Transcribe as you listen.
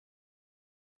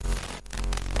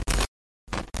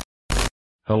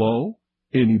Hello?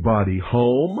 Anybody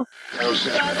home?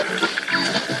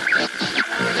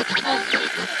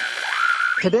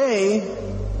 Today,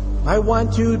 I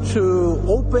want you to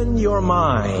open your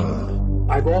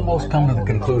mind. I've almost come to the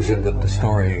conclusion that the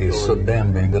story is so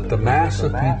damning that the mass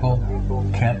of people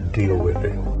can't deal with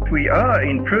it. We are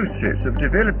in process of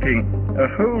developing a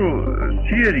whole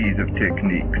series of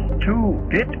techniques to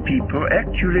get people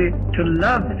actually to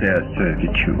love their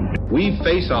servitude. We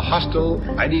face a hostile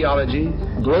ideology,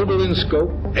 global in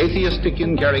scope, atheistic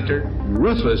in character,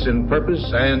 ruthless in purpose,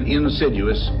 and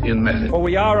insidious in method. For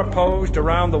we are opposed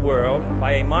around the world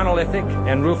by a monolithic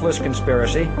and ruthless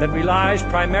conspiracy that relies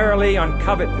primarily on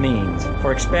covert means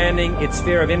for expanding its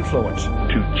sphere of influence.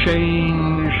 To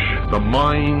change the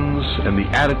minds and the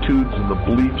attitudes and the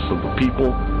beliefs of the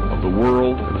people of the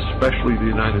world, and especially the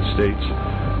United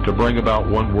States, to bring about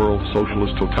one world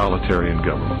socialist totalitarian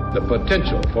government. The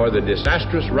potential for the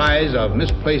disastrous rise of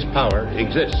misplaced power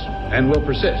exists and will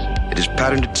persist. It has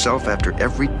patterned itself after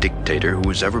every dictator who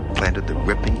has ever planted the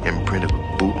ripping imprint of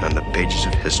a boot on the pages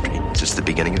of history since the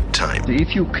beginning of time.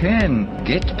 If you can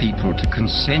get people to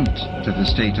consent to the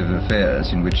state of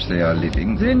affairs in which they are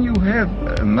living, then you have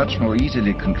a much more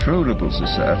easily controllable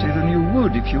society than you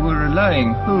would if you were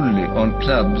relying wholly on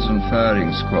clubs and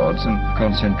firing squads and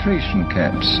concentration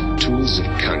camps. Tools of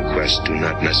conquest do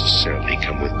not necessarily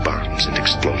come with bombs and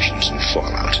explosions and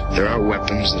fallout. There are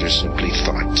weapons that are simply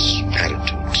thoughts,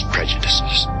 attitudes,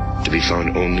 prejudices, to be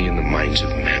found only in the minds of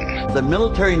men. The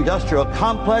military-industrial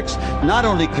complex not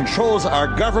only controls our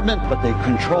government, but they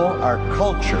control our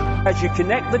culture. As you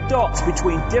connect the dots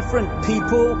between different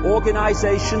people,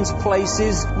 organizations,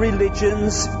 places,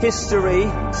 religions,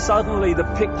 history, suddenly the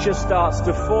picture starts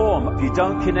to form. If you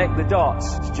don't connect the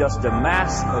dots, it's just a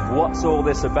mass of what's all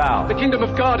this about. The kingdom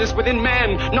of God is within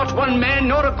man, not one man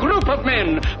nor a group of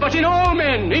men, but in all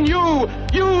men, in you.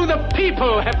 You, the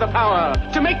people, have the power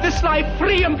to make this life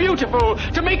free and beautiful,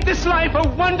 to make this life a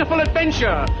wonderful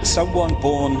adventure. Someone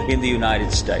born in the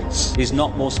United States is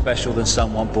not more special than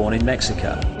someone born in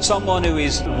Mexico. Someone who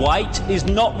is white is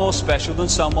not more special than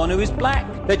someone who is black.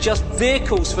 They're just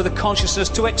vehicles for the consciousness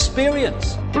to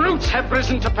experience. Brutes have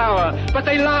risen to power, but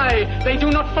they lie. They do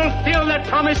not fulfill that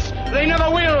promise. They never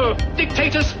will.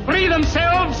 Dictators free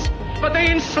themselves, but they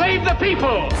enslave the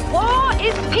people. War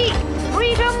is peace.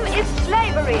 Freedom is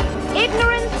slavery.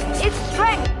 Ignorance is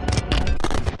strength.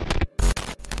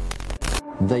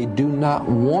 They do not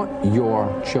want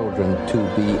your children to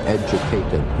be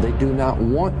educated. They do not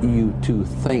want you to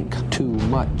think too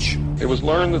much. It was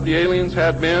learned that the aliens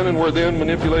had been and were then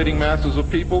manipulating masses of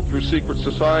people through secret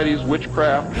societies,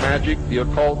 witchcraft, magic, the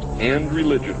occult, and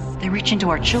religion. They reach into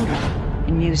our children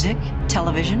in music,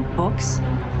 television, books.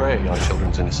 Prey on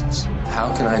children's innocence.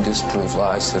 How can I disprove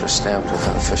lies that are stamped with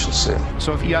an official seal?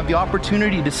 So if you have the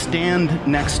opportunity to stand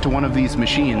next to one of these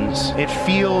machines, it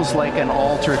feels like an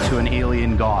altar to an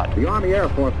alien god. The Army Air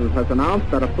Forces has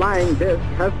announced that a flying disc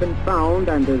has been found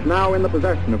and is now in the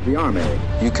possession of the Army.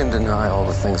 You can deny all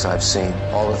the things I've seen,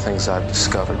 all the things I've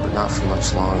discovered, but not for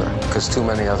much longer, because too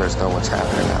many others know what's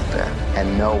happening out there.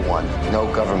 And no one,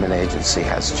 no government agency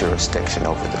has jurisdiction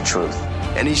over the truth.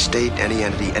 Any state, any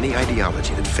entity, any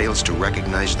ideology that fails to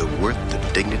recognize the worth, the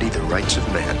dignity, the rights of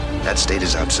man, that state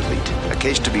is obsolete. A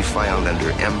case to be filed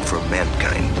under M for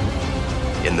Mankind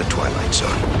in the Twilight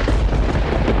Zone.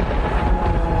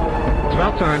 It's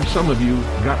about time some of you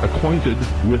got acquainted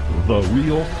with the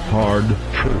real hard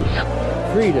truth.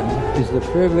 Freedom is the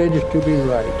privilege to be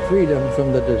right. Freedom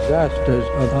from the disasters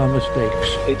of our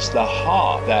mistakes. It's the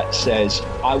heart that says,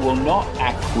 I will not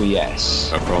acquiesce.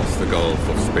 Across the gulf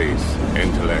of space,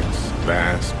 intellects,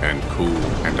 vast and cool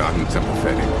and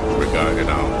unsympathetic, regarded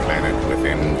our planet with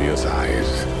envious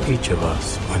eyes. Each of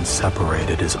us, when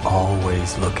separated, is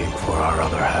always looking for our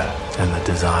other half. And the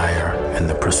desire and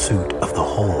the pursuit of the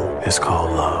whole is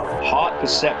called love. Heart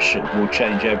perception will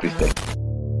change everything.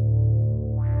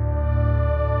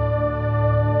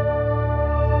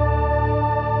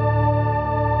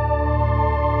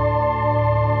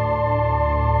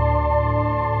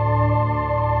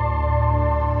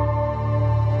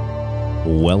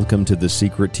 Welcome to the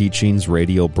Secret Teachings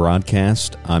radio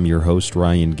broadcast. I'm your host,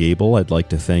 Ryan Gable. I'd like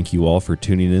to thank you all for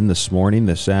tuning in this morning,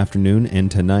 this afternoon, and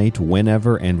tonight,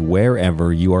 whenever and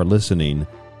wherever you are listening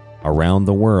around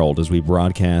the world as we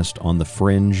broadcast on the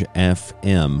Fringe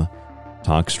FM,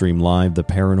 TalkStream Live, the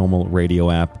Paranormal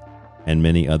Radio app, and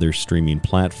many other streaming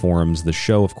platforms. The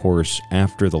show, of course,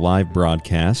 after the live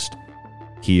broadcast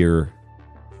here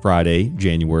Friday,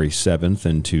 January 7th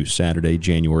into Saturday,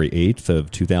 January 8th of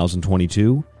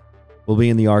 2022 will be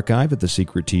in the archive at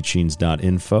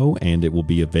thesecretteachings.info, and it will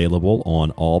be available on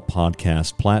all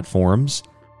podcast platforms.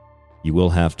 You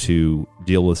will have to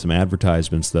deal with some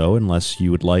advertisements, though, unless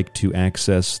you would like to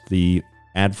access the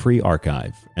ad-free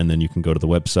archive. And then you can go to the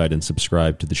website and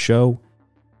subscribe to the show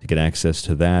to get access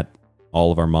to that,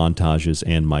 all of our montages,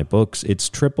 and my books. It's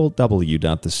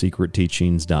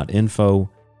www.thesecretteachings.info.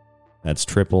 That's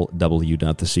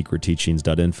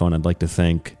www.thesecretteachings.info. And I'd like to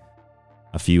thank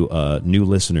a few new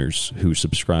listeners who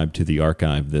subscribed to the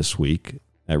archive this week.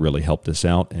 That really helped us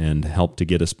out and helped to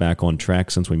get us back on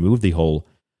track since we moved the whole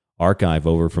archive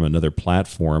over from another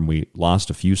platform. We lost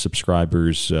a few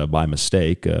subscribers by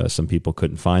mistake. Some people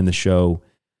couldn't find the show.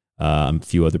 A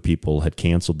few other people had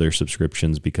canceled their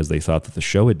subscriptions because they thought that the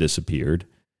show had disappeared,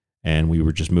 and we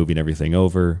were just moving everything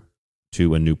over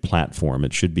to a new platform.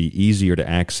 It should be easier to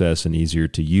access and easier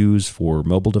to use for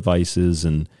mobile devices,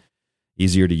 and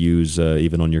easier to use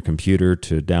even on your computer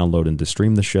to download and to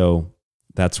stream the show.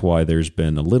 That's why there's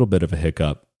been a little bit of a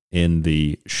hiccup in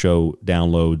the show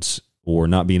downloads or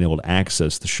not being able to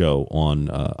access the show on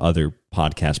other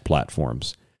podcast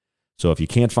platforms. So if you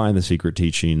can't find The Secret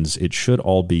Teachings, it should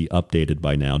all be updated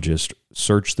by now. Just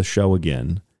search the show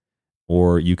again,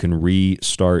 or you can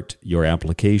restart your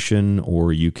application,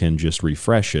 or you can just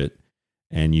refresh it,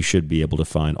 and you should be able to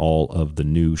find all of the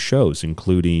new shows,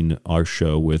 including our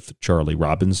show with Charlie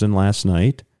Robinson last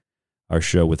night, our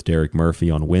show with Derek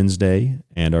Murphy on Wednesday,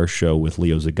 and our show with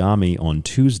Leo Zagami on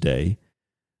Tuesday.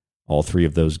 All three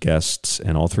of those guests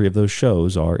and all three of those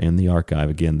shows are in the archive.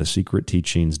 Again,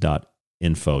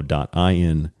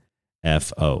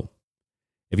 thesecretteachings.info.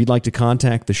 If you'd like to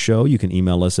contact the show, you can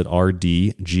email us at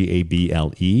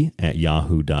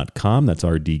rdgable@yahoo.com. That's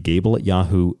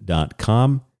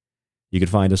rdgable@yahoo.com. You can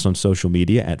find us on social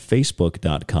media at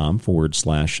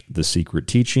facebook.com/The Secret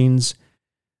Teachings.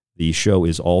 The show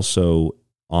is also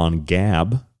on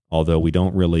Gab, although we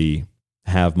don't really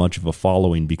have much of a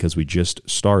following because we just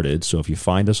started. So if you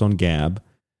find us on Gab,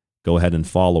 go ahead and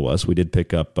follow us. We did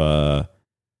picked up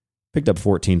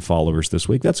 14 followers this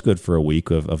week. That's good for a week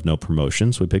of no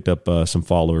promotions. We picked up some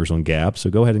followers on Gab.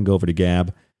 So go ahead and go over to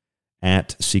Gab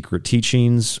at Secret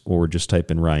Teachings, or just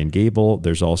type in Ryan Gable.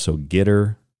 There's also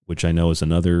Gitter, which I know is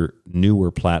another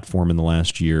newer platform in the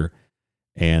last year.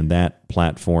 And that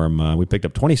platform, we picked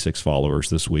up 26 followers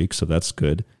this week, so that's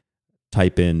good.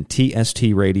 Type in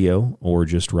TST Radio or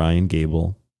just Ryan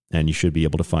Gable, and you should be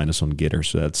able to find us on Gitter.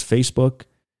 So that's Facebook,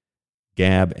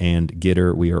 Gab, and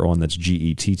Gitter. We are on, that's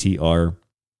GETTR.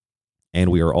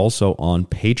 And we are also on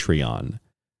Patreon.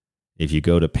 If you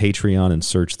go to Patreon and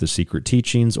search The Secret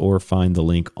Teachings or find the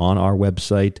link on our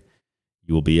website,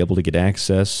 you will be able to get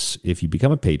access, if you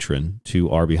become a patron, to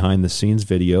our behind-the-scenes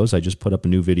videos. I just put up a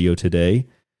new video today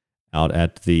out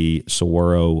at the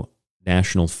Saguaro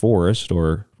National Forest,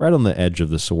 or right on the edge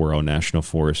of the Saguaro National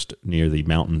Forest near the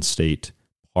Mountain State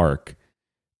Park,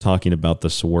 talking about the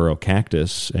saguaro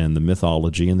cactus and the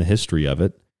mythology and the history of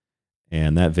it.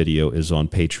 And that video is on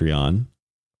Patreon.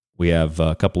 We have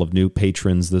a couple of new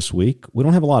patrons this week. We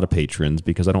don't have a lot of patrons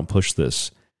because I don't push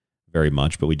this very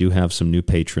much, but we do have some new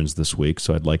patrons this week.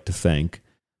 So I'd like to thank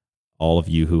all of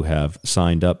you who have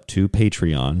signed up to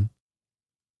Patreon.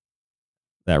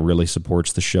 That really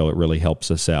supports the show. It really helps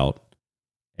us out.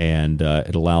 And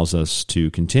it allows us to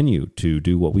continue to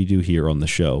do what we do here on the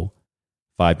show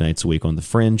 5 nights a week on The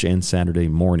Fringe and Saturday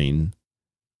morning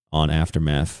on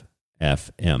Aftermath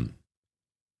FM.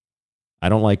 I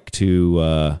don't like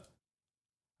to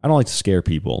scare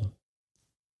people,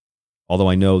 although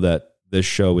I know that this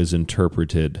show is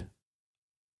interpreted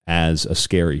as a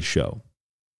scary show.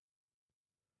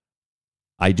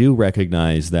 I do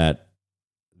recognize that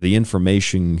the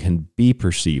information can be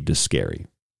perceived as scary.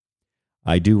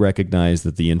 I do recognize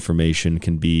that the information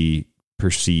can be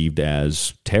perceived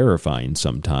as terrifying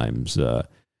sometimes,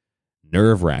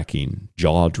 nerve-wracking,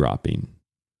 jaw-dropping.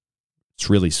 It's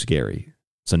really scary.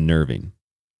 It's unnerving.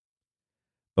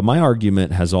 But my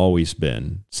argument has always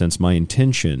been, since my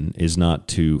intention is not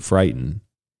to frighten,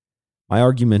 my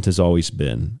argument has always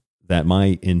been that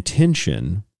my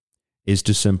intention is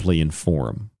to simply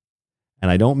inform.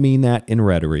 And I don't mean that in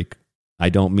rhetoric. I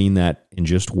don't mean that in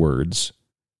just words.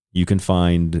 You can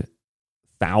find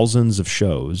thousands of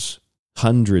shows,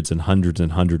 hundreds and hundreds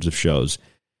and hundreds of shows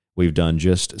we've done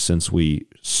just since we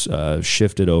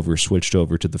switched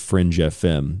over to the Fringe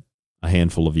FM a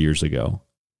handful of years ago.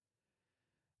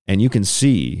 And you can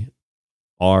see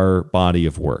our body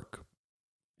of work.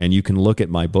 And you can look at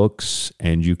my books,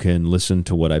 and you can listen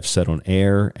to what I've said on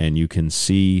air, and you can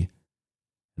see,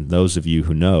 and those of you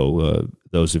who know,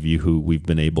 those of you who we've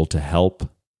been able to help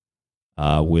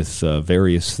with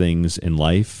various things in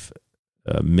life,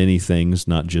 many things,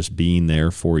 not just being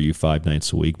there for you 5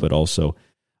 nights a week, but also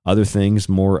Other things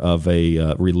more of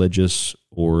a religious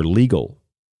or legal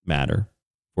matter.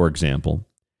 For example,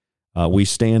 we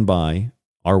stand by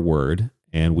our word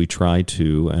and we try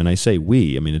to, and I say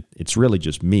we, I mean, it's really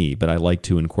just me, but I like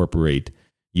to incorporate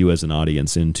you as an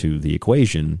audience into the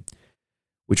equation.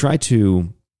 We try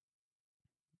to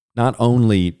not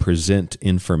only present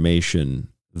information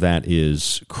that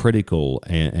is critical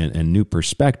and new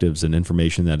perspectives and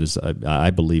information that is,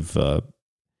 I believe,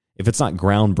 if it's not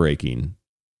groundbreaking,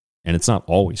 and it's not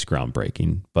always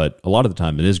groundbreaking, but a lot of the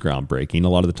time it is groundbreaking. A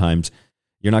lot of the times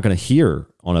you're not going to hear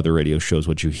on other radio shows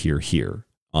what you hear here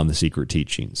on The Secret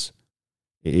Teachings.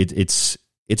 It's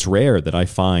rare that I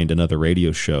find another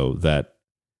radio show that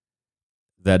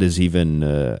is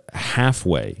even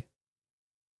halfway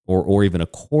or even a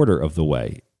quarter of the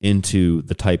way into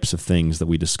the types of things that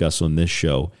we discuss on this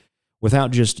show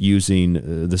without just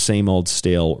using the same old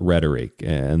stale rhetoric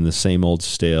and the same old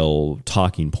stale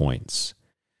talking points.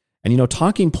 And, you know,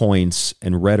 talking points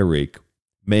and rhetoric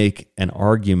make an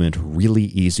argument really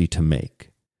easy to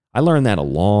make. I learned that a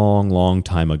long, long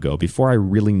time ago, before I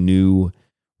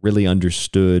really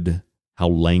understood how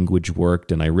language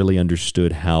worked, and I really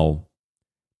understood how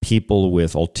people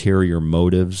with ulterior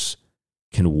motives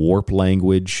can warp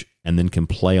language and then can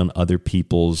play on other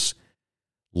people's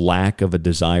lack of a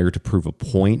desire to prove a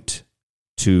point,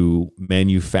 to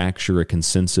manufacture a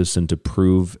consensus and to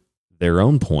prove their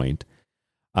own point.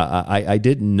 I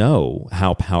didn't know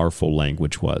how powerful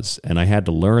language was, and I had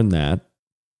to learn that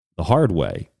the hard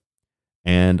way.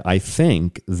 And I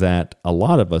think that a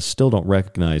lot of us still don't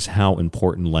recognize how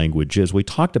important language is. We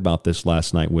talked about this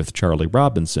last night with Charlie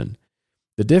Robinson.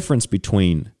 The difference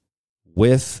between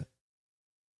with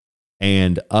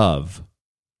and of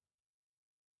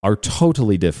are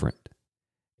totally different.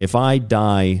 If I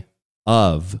die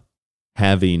of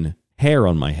having hair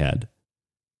on my head,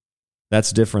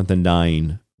 that's different than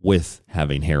dying with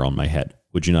having hair on my head.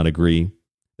 Would you not agree?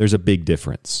 There's a big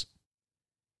difference.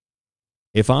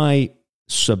 If I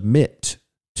submit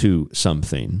to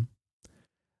something,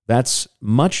 that's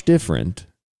much different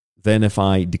than if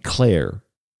I declare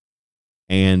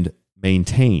and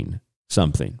maintain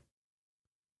something.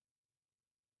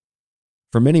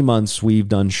 For many months, we've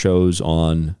done shows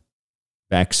on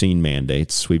vaccine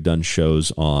mandates. We've done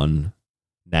shows on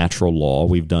natural law.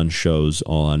 We've done shows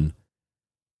on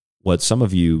what some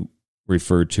of you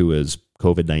refer to as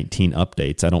COVID-19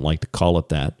 updates. I don't like to call it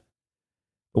that.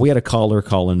 But we had a caller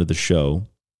call into the show.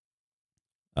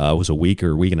 It was a week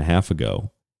or a week and a half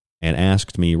ago, and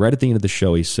asked me right at the end of the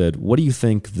show, he said, what do you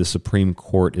think the Supreme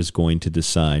Court is going to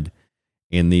decide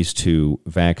in these two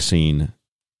vaccine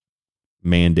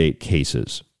mandate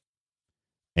cases?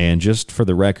 And just for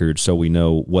the record, so we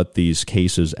know what these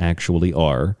cases actually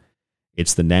are,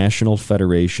 it's the National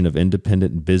Federation of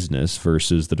Independent Business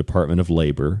versus the Department of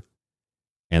Labor,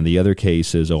 and the other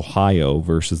case is Ohio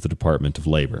versus the Department of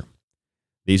Labor.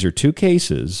 These are two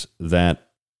cases that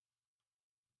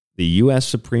the U.S.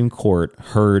 Supreme Court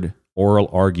heard oral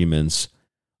arguments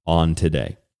on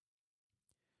today.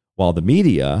 While the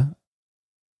media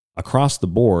across the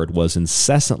board was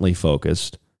incessantly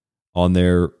focused on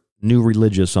their new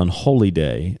religious unholy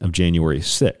day of January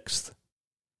 6th,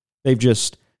 they've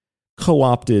just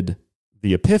co-opted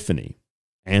the Epiphany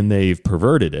and they've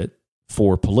perverted it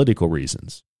for political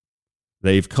reasons.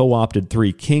 They've co-opted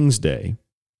Three Kings Day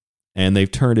and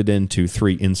they've turned it into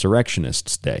Three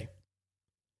Insurrectionists Day.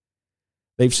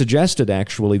 They've suggested,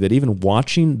 actually, that even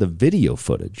watching the video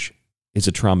footage is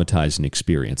a traumatizing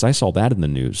experience. I saw that in the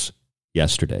news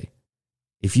yesterday.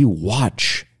 If you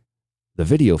watch the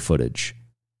video footage,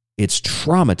 it's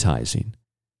traumatizing.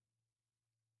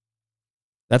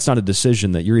 That's not a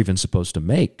decision that you're even supposed to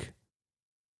make.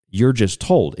 You're just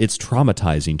told it's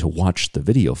traumatizing to watch the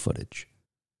video footage.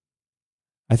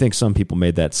 I think some people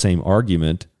made that same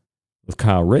argument with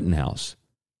Kyle Rittenhouse.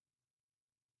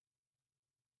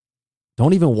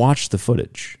 Don't even watch the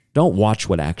footage. Don't watch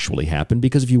what actually happened,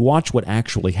 because if you watch what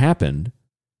actually happened,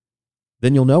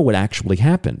 then you'll know what actually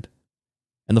happened.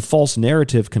 And the false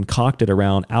narrative concocted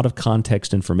around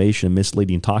out-of-context information and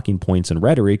misleading talking points and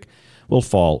rhetoric will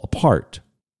fall apart.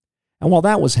 And while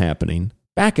that was happening,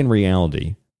 back in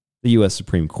reality, the U.S.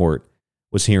 Supreme Court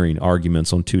was hearing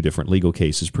arguments on two different legal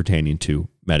cases pertaining to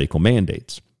medical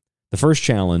mandates. The first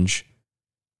challenge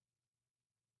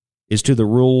is to the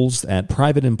rules that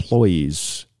private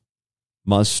employees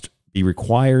must be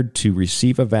required to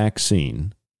receive a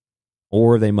vaccine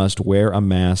or they must wear a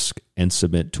mask and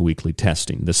submit to weekly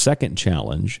testing. The second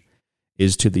challenge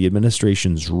is to the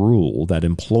administration's rule that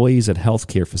employees at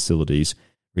healthcare facilities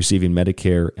receiving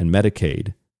Medicare and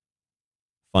Medicaid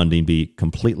funding be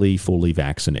completely, fully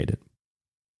vaccinated.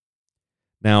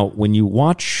 Now, when you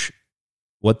watch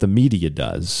what the media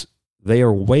does, they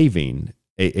are waving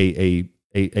a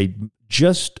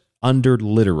just under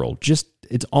literal,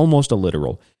 it's almost a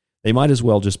literal. They might as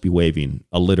well just be waving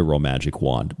a literal magic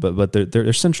wand, but they're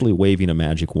essentially waving a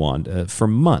magic wand. For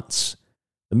months,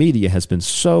 the media has been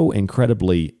so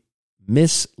incredibly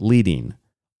misleading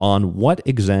on what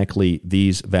exactly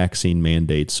these vaccine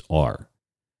mandates are.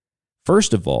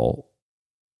 First of all,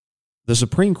 the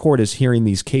Supreme Court is hearing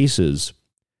these cases,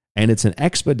 and it's an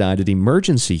expedited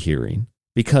emergency hearing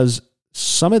because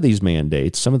some of these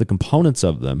mandates, some of the components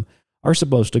of them, are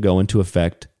supposed to go into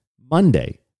effect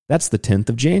Monday. That's the 10th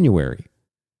of January.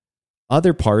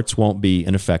 Other parts won't be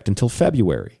in effect until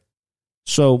February.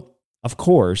 So, of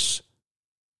course,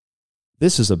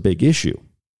 this is a big issue.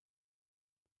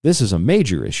 This is a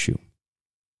major issue.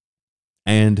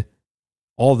 And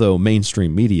although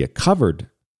mainstream media covered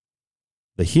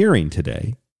the hearing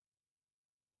today,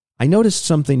 I noticed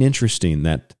something interesting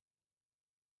that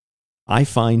I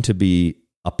find to be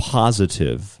a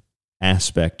positive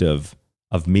aspect of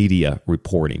media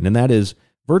reporting, and that is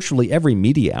virtually every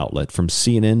media outlet from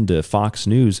CNN to Fox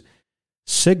News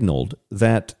signaled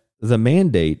that the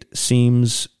mandate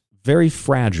seems very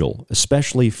fragile,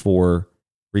 especially for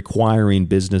requiring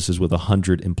businesses with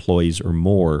 100 employees or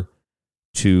more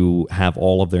to have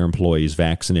all of their employees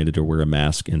vaccinated or wear a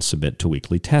mask and submit to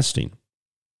weekly testing.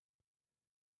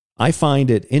 I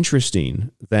find it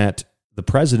interesting that the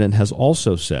president has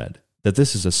also said that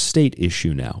this is a state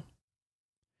issue now.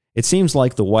 It seems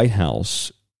like the White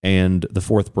House and the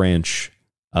fourth branch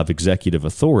of executive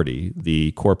authority,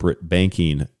 the corporate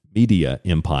banking media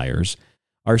empires,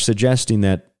 are suggesting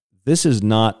that this is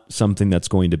not something that's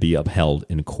going to be upheld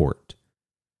in court.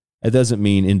 It doesn't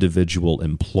mean individual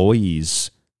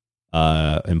employers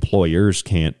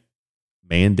can't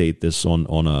mandate this on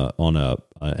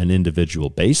an individual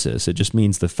basis. It just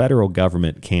means the federal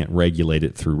government can't regulate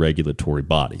it through regulatory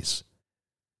bodies.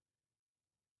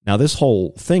 Now, this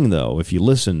whole thing, though, if you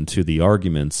listen to the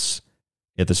arguments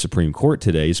at the Supreme Court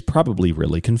today, is probably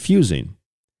really confusing.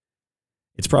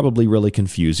 It's probably really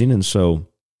confusing, and so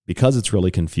because it's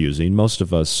really confusing, most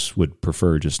of us would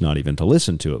prefer just not even to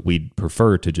listen to it. We'd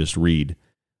prefer to just read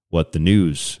what the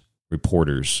news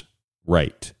reporters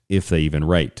write, if they even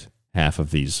write half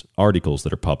of these articles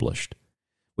that are published.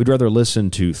 We'd rather listen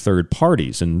to third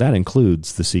parties, and that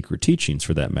includes the secret teachings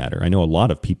for that matter. I know a lot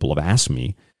of people have asked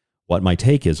me what my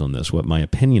take is on this, what my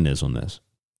opinion is on this.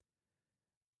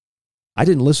 I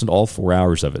didn't listen to all 4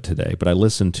 hours of it today, but I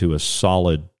listened to a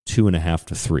solid 2.5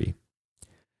 to 3.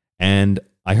 And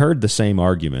I heard the same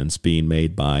arguments being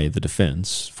made by the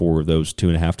defense for those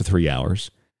 2.5 to 3 hours.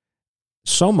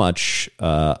 So much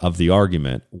of the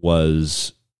argument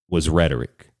was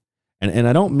rhetoric. And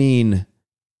I don't mean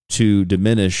to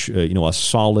diminish a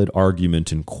solid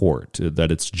argument in court,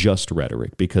 that it's just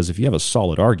rhetoric, because if you have a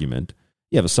solid argument,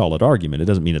 you have a solid argument. It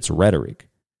doesn't mean it's rhetoric.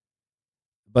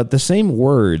 But the same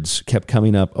words kept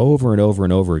coming up over and over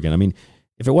and over again. I mean,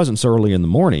 if it wasn't so early in the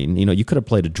morning, you could have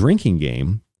played a drinking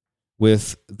game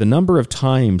with the number of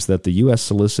times that the U.S.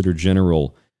 Solicitor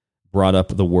General brought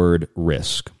up the word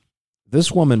risk.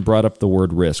 This woman brought up the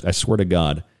word risk, I swear to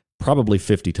God, probably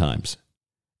 50 times.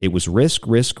 It was risk,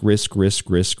 risk, risk, risk,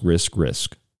 risk, risk,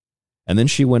 risk. And then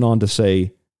she went on to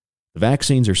say, the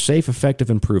vaccines are safe, effective,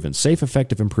 and proven. Safe,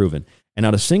 effective, and proven. And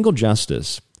not a single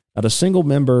justice, not a single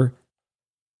member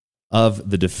of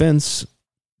the defense,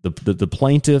 the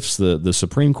plaintiffs, the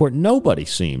Supreme Court, nobody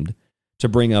seemed to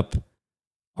bring up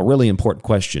a really important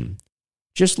question.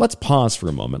 Just let's pause for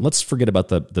a moment. Let's forget about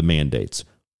the mandates.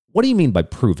 What do you mean by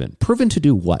proven? Proven to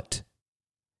do what?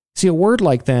 See, a word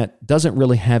like that doesn't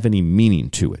really have any meaning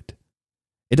to it.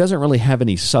 It doesn't really have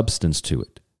any substance to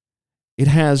it. It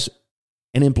has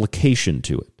an implication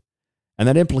to it. And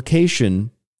that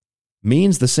implication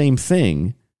means the same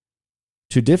thing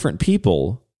to different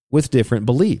people with different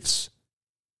beliefs.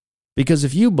 Because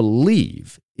if you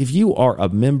are a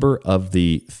member of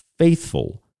the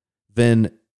faithful,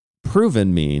 then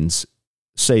proven means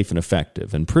safe and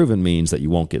effective, and proven means that you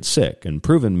won't get sick, and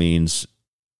proven means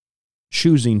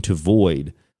choosing to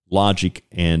void logic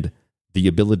and the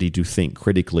ability to think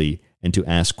critically and to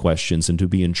ask questions and to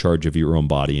be in charge of your own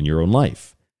body and your own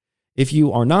life. If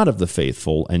you are not of the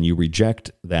faithful and you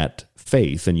reject that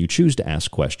faith and you choose to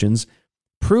ask questions,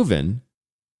 proven,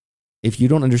 if you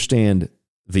don't understand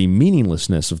the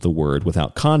meaninglessness of the word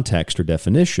without context or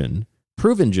definition,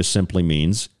 proven just simply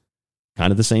means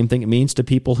kind of the same thing it means to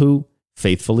people who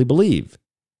faithfully believe.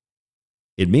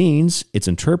 It means it's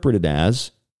interpreted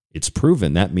as it's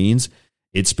proven. That means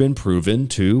it's been proven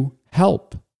to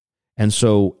help. And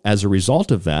so as a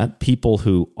result of that, people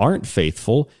who aren't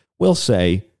faithful will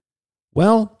say,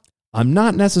 well, I'm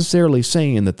not necessarily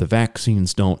saying that the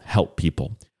vaccines don't help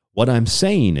people. What I'm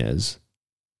saying is,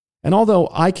 and although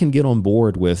I can get on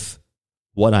board with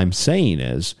what I'm saying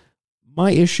is, my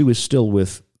issue is still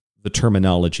with the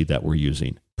terminology that we're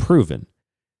using, proven.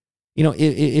 You know,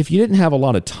 if you didn't have a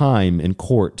lot of time in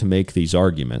court to make these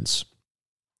arguments,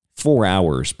 4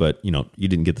 hours, but, you know, you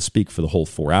didn't get to speak for the whole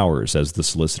 4 hours as the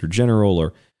Solicitor General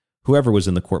or whoever was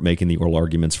in the court making the oral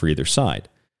arguments for either side.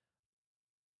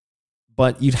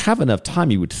 But you'd have enough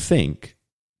time, you would think,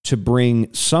 to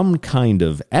bring some kind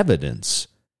of evidence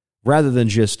rather than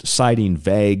just citing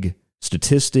vague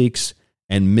statistics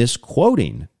and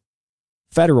misquoting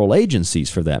federal agencies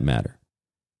for that matter.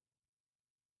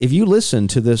 If you listen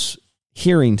to this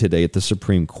hearing today at the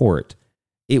Supreme Court,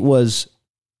 it was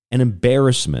an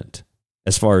embarrassment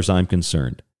as far as I'm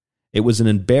concerned. It was an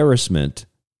embarrassment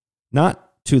not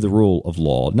to the rule of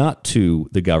law, not to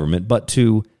the government, but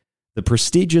to the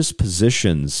prestigious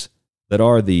positions that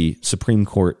are the Supreme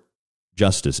Court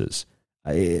justices.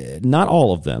 Not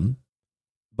all of them,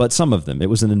 but some of them. It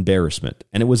was an embarrassment.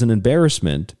 And it was an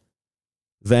embarrassment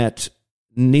that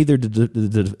neither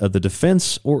the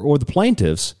defense or the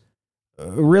plaintiffs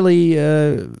really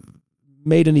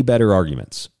made any better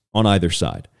arguments on either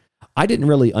side. I didn't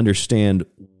really understand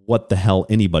what the hell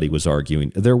anybody was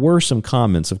arguing. There were some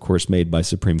comments, of course, made by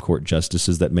Supreme Court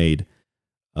justices that made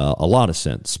a lot of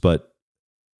sense. But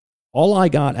all I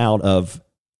got out of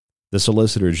the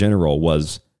Solicitor General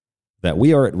was that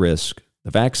we are at risk,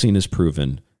 the vaccine is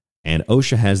proven, and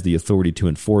OSHA has the authority to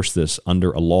enforce this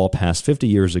under a law passed 50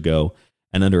 years ago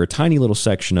and under a tiny little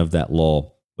section of that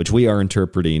law, which we are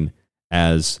interpreting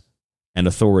as an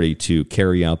authority to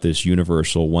carry out this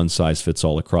universal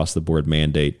one-size-fits-all across-the-board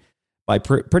mandate by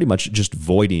pretty much just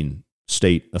voiding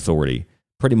state authority,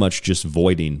 pretty much just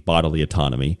voiding bodily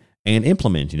autonomy and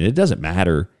implementing it. It doesn't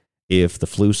matter if the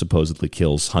flu supposedly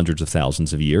kills hundreds of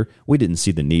thousands a year. We didn't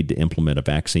see the need to implement a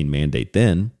vaccine mandate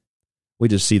then. We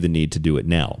just see the need to do it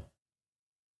now.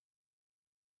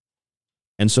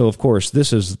 And so, of course,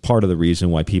 this is part of the reason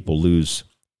why people lose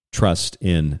trust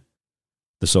in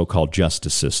the so-called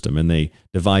justice system. And they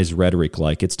devise rhetoric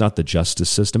like it's not the justice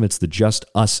system, it's the just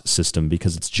us system,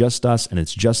 because it's just us and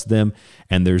it's just them,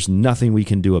 and there's nothing we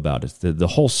can do about it. The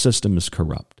whole system is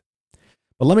corrupt.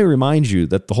 But let me remind you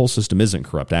that the whole system isn't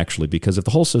corrupt, actually, because if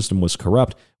the whole system was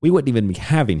corrupt, we wouldn't even be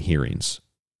having hearings.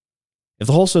 If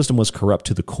the whole system was corrupt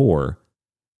to the core,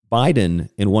 Biden,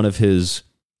 in one of his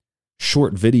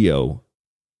short video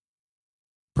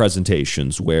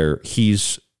presentations where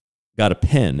he's got a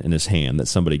pen in his hand that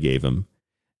somebody gave him,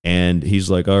 and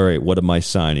he's like, all right, what am I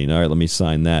signing? All right, let me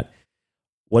sign that.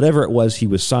 Whatever it was he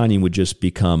was signing would just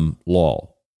become law.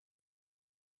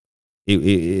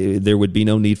 There would be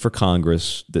no need for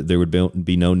Congress. There would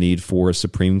be no need for a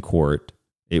Supreme Court.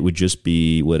 It would just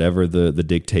be whatever the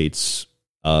dictates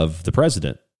of the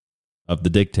president, of the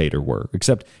dictator were.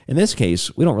 Except in this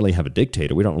case, we don't really have a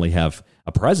dictator. We don't really have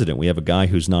a president. We have a guy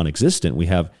who's non-existent. We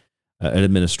have an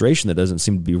administration that doesn't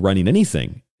seem to be running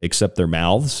anything except their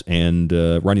mouths and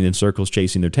running in circles,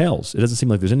 chasing their tails. It doesn't seem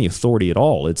like there's any authority at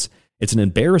all. It's an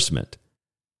embarrassment.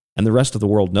 And the rest of the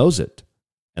world knows it.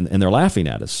 And they're laughing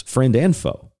at us, friend and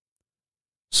foe.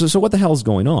 So what the hell is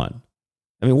going on?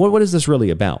 I mean, what is this really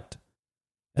about?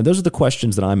 And those are the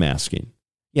questions that I'm asking.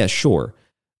 Yeah, sure.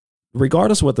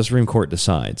 Regardless of what the Supreme Court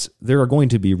decides, there are going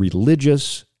to be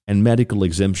religious and medical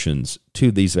exemptions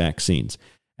to these vaccines.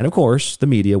 And of course, the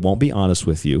media won't be honest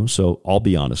with you, so I'll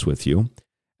be honest with you,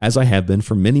 as I have been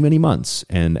for many, many months,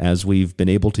 and as we've been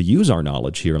able to use our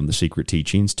knowledge here on the Secret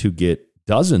Teachings to get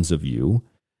dozens of you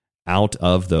out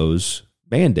of those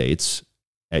mandates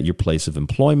at your place of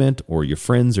employment or your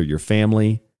friends or your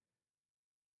family.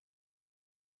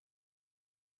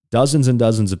 Dozens and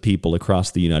dozens of people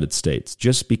across the United States,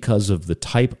 just because of the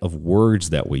type of words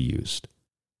that we used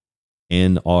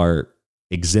in our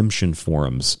exemption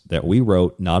forms that we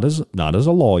wrote, not as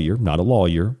a lawyer,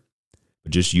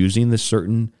 but just using the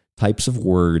certain types of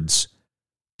words,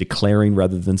 declaring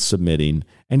rather than submitting,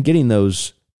 and getting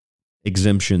those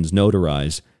exemptions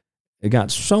notarized. It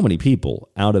got so many people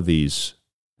out of these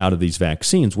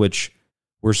vaccines, which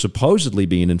were supposedly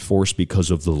being enforced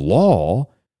because of the law,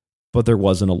 but there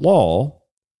wasn't a law.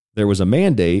 There was a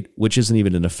mandate, which isn't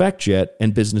even in effect yet,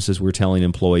 and businesses were telling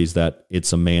employees that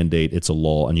it's a mandate, it's a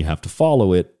law, and you have to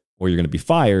follow it, or you're going to be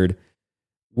fired,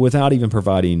 without even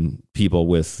providing people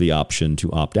with the option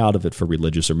to opt out of it for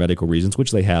religious or medical reasons,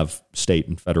 which they have state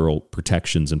and federal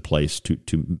protections in place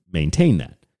to maintain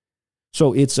that.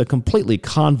 So it's a completely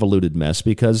convoluted mess,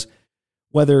 because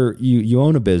whether you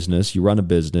own a business, you run a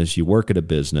business, you work at a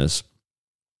business,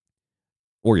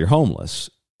 or you're homeless,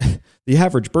 the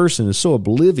average person is so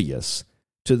oblivious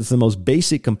to the most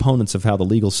basic components of how the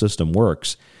legal system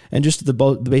works, and just the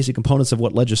basic components of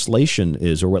what legislation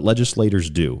is or what legislators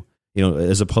do,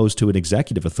 as opposed to an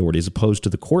executive authority, as opposed to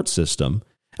the court system,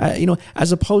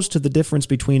 as opposed to the difference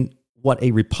between what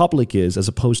a republic is as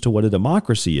opposed to what a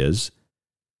democracy is,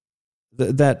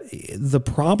 that the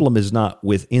problem is not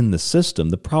within the system.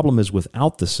 The problem is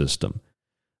without the system.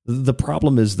 The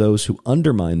problem is those who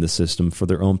undermine the system for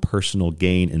their own personal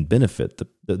gain and benefit.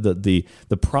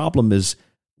 The problem is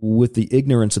with the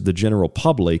ignorance of the general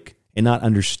public and not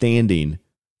understanding,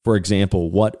 for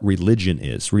example, what religion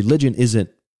is. Religion isn't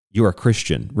you're a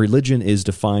Christian. Religion is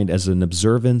defined as an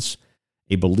observance,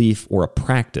 a belief, or a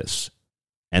practice.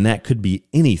 And that could be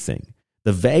anything.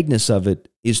 The vagueness of it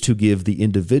is to give the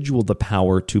individual the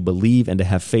power to believe and to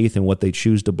have faith in what they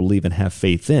choose to believe and have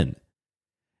faith in.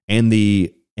 And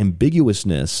the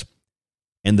ambiguousness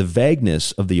and the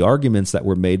vagueness of the arguments that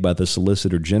were made by the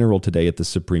Solicitor General today at the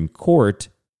Supreme Court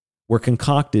were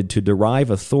concocted to derive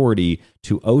authority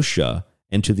to OSHA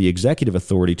and to the executive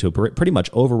authority to pretty much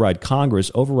override Congress,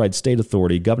 override state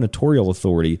authority, gubernatorial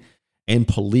authority, and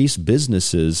police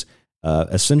businesses,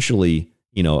 essentially,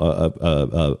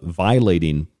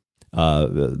 violating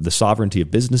the sovereignty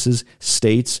of businesses,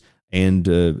 states, and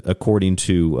according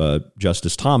to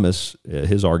Justice Thomas,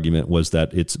 his argument was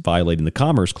that it's violating the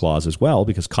Commerce Clause as well,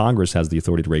 because Congress has the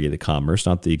authority to regulate commerce,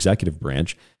 not the executive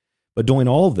branch. But doing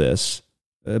all of this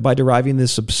by deriving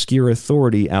this obscure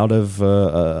authority out of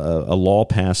a law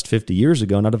passed 50 years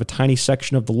ago and out of a tiny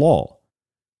section of the law.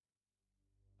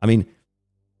 I mean,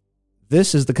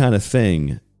 this is the kind of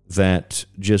thing that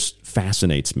just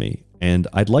fascinates me. And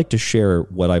I'd like to share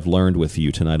what I've learned with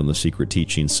you tonight on The Secret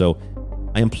Teachings. So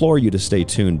I implore you to stay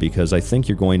tuned because I think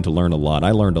you're going to learn a lot.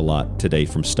 I learned a lot today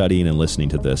from studying and listening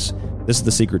to this. This is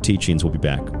The Secret Teachings. We'll be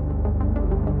back.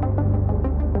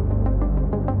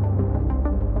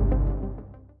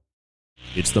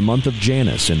 It's the month of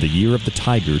Janus and the year of the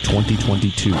Tiger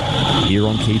 2022. Here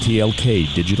on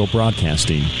KTLK Digital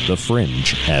Broadcasting, The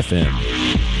Fringe FM.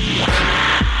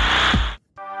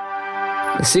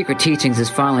 The Secret Teachings is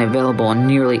finally available on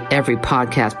nearly every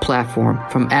podcast platform,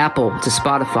 from Apple to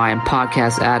Spotify and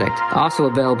Podcast Addict. Also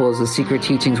available is The Secret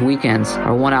Teachings Weekends,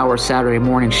 our 1-hour Saturday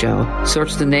morning show.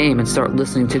 Search the name and start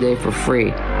listening today for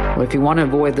free. Or if you want to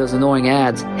avoid those annoying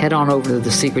ads, head on over to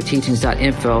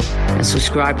thesecretteachings.info and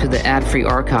subscribe to the ad-free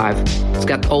archive. It's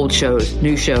got old shows,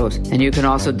 new shows, and you can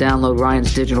also download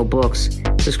Ryan's digital books.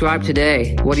 Subscribe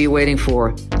today. What are you waiting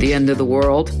for? The end of the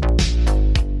world?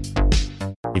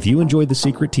 If you enjoyed The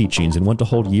Secret Teachings and want to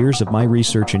hold years of my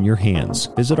research in your hands,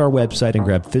 visit our website and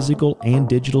grab physical and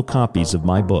digital copies of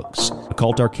my books.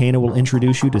 Occult Arcana will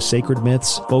introduce you to sacred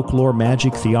myths, folklore,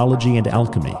 magic, theology, and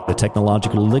alchemy. The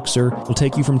Technological Elixir will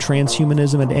take you from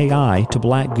transhumanism and AI to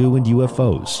black goo and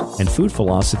UFOs. And Food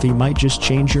Philosophy might just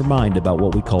change your mind about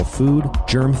what we call food,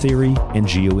 germ theory, and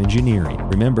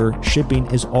geoengineering. Remember, shipping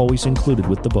is always included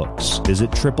with the books. Visit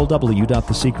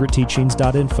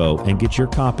www.thesecretteachings.info and get your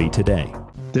copy today.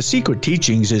 The Secret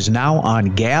Teachings is now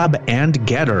on Gab and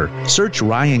Getter. Search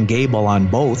Ryan Gable on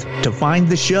both to find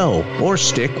the show, or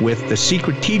stick with The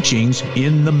Secret Teachings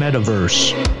in the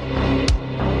metaverse.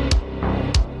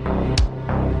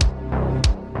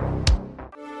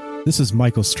 This is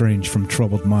Michael Strange from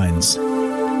Troubled Minds.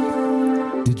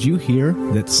 Did you hear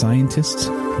that scientists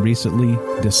recently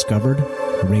discovered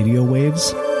radio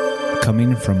waves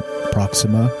coming from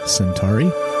Proxima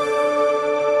Centauri?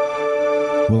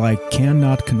 Well, I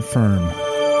cannot confirm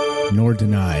nor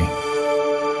deny.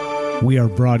 We are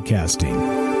broadcasting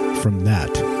from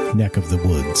that neck of the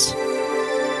woods.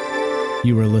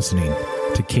 You are listening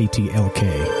to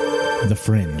KTLK, The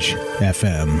Fringe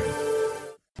FM.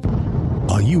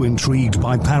 Are you intrigued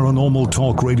by Paranormal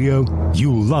Talk Radio?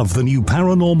 You'll love the new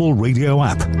Paranormal Radio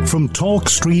app from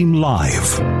TalkStream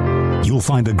Live. You'll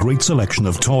find a great selection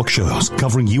of talk shows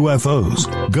covering UFOs,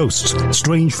 ghosts,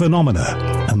 strange phenomena,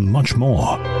 and much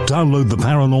more. Download the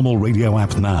Paranormal Radio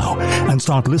app now and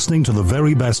start listening to the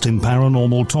very best in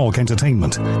paranormal talk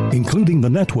entertainment, including the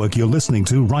network you're listening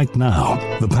to right now,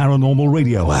 the Paranormal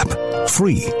Radio app,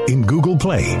 free in Google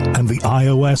Play and the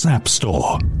iOS App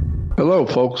Store. Hello,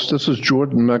 folks. This is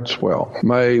Jordan Maxwell.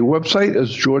 My website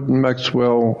is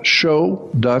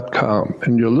jordanmaxwellshow.com,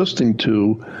 and you're listening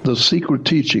to The Secret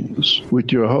Teachings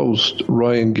with your host,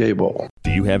 Ryan Gable.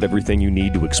 Do you have everything you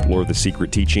need to explore The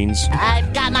Secret Teachings?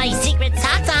 I've got my secret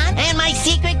socks on, and my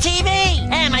secret TV,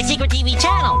 and my secret TV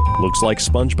channel. Looks like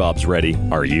SpongeBob's ready.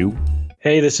 Are you?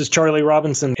 Hey, this is Charlie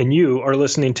Robinson, and you are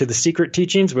listening to The Secret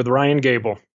Teachings with Ryan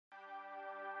Gable.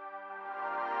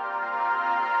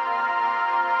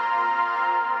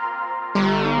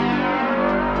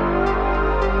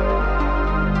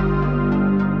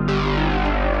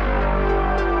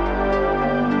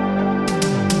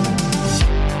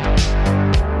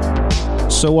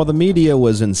 So while the media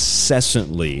was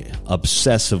incessantly,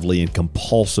 obsessively, and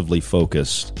compulsively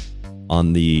focused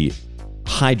on the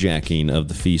hijacking of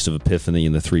the Feast of Epiphany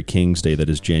and the Three Kings Day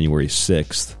that is January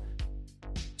 6th,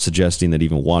 suggesting that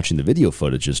even watching the video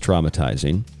footage is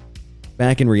traumatizing,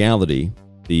 back in reality,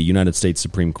 the United States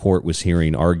Supreme Court was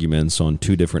hearing arguments on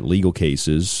two different legal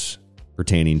cases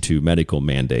pertaining to medical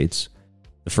mandates.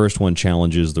 The first one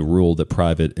challenges the rule that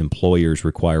private employers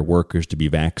require workers to be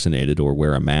vaccinated or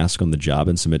wear a mask on the job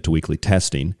and submit to weekly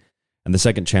testing. And the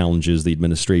second challenges the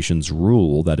administration's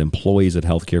rule that employees at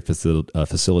healthcare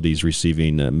facilities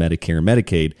receiving Medicare and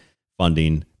Medicaid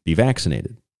funding be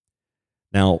vaccinated.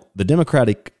 Now, the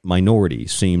Democratic minority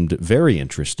seemed very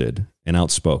interested and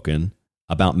outspoken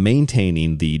about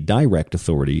maintaining the direct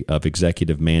authority of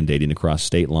executive mandating across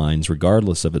state lines,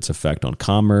 regardless of its effect on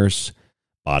commerce,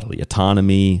 bodily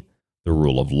autonomy, the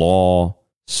rule of law,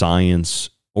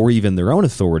 science, or even their own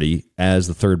authority as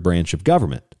the third branch of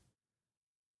government.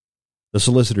 The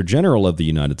Solicitor General of the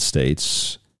United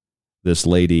States, this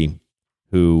lady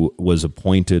who was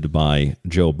appointed by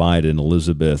Joe Biden,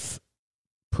 Elizabeth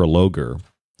Prelogar,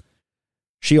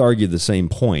 she argued the same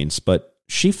points, but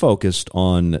she focused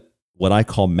on what I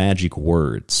call magic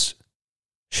words.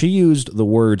 She used the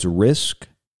words risk,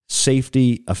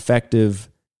 safety, effective,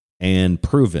 and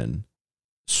proven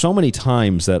so many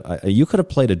times that you could have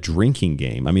played a drinking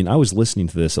game. I mean, I was listening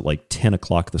to this at like 10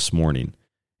 o'clock this morning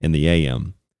in the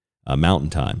AM,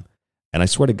 Mountain Time. And I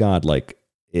swear to God, like,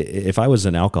 if I was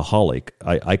an alcoholic,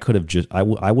 I could have I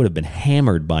would have been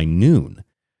hammered by noon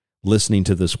listening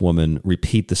to this woman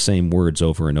repeat the same words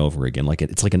over and over again. Like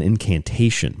it's like an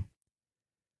incantation.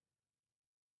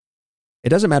 It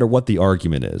doesn't matter what the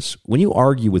argument is. When you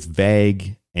argue with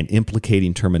vague and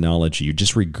implicating terminology, you're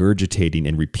just regurgitating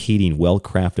and repeating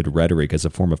well-crafted rhetoric as a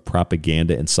form of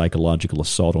propaganda and psychological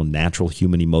assault on natural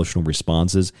human emotional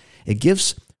responses. It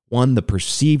gives one the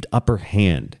perceived upper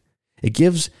hand. It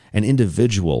gives an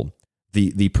individual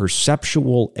the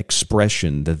perceptual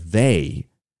expression that they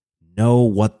know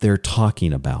what they're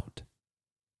talking about.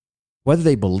 Whether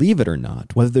they believe it or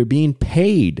not, whether they're being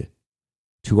paid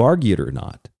to argue it or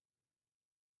not.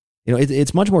 You know,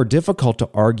 it's much more difficult to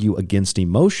argue against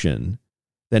emotion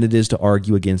than it is to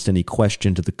argue against any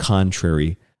question to the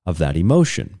contrary of that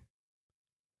emotion.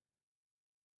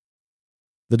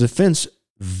 The defense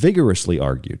vigorously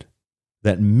argued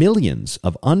that millions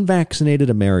of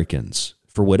unvaccinated Americans,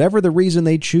 for whatever the reason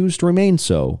they choose to remain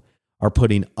so, are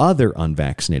putting other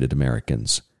unvaccinated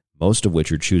Americans, most of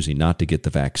which are choosing not to get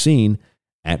the vaccine,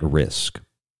 at risk.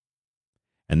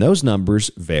 And those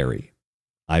numbers vary.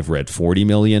 I've read 40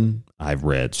 million, I've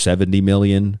read 70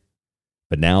 million,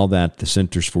 but now that the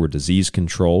Centers for Disease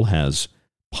Control has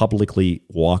publicly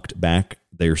walked back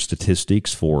their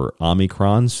statistics for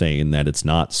Omicron, saying that it's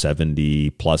not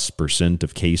 70+%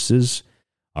 of cases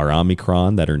are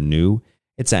Omicron that are new,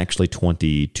 it's actually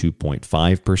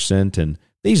 22.5%, and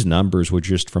these numbers were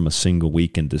just from a single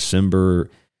week in December,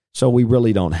 so we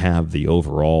really don't have the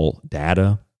overall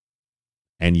data,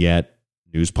 and yet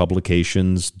news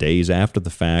publications, days after the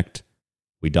fact,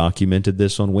 we documented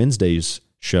this on Wednesday's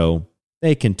show,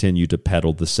 they continue to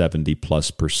peddle the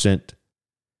 70+%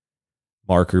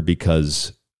 marker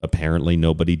because apparently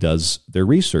nobody does their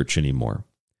research anymore.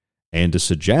 And to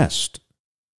suggest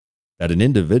that an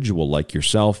individual like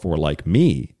yourself or like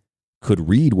me could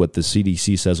read what the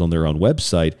CDC says on their own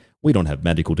website, we don't have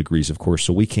medical degrees, of course,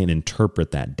 so we can't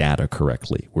interpret that data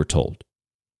correctly, we're told.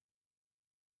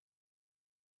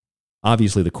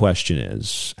 Obviously, the question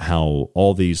is how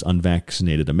all these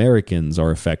unvaccinated Americans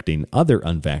are affecting other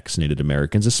unvaccinated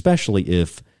Americans, especially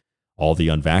if all the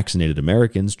unvaccinated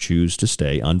Americans choose to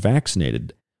stay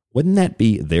unvaccinated. Wouldn't that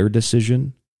be their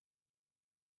decision?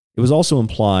 It was also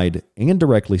implied and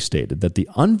directly stated that the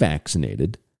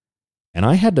unvaccinated, and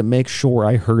I had to make sure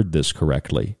I heard this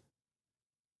correctly.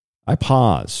 I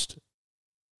paused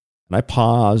and I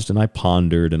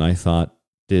pondered and I thought,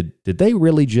 did they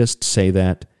really just say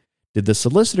that? Did the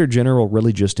Solicitor General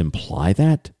really just imply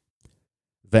that?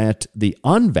 That the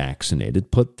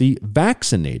unvaccinated put the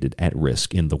vaccinated at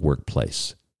risk in the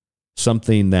workplace?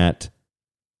 Something that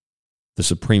the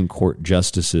Supreme Court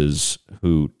justices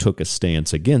who took a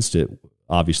stance against it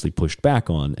obviously pushed back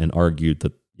on and argued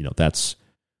that, that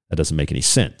doesn't make any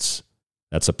sense.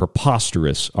 That's a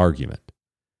preposterous argument.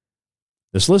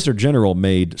 The Solicitor General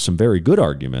made some very good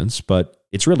arguments, but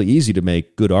it's really easy to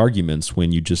make good arguments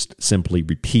when you just simply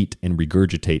repeat and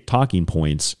regurgitate talking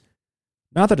points.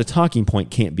 Not that a talking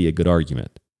point can't be a good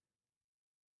argument,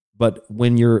 but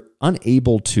when you're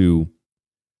unable to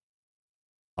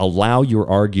allow your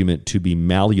argument to be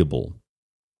malleable,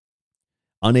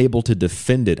 unable to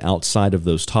defend it outside of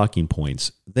those talking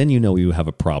points, then you know you have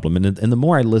a problem. And the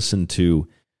more I listen to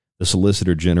the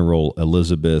Solicitor General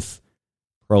Elizabeth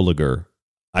Proliger,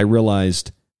 I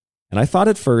realized, and I thought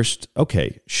at first,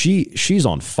 okay, she's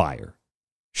on fire.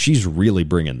 She's really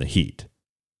bringing the heat.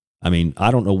 I mean,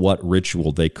 I don't know what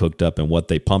ritual they cooked up and what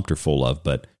they pumped her full of,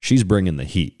 but she's bringing the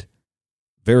heat.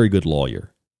 Very good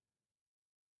lawyer.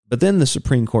 But then the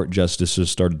Supreme Court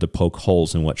justices started to poke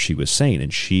holes in what she was saying,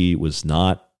 and she was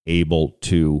not able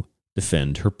to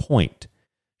defend her point.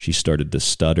 She started to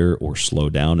stutter or slow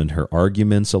down in her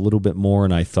arguments a little bit more,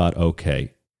 and I thought,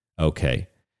 okay,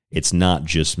 it's not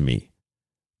just me.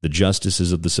 The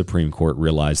justices of the Supreme Court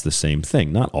realized the same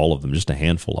thing, not all of them, just a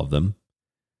handful of them,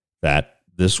 that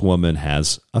this woman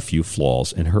has a few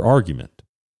flaws in her argument.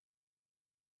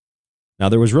 Now,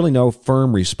 there was really no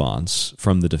firm response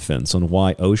from the defense on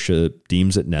why OSHA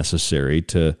deems it necessary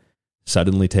to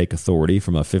suddenly take authority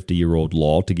from a 50-year-old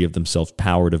law to give themselves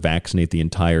power to vaccinate the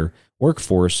entire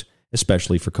workforce,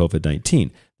 especially for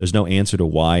COVID-19. There's no answer to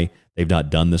why they've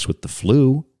not done this with the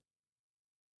flu.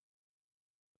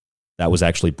 That was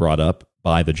actually brought up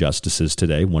by the justices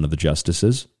today, one of the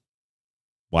justices.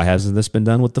 Why hasn't this been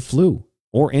done with the flu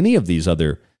or any of these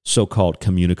other so-called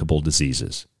communicable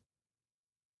diseases?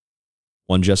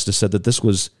 One justice said that this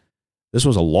was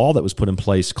a law that was put in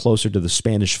place closer to the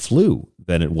Spanish flu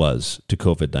than it was to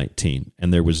COVID-19,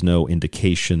 and there was no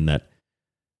indication that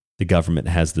the government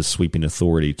has this sweeping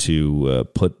authority to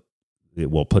put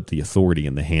the authority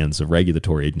in the hands of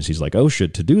regulatory agencies like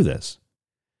OSHA to do this.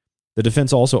 The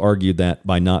defense also argued that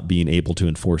by not being able to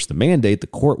enforce the mandate, the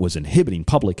court was inhibiting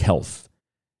public health,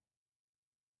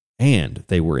 and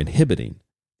they were inhibiting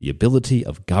the ability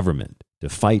of government to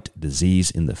fight disease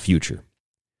in the future.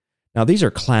 Now, these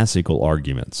are classical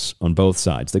arguments on both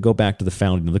sides. They go back to the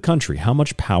founding of the country. How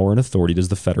much power and authority does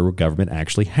the federal government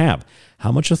actually have?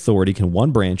 How much authority can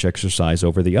one branch exercise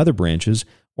over the other branches,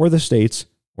 or the states,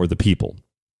 or the people?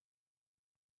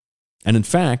 And in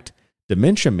fact,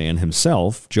 Dementia Man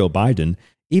himself, Joe Biden,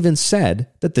 even said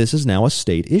that this is now a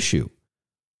state issue.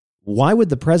 Why would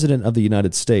the president of the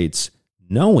United States,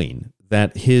 knowing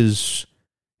that his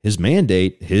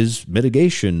mandate, his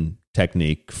mitigation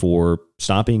technique for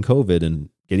stopping COVID and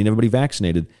getting everybody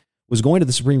vaccinated, was going to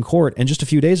the Supreme Court and just a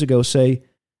few days ago say,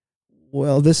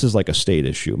 well, this is like a state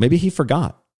issue? Maybe he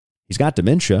forgot. He's got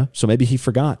dementia, so maybe he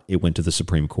forgot it went to the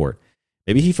Supreme Court.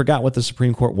 Maybe he forgot what the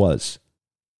Supreme Court was.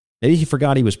 Maybe he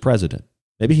forgot he was president.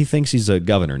 Maybe he thinks he's a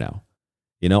governor now.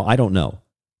 I don't know.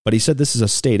 But he said this is a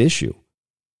state issue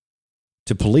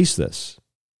to police this.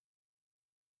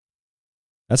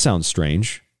 That sounds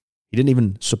strange. He didn't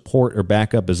even support or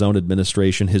back up his own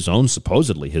administration,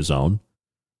 supposedly his own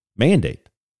mandate.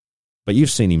 But you've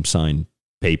seen him sign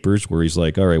papers where he's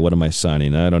like, all right, what am I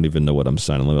signing? I don't even know what I'm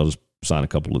signing. I'll just sign a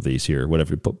couple of these here,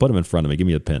 whatever. Put them in front of me. Give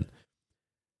me a pen.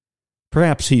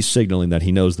 Perhaps he's signaling that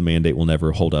he knows the mandate will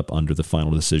never hold up under the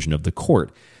final decision of the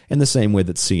court, in the same way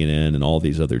that CNN and all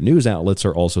these other news outlets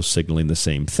are also signaling the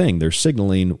same thing. They're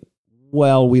signaling,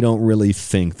 well, we don't really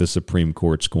think the Supreme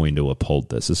Court's going to uphold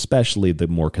this, especially the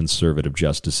more conservative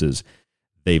justices.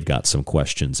 They've got some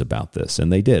questions about this,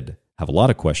 and they did have a lot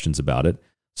of questions about it.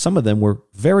 Some of them were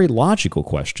very logical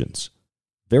questions,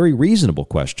 very reasonable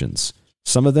questions.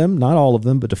 Some of them, not all of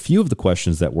them, but a few of the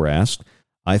questions that were asked,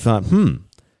 I thought,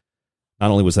 not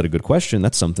only was that a good question,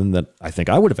 that's something that I think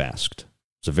I would have asked.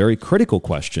 It's a very critical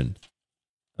question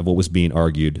of what was being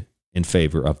argued in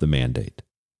favor of the mandate.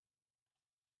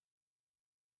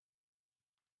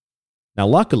 Now,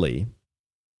 luckily,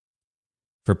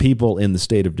 for people in the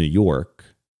state of New York,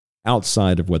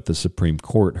 outside of what the Supreme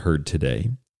Court heard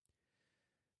today,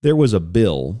 there was a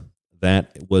bill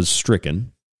that was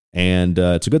stricken, and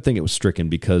it's a good thing it was stricken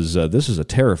because this is a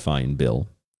terrifying bill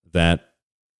that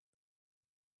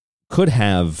could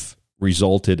have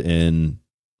resulted in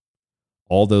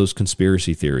all those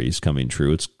conspiracy theories coming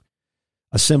true. It's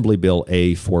Assembly Bill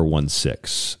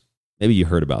A416. Maybe you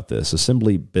heard about this.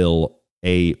 Assembly Bill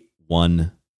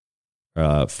A416,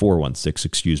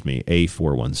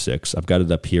 A416. I've got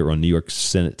it up here on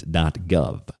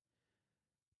NewYorkSenate.gov.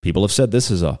 People have said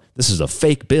this is a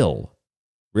fake bill.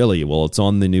 Really? Well, it's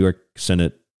on the New York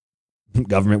Senate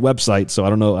government website, so I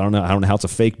don't know how it's a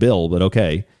fake bill, but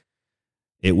okay.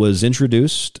 It was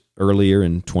introduced earlier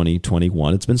in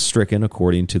 2021. It's been stricken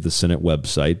according to the Senate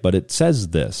website, but it says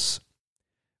this: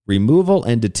 removal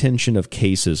and detention of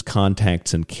cases,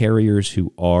 contacts, and carriers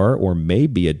who are or may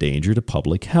be a danger to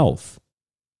public health.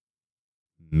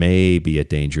 May be a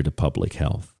danger to public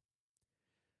health.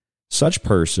 such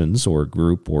persons or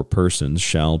group or persons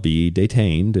shall be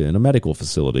detained in a medical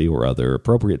facility or other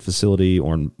appropriate facility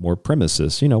or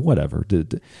premises, whatever,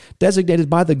 designated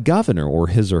by the governor or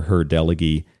his or her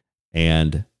delegee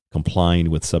and complying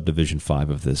with subdivision 5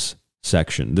 of this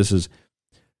section. This is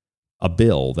a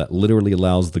bill that literally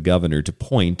allows the governor to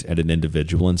point at an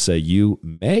individual and say, you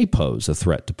may pose a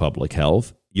threat to public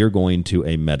health. You're going to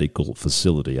a medical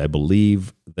facility. I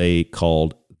believe they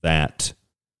called that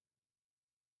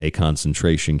a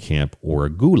concentration camp or a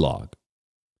gulag.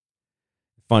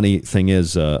 Funny thing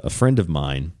is, a friend of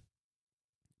mine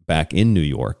back in New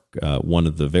York, one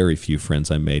of the very few friends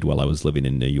I made while I was living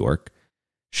in New York,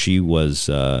 she always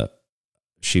told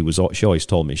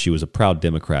me she was a proud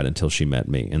Democrat until she met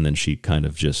me, and then she kind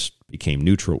of just became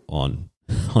neutral on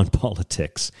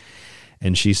politics.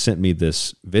 And she sent me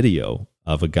this video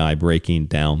of a guy breaking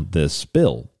down this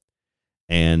bill,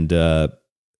 and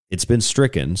it's been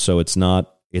stricken, so it's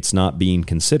not being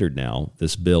considered now,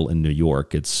 this bill in New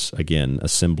York. It's, again,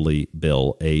 Assembly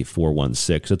Bill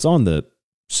A416. It's on the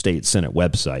state Senate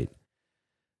website.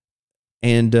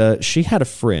 And she had a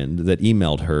friend that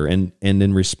emailed her, and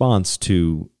in response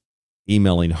to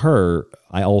emailing her,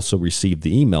 I also received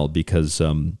the email because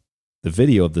the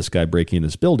video of this guy breaking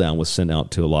this bill down was sent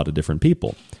out to a lot of different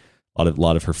people, a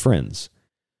lot of her friends.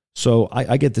 So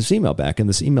I get this email back, and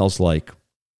this email's like,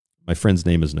 my friend's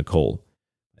name is Nicole.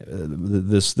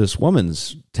 This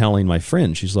woman's telling my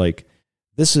friend, she's like,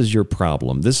 this is your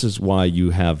problem. This is why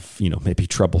you have, maybe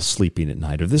trouble sleeping at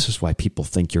night, or this is why people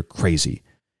think you're crazy.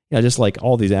 Just like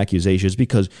all these accusations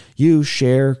because you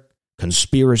share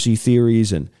conspiracy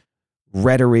theories and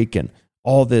rhetoric and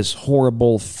all this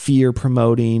horrible fear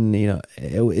promoting,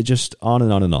 it just on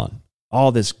and on and on.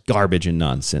 All this garbage and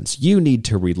nonsense. You need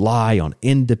to rely on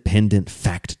independent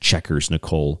fact checkers,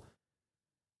 Nicole.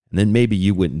 And then maybe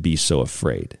you wouldn't be so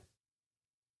afraid.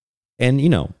 And,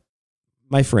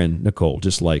 my friend Nicole,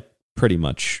 just like pretty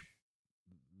much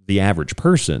the average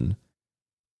person,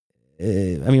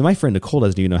 my friend Nicole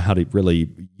doesn't even know how to really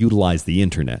utilize the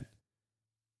internet.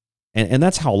 And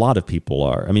that's how a lot of people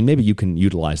are. Maybe you can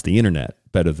utilize the internet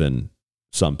better than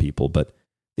some people, but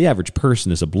the average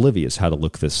person is oblivious how to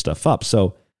look this stuff up.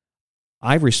 So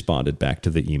I responded back to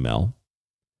the email,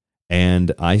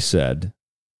 and I said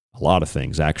a lot of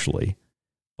things, actually,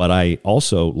 but I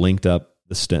also linked up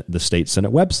the state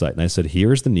Senate website, and I said,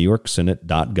 here's the New York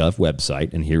Senate.gov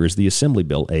website, and here is the Assembly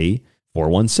Bill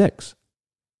A416.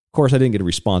 Of course, I didn't get a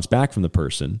response back from the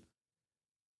person,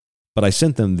 but I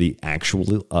sent them the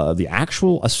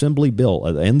actual Assembly Bill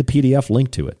and the PDF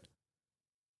link to it.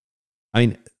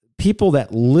 People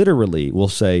that literally will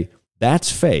say,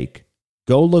 that's fake,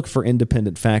 go look for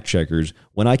independent fact checkers,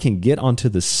 when I can get onto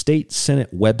the state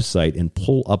Senate website and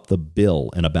pull up the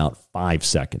bill in about 5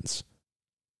 seconds.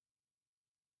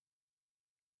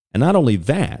 And not only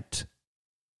that,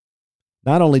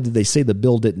 not only did they say the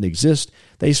bill didn't exist,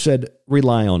 they said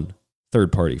rely on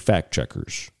third-party fact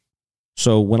checkers.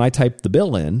 So when I typed the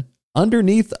bill in,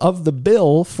 underneath of the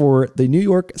bill for the New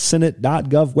York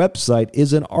Senate.gov website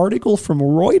is an article from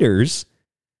Reuters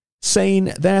saying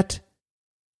that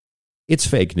it's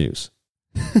fake news.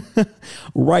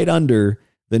 Right under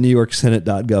the New York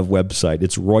Senate.gov website,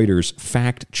 it's Reuters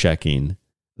fact-checking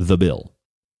the bill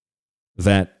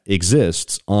that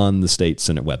exists on the state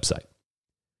Senate website.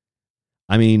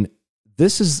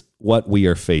 This is what we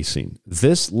are facing.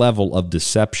 This level of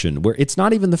deception, where it's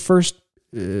not even the first,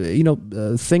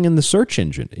 thing in the search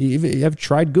engine. I've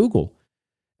tried Google.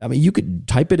 You could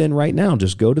type it in right now.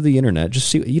 Just go to the internet. Just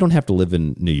see. You don't have to live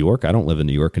in New York. I don't live in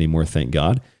New York anymore, thank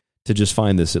God, to just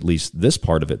find this, at least this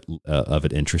part of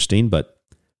it interesting. But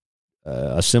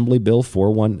Assembly Bill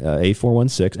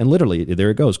A416, and literally there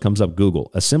it goes, comes up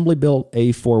Google, Assembly Bill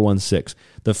A416.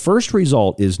 The first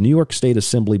result is New York State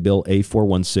Assembly Bill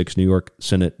A416, New York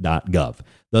Senate.gov.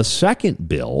 The second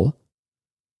bill,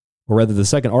 or rather the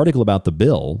second article about the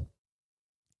bill,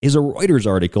 is a Reuters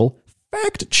article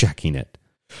fact-checking it.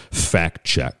 Fact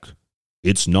check.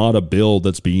 It's not a bill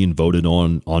that's being voted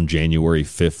on January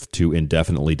 5th to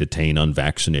indefinitely detain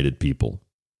unvaccinated people.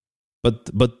 But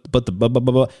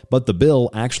the bill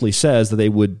actually says that they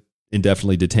would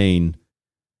indefinitely detain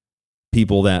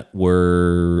people that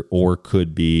were or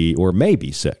could be or may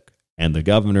be sick. And the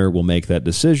governor will make that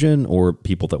decision, or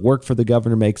people that work for the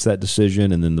governor makes that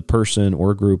decision, and then the person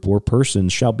or group or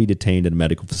persons shall be detained in a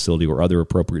medical facility or other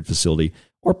appropriate facility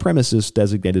or premises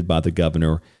designated by the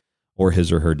governor or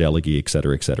his or her delegee, et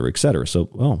cetera, et cetera, et cetera. So,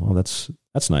 well, that's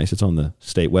nice. It's on the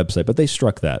state website, but they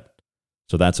struck that.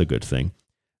 So that's a good thing.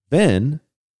 Then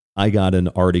I got an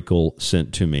article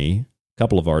sent to me, a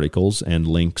couple of articles and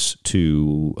links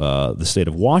to the state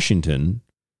of Washington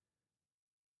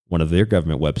one of their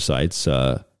government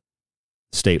websites,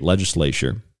 state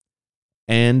legislature,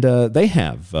 and they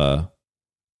have a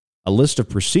list of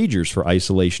procedures for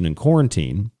isolation and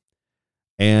quarantine.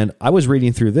 And I was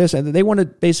reading through this, and they want to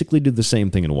basically do the same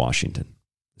thing in Washington,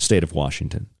 the state of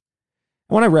Washington.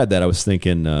 And when I read that, I was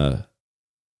thinking,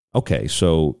 okay,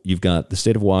 so you've got the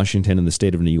state of Washington and the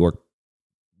state of New York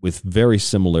with very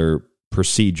similar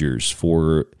procedures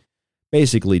for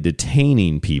basically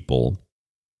detaining people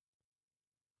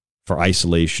for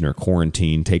isolation or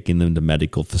quarantine, taking them to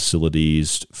medical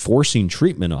facilities, forcing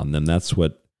treatment on them. That's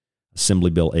what Assembly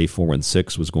Bill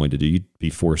A416 was going to do. You'd be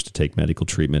forced to take medical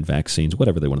treatment, vaccines,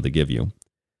 whatever they wanted to give you.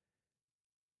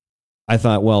 I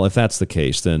thought, well, if that's the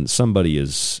case, then somebody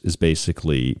is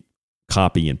basically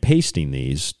copy and pasting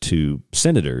these to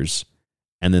senators,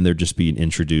 and then they're just being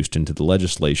introduced into the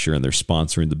legislature, and they're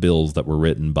sponsoring the bills that were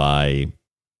written by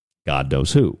God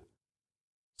knows who.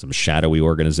 Some shadowy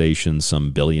organization,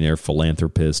 some billionaire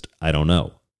philanthropist, I don't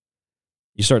know.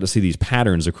 You start to see these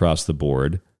patterns across the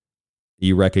board.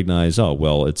 You recognize, oh,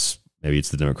 well, maybe it's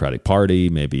the Democratic Party,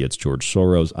 maybe it's George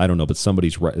Soros, I don't know, but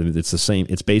it's the same.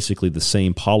 It's basically the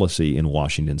same policy in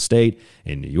Washington State,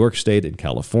 in New York State, in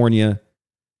California.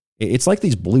 It's like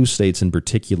these blue states in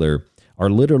particular are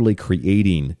literally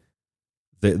creating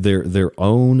their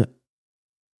own,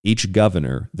 each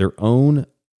governor, their own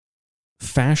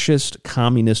fascist,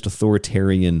 communist,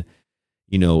 authoritarian,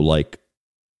 like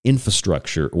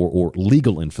infrastructure or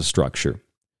legal infrastructure,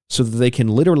 so that they can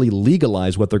literally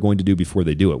legalize what they're going to do before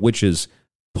they do it, which is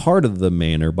part of the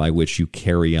manner by which you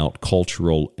carry out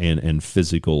cultural and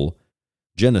physical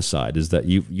genocide, is that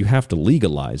you have to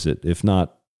legalize it. If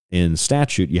not in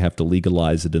statute, you have to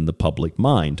legalize it in the public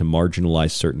mind to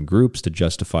marginalize certain groups, to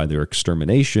justify their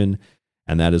extermination,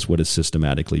 and that is what is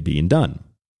systematically being done.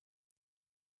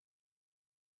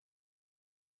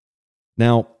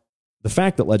 Now, the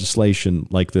fact that legislation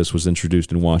like this was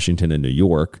introduced in Washington and New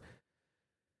York,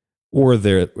 or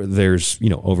there's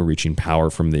overreaching power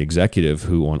from the executive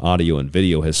who on audio and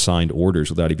video has signed orders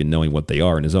without even knowing what they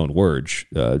are in his own words,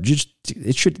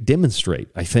 it should demonstrate,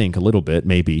 I think, a little bit,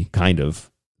 maybe, kind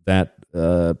of, that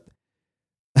that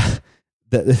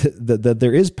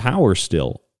there is power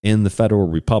still in the federal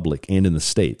republic and in the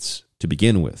states to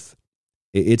begin with.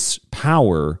 It's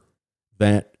power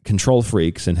that control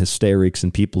freaks and hysterics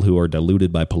and people who are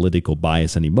diluted by political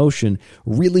bias and emotion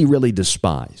really, really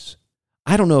despise.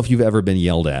 I don't know if you've ever been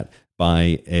yelled at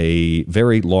by a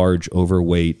very large,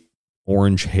 overweight,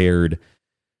 orange-haired,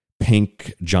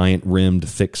 pink, giant-rimmed,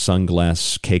 thick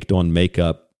sunglass, caked-on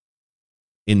makeup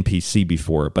NPC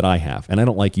before, but I have. And I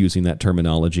don't like using that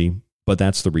terminology, but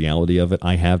that's the reality of it.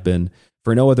 I have been,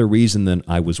 for no other reason than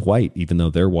I was white, even though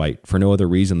they're white. For no other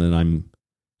reason than I'm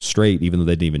straight, even though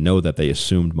they didn't even know that. They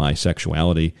assumed my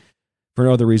sexuality. For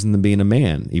no other reason than being a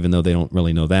man, even though they don't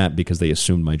really know that because they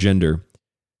assumed my gender.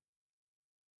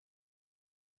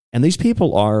 And these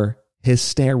people are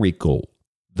hysterical.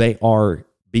 They are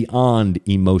beyond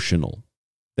emotional.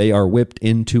 They are whipped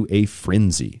into a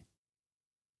frenzy.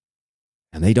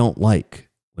 And they don't like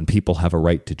when people have a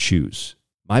right to choose.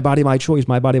 My body, my choice,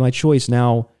 my body, my choice.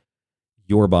 Now,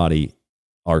 your body,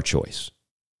 our choice.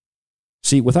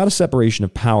 See, without a separation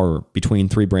of power between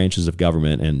three branches of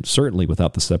government, and certainly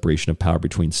without the separation of power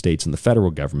between states and the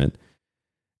federal government,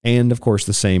 and of course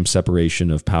the same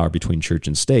separation of power between church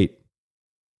and state,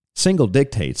 single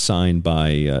dictates signed by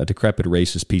a decrepit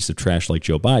racist piece of trash like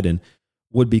Joe Biden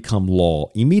would become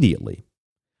law immediately.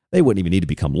 They wouldn't even need to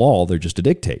become law, they're just a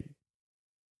dictate.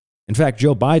 In fact,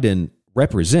 Joe Biden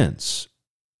represents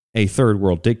a third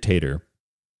world dictator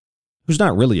who's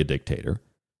not really a dictator.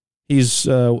 He's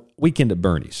Weekend at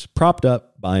Bernie's, propped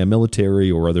up by a military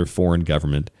or other foreign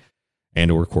government and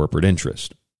or corporate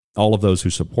interest. All of those who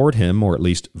support him, or at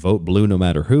least vote blue no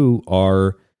matter who,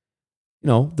 are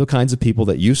the kinds of people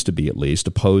that used to be, at least,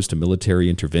 opposed to military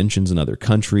interventions in other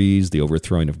countries, the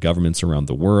overthrowing of governments around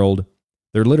the world.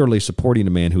 They're literally supporting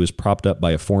a man who is propped up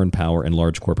by a foreign power and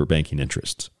large corporate banking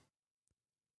interests.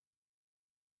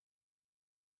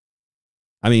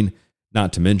 I mean,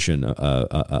 not to mention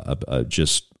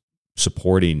just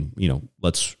supporting,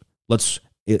 let's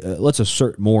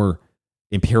assert more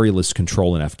imperialist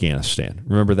control in Afghanistan.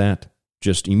 Remember that?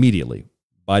 Just immediately,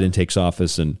 Biden takes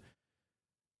office and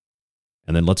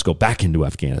then let's go back into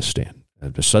Afghanistan.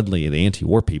 Suddenly, the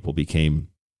anti-war people became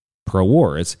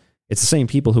pro-war. It's the same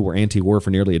people who were anti-war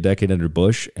for nearly a decade under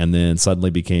Bush and then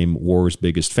suddenly became war's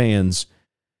biggest fans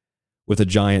with a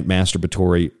giant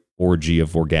masturbatory orgy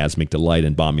of orgasmic delight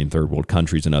in bombing third world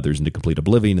countries and others into complete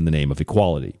oblivion in the name of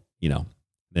equality, in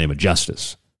the name of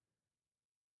justice.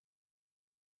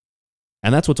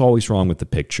 And that's what's always wrong with the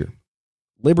picture.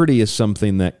 Liberty is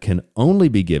something that can only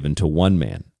be given to one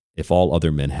man if all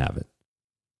other men have it.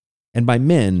 And by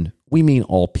men, we mean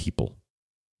all people.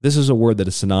 This is a word that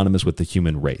is synonymous with the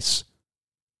human race.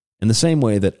 In the same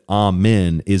way that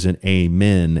amen isn't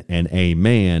amen and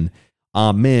amen,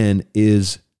 amen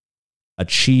is a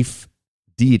chief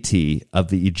deity of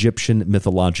the Egyptian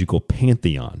mythological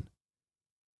pantheon.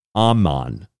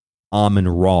 Amun,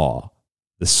 Amun-Ra,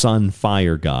 the sun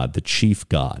fire god, the chief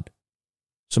god.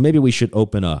 So maybe we should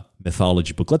open a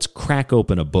mythology book. Let's crack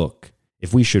open a book.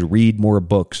 If we should read more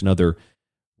books, another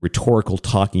rhetorical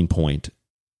talking point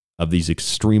of these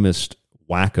extremist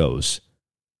wackos.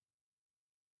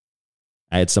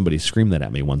 I had somebody scream that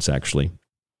at me once, actually.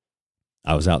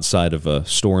 I was outside of a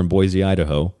store in Boise,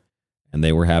 Idaho, and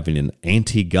they were having an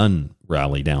anti-gun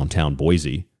rally downtown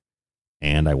Boise.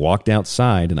 And I walked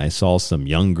outside and I saw some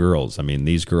young girls. I mean,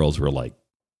 these girls were like,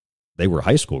 they were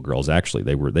high school girls, actually.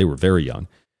 They were very young.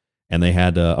 And they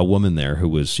had a woman there who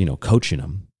was, coaching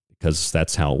them because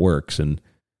that's how it works. And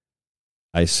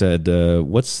I said,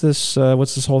 what's this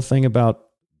whole thing about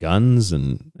guns?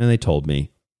 And they told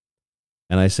me.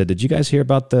 And I said, did you guys hear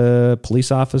about the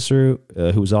police officer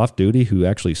who was off duty who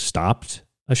actually stopped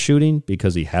a shooting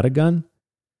because he had a gun?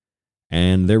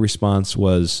 And their response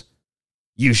was,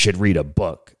 you should read a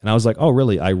book. And I was like, oh,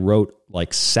 really? I wrote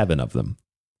like 7 of them.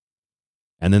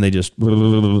 And then they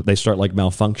start like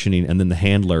malfunctioning. And then the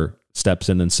handler steps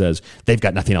in and says, they've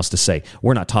got nothing else to say.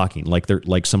 We're not talking. Like they're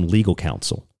like some legal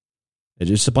counsel. It's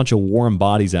just a bunch of warm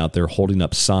bodies out there holding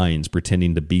up signs,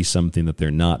 pretending to be something that they're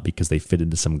not because they fit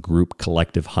into some group,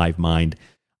 collective, hive mind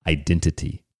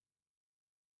identity.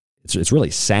 It's really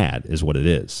sad is what it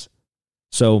is.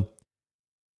 So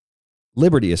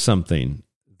liberty is something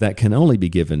that can only be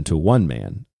given to one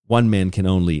man. One man can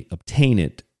only obtain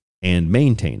it and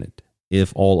maintain it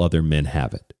if all other men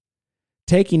have it.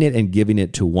 Taking it and giving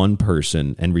it to one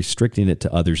person and restricting it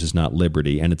to others is not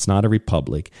liberty, and it's not a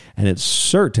republic, and it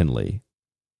certainly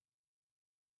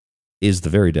is the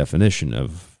very definition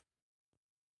of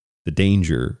the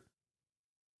danger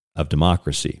of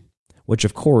democracy, which,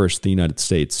 of course, the United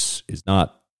States is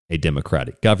not a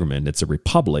democratic government. It's a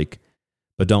republic,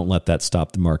 but don't let that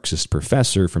stop the Marxist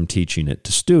professor from teaching it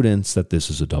to students that this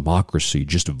is a democracy.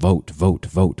 Just vote, vote,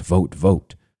 vote, vote,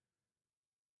 vote.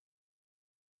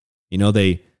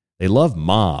 They love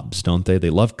mobs, don't they? They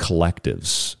love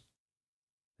collectives.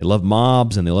 They love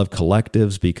mobs and they love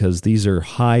collectives because these are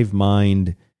hive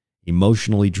mind,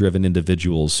 emotionally driven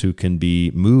individuals who can be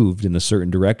moved in a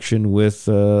certain direction with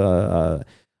a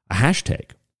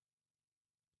hashtag.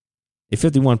 If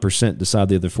 51% decide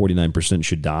the other 49%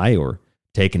 should die or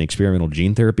take an experimental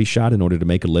gene therapy shot in order to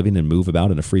make a living and move about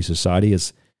in a free society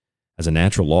as a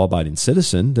natural law-abiding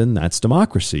citizen, then that's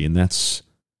democracy, and that's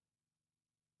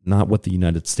not what the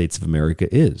United States of America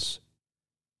is.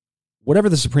 Whatever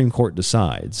the Supreme Court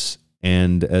decides,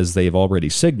 and as they've already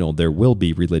signaled, there will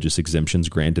be religious exemptions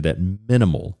granted at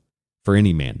minimal for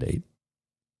any mandate.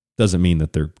 Doesn't mean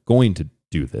that they're going to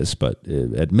do this, but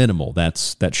at minimal,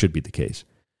 that should be the case.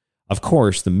 Of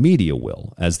course, the media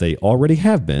will, as they already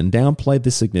have been, downplay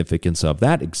the significance of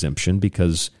that exemption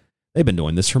because they've been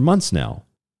doing this for months now.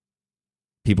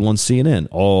 People on CNN,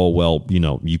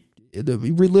 the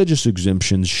religious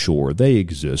exemptions, sure, they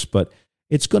exist, but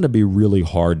it's going to be really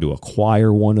hard to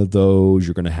acquire one of those.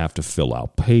 You're going to have to fill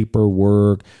out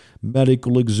paperwork.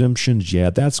 Medical exemptions, yeah,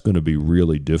 that's going to be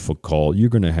really difficult. You're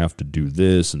going to have to do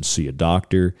this and see a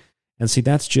doctor. And see,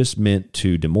 that's just meant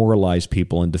to demoralize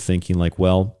people into thinking like,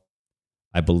 well,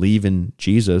 I believe in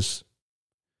Jesus.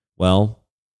 Well,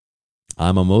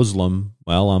 I'm a Muslim.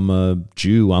 Well, I'm a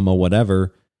Jew. I'm a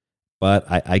whatever. But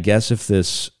I guess if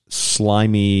this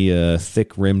slimy,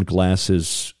 thick-rimmed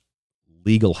glasses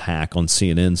legal hack on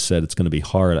CNN said it's going to be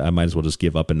hard, I might as well just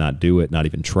give up and not do it, not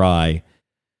even try.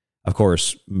 Of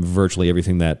course, virtually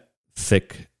everything that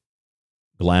thick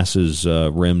glasses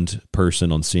rimmed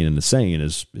person on CNN is saying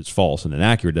is false and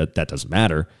inaccurate. That doesn't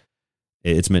matter.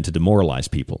 It's meant to demoralize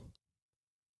people.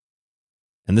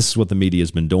 And this is what the media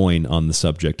has been doing on the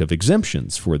subject of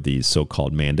exemptions for these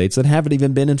so-called mandates that haven't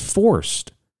even been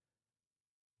enforced.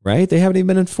 Right? They haven't even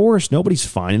been enforced. Nobody's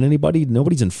fining anybody.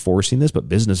 Nobody's enforcing this, but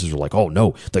businesses are like, oh,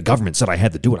 no, the government said I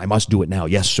had to do it. I must do it now.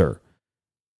 Yes, sir.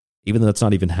 Even though that's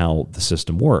not even how the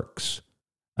system works.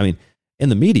 I mean, in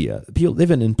the media, people, they've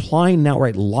been implying,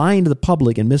 outright lying to the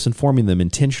public and misinforming them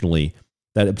intentionally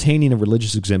that obtaining a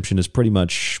religious exemption is pretty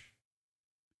much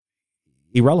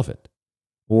irrelevant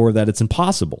or that it's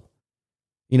impossible.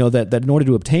 That in order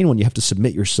to obtain one, you have to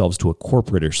submit yourselves to a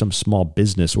corporate or some small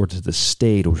business or to the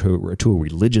state or to a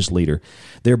religious leader,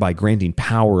 thereby granting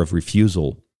power of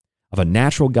refusal of a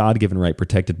natural God-given right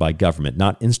protected by government,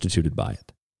 not instituted by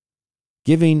it.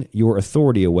 Giving your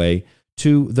authority away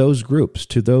to those groups,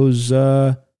 to those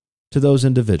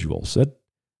individuals. That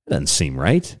doesn't seem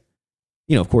right.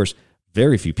 Of course,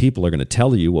 very few people are going to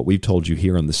tell you what we've told you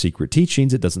here on The Secret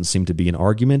Teachings. It doesn't seem to be an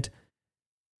argument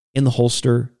in the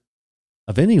holster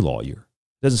of any lawyer.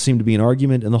 It doesn't seem to be an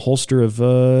argument in the holster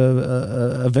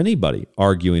of anybody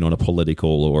arguing on a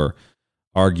political or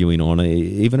arguing on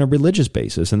even a religious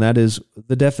basis, and that is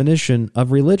the definition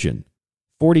of religion.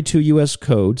 42 U.S.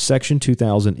 Code, Section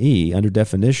 2000E, under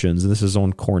definitions, this is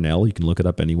on Cornell, you can look it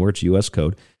up anywhere, it's U.S.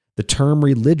 Code. The term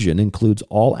religion includes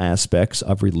all aspects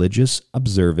of religious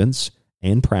observance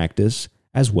and practice,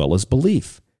 as well as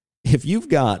belief. If you've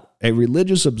got a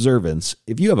religious observance,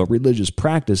 if you have a religious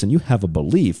practice and you have a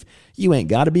belief, you ain't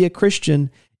got to be a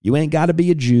Christian, you ain't got to be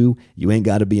a Jew, you ain't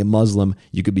got to be a Muslim,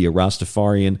 you could be a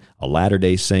Rastafarian, a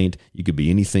Latter-day Saint, you could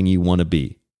be anything you want to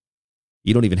be.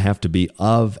 You don't even have to be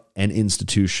of an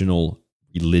institutional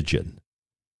religion.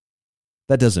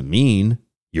 That doesn't mean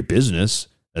your business,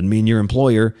 doesn't mean your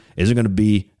employer isn't going to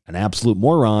be an absolute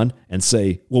moron and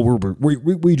say, well,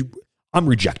 I'm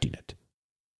rejecting it.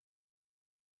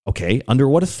 Okay, under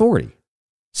what authority?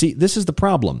 See, this is the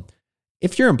problem.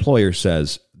 If your employer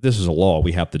says, this is a law,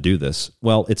 we have to do this,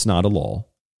 well, it's not a law,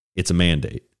 it's a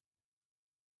mandate.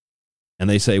 And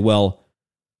they say, well,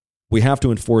 we have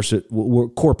to enforce it.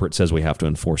 Corporate says we have to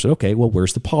enforce it. Okay, well,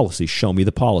 where's the policy? Show me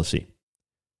the policy.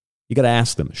 You got to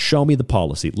ask them, show me the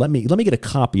policy. Let me get a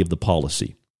copy of the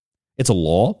policy. It's a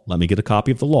law. Let me get a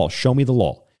copy of the law. Show me the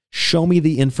law. Show me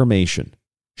the information.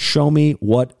 Show me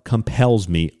what compels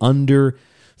me under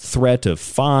threat of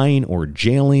fine or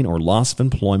jailing or loss of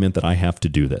employment that I have to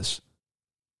do this.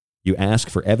 You ask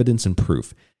for evidence and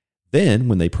proof. Then,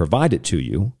 when they provide it to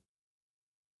you,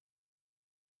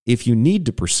 if you need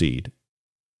to proceed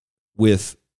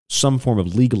with some form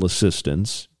of legal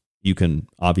assistance, you can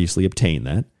obviously obtain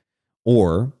that,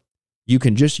 or you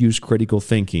can just use critical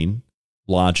thinking,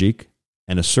 logic,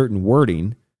 and a certain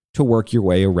wording to work your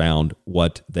way around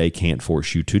what they can't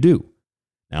force you to do.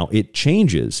 Now, it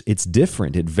changes. It's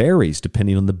different. It varies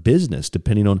depending on the business,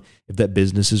 depending on if that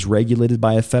business is regulated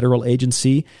by a federal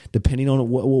agency, depending on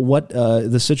what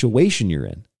the situation you're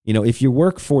in. If you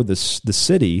work for the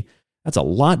city, that's a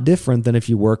lot different than if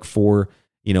you work for,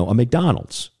 a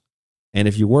McDonald's. And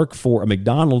if you work for a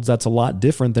McDonald's, that's a lot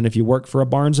different than if you work for a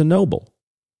Barnes & Noble.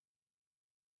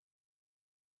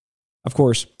 Of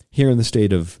course, here in the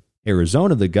state of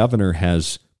Arizona, the governor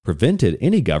has prevented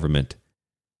any government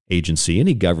agency,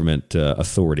 any government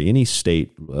authority, any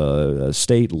state,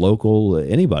 local,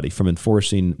 anybody from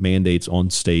enforcing mandates on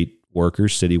state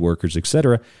workers, city workers,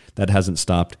 etc. That hasn't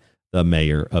stopped the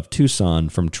mayor of Tucson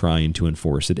from trying to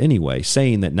enforce it anyway,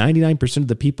 saying that 99% of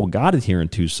the people got it here in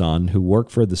Tucson who work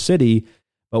for the city,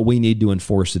 but we need to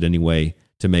enforce it anyway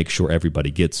to make sure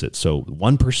everybody gets it. So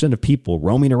 1% of people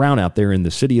roaming around out there in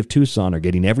the city of Tucson are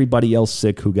getting everybody else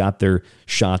sick who got their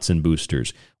shots and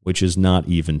boosters, which is not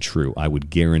even true. I would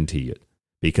guarantee it.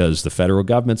 Because the federal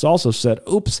government's also said,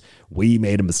 oops, we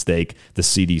made a mistake. The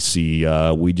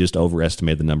CDC, we just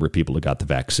overestimated the number of people who got the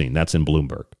vaccine. That's in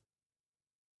Bloomberg.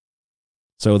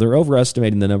 So they're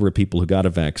overestimating the number of people who got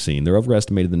a vaccine. They're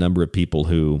overestimating the number of people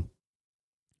who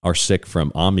are sick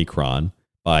from Omicron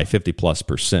by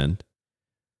 50+%.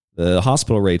 The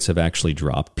hospital rates have actually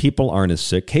dropped. People aren't as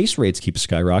sick. Case rates keep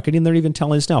skyrocketing. They're even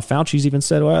telling us now. Fauci's even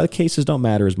said, well, the cases don't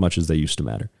matter as much as they used to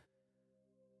matter.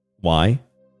 Why?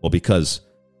 Well, because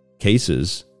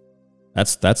cases,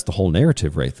 that's the whole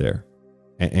narrative right there.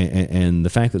 And the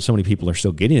fact that so many people are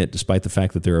still getting it, despite the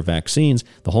fact that there are vaccines,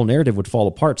 the whole narrative would fall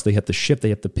apart. So they have to shift, they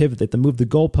have to pivot, they have to move the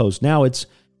goalpost. Now it's,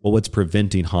 well, what's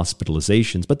preventing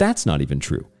hospitalizations? But that's not even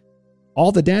true.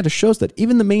 All the data shows that.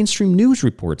 Even the mainstream news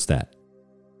reports that.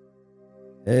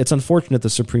 It's unfortunate the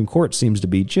Supreme Court seems to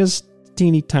be just a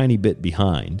teeny tiny bit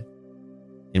behind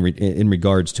in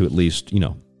regards to at least,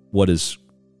 what is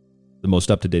the most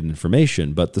up-to-date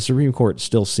information. But the Supreme Court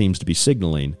still seems to be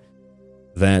signaling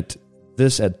that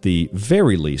this, at the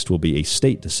very least, will be a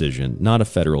state decision, not a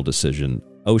federal decision.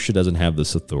 OSHA doesn't have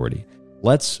this authority.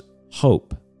 Let's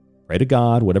hope, pray to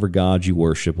God, whatever God you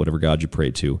worship, whatever God you pray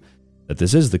to, that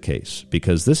this is the case,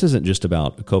 because this isn't just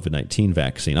about a COVID-19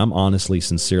 vaccine. I'm honestly,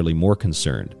 sincerely more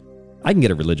concerned. I can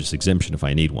get a religious exemption if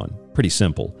I need one. Pretty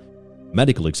simple.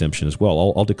 Medical exemption as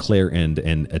well. I'll declare and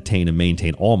attain and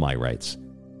maintain all my rights,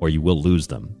 or you will lose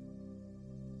them.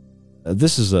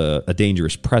 This is a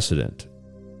dangerous precedent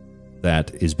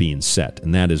that is being set,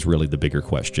 and that is really the bigger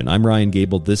question. I'm Ryan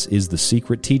Gable. This is The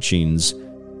Secret Teachings. I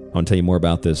want to tell you more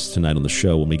about this tonight on the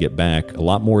show when we get back. A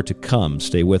lot more to come.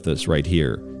 Stay with us right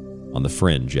here on The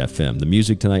Fringe FM. The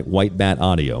music tonight, White Bat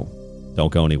Audio.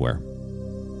 Don't go anywhere.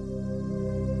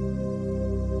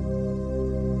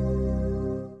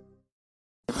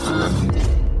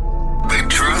 The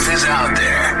truth is out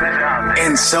there,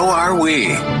 and so are we.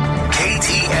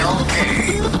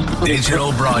 KTLK,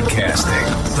 Digital Broadcasting,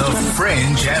 The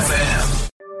Fringe FM.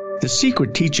 The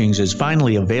Secret Teachings is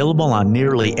finally available on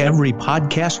nearly every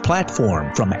podcast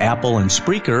platform, from Apple and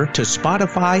Spreaker to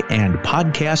Spotify and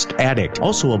Podcast Addict.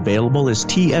 Also available is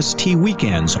TST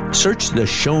Weekends. Search the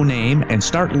show name and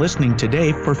start listening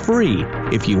today for free.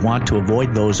 If you want to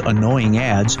avoid those annoying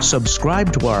ads,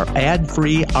 subscribe to our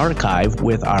ad-free archive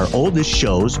with our oldest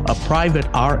shows, a private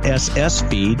RSS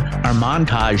feed, our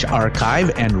montage archive,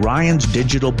 and Ryan's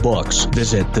digital books.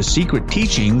 Visit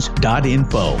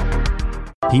thesecretteachings.info.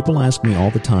 People ask me all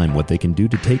the time what they can do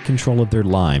to take control of their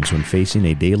lives when facing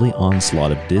a daily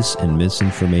onslaught of dis and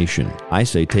misinformation. I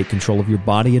say take control of your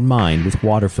body and mind with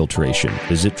water filtration.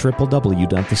 Visit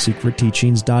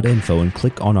www.thesecretteachings.info and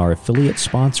click on our affiliate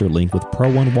sponsor link with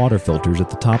Pro One water filters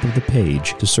at the top of the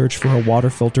page to search for a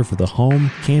water filter for the home,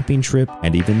 camping trip,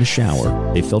 and even the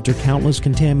shower. They filter countless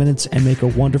contaminants and make a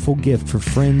wonderful gift for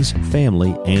friends,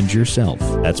 family, and yourself.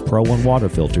 That's Pro One water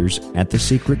filters at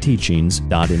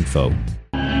thesecretteachings.info.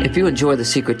 If you enjoy The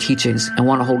Secret Teachings and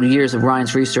want to hold years of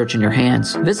Ryan's research in your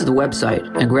hands, visit the website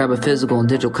and grab a physical and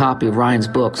digital copy of Ryan's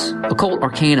books. Occult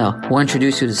Arcana will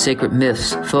introduce you to sacred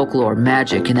myths, folklore,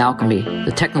 magic, and alchemy.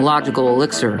 The Technological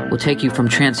Elixir will take you from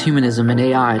transhumanism and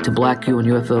AI to black goo and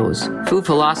UFOs. Food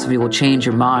Philosophy will change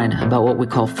your mind about what we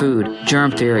call food, germ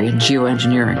theory, and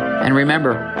geoengineering. And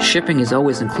remember, shipping is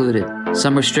always included.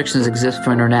 Some restrictions exist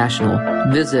for international.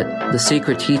 Visit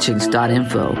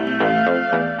thesecretteachings.info.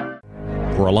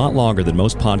 For a lot longer than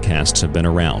most podcasts have been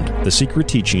around, The Secret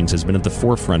Teachings has been at the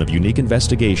forefront of unique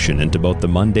investigation into both the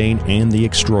mundane and the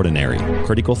extraordinary.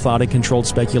 Critical thought and controlled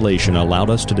speculation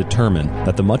allowed us to determine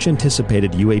that the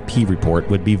much-anticipated UAP report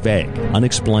would be vague,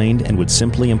 unexplained, and would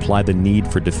simply imply the need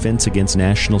for defense against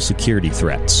national security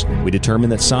threats. We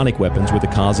determined that sonic weapons were the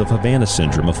cause of Havana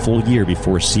Syndrome a full year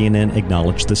before CNN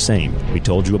acknowledged the same. We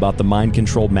told you about the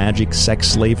mind-controlled magic, sex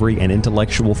slavery, and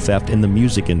intellectual theft in the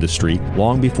music industry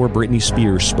long before Britney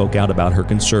Spears spoke out about her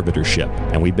conservatorship,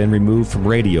 and we've been removed from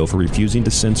radio for refusing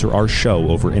to censor our show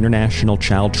over international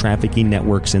child trafficking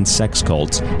networks and sex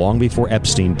cults long before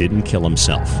Epstein didn't kill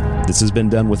himself. This has been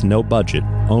done with no budget,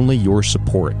 only your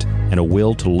support, and a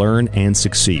will to learn and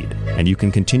succeed. And you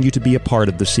can continue to be a part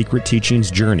of the Secret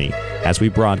Teachings journey as we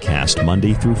broadcast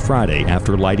Monday through Friday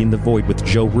after Lighting the Void with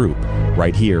Joe Roop,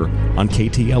 right here on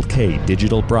KTLK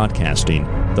Digital Broadcasting,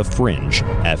 The Fringe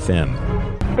FM.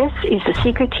 This is The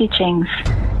Secret Teachings.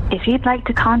 If you'd like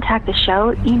to contact the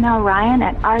show, email Ryan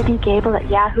at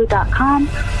rdgable@yahoo.com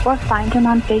or find him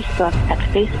on Facebook at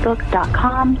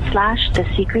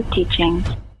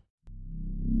facebook.com/thesecretteachings.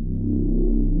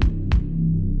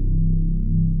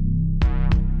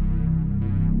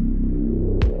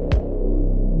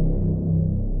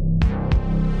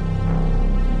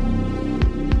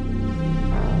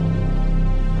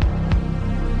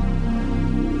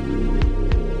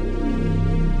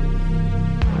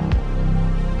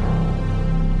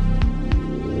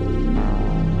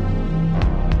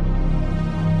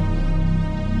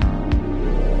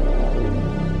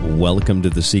 Welcome to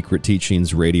the Secret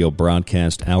Teachings radio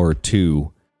broadcast, Hour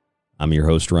 2. I'm your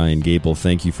host, Ryan Gable.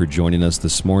 Thank you for joining us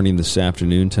this morning, this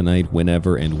afternoon, tonight,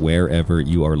 whenever and wherever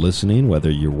you are listening, whether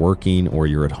you're working or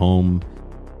you're at home,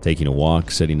 taking a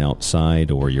walk, sitting outside,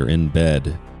 or you're in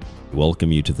bed.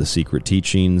 Welcome you to the Secret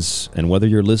Teachings. And whether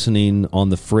you're listening on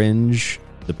The Fringe,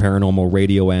 the Paranormal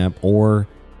Radio app, or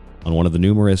on one of the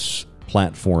numerous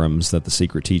platforms that the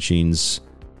Secret Teachings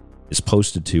is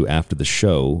posted to after the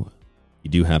show, you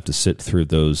do have to sit through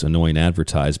those annoying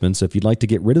advertisements. If you'd like to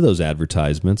get rid of those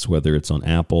advertisements, whether it's on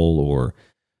Apple or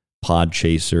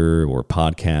Podchaser or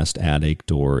Podcast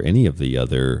Addict or any of the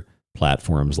other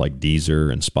platforms like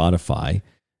Deezer and Spotify,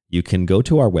 you can go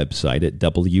to our website at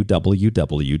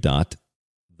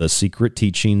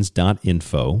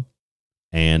www.thesecretteachings.info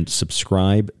and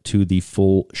subscribe to the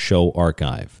full show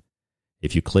archive.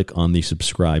 If you click on the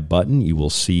subscribe button, you will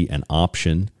see an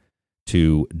option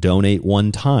to donate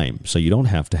one time, so you don't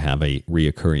have to have a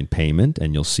reoccurring payment,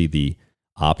 and you'll see the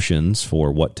options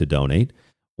for what to donate.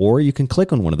 Or you can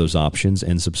click on one of those options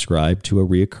and subscribe to a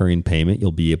reoccurring payment.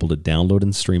 You'll be able to download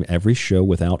and stream every show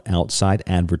without outside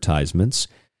advertisements.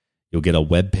 You'll get a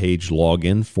web page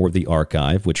login for the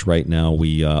archive, which right now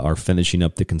we are finishing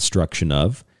up the construction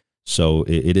of. So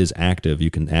it is active. You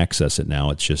can access it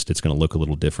now. It's going to look a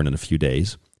little different in a few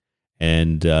days.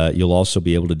 And you'll also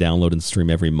be able to download and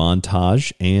stream every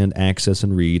montage and access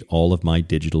and read all of my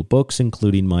digital books,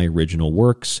 including my original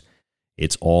works.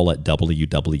 It's all at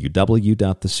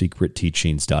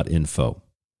www.thesecretteachings.info.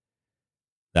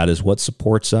 That is what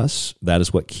supports us. That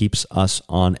is what keeps us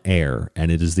on air.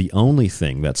 And it is the only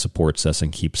thing that supports us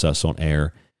and keeps us on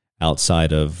air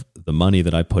outside of the money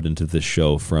that I put into this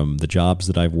show from the jobs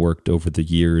that I've worked over the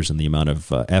years and the amount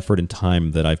of effort and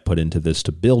time that I've put into this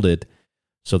to build it,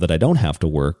 so that I don't have to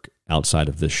work outside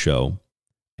of this show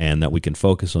and that we can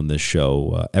focus on this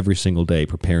show every single day,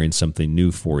 preparing something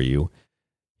new for you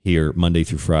here Monday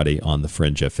through Friday on the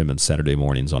Fringe FM and Saturday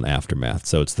mornings on Aftermath.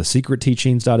 So it's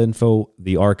thesecretteachings.info.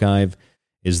 The archive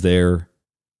is there. You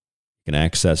can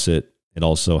access it. It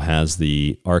also has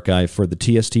the archive for the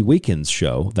TST Weekends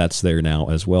show. That's there now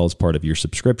as well as part of your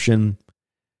subscription.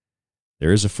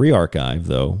 There is a free archive,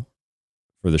 though,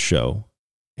 for the show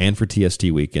and for TST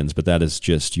Weekends, but that is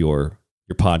just your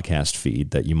podcast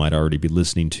feed that you might already be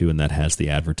listening to, and that has the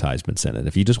advertisements in it.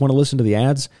 If you just want to listen to the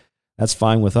ads, that's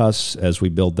fine with us. As we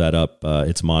build that up,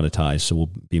 it's monetized, so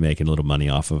we'll be making a little money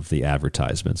off of the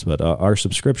advertisements. But our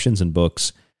subscriptions and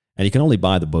books, and you can only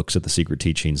buy the books at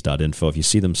thesecretteachings.info. If you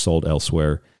see them sold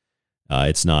elsewhere,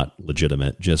 it's not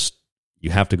legitimate. Just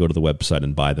you have to go to the website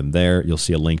and buy them there. You'll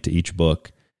see a link to each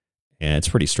book. And it's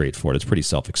pretty straightforward. It's pretty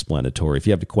self-explanatory. If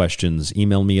you have questions,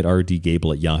 email me at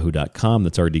rdgable@yahoo.com.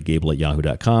 That's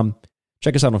rdgable@yahoo.com.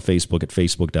 Check us out on Facebook at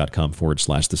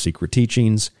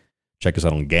facebook.com/thesecretteachings. Check us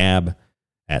out on Gab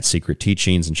at Secret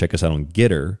Teachings. And check us out on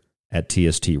Gitter at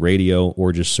TST Radio.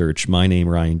 Or just search my name,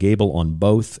 Ryan Gable, on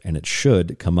both, and it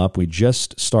should come up. We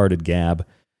just started Gab,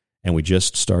 and we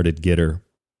just started Gitter.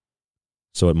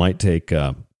 So it might take,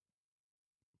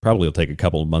 probably will take a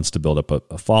couple of months to build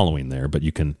up a following there, but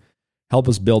you can help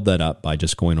us build that up by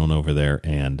just going on over there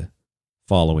and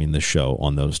following the show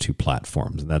on those two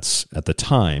platforms. And that's at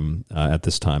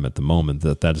the moment,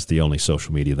 that is the only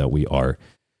social media that we are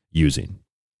using.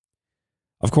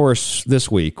 Of course,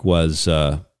 this week was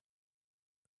a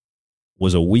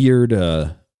weird,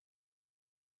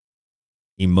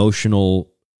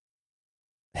 emotional,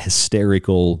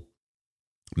 hysterical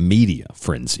media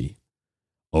frenzy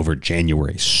over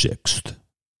January 6th.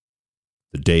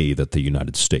 The day that the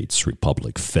United States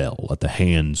Republic fell at the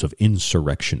hands of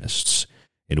insurrectionists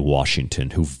in Washington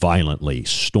who violently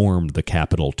stormed the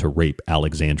Capitol to rape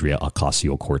Alexandria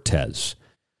Ocasio-Cortez.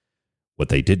 What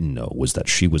they didn't know was that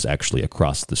she was actually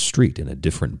across the street in a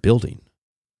different building.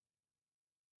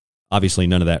 Obviously,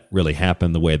 none of that really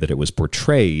happened the way that it was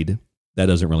portrayed. That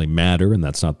doesn't really matter, and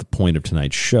that's not the point of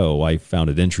tonight's show. I found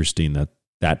it interesting that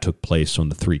that took place on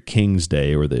the Three Kings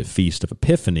Day, or the Feast of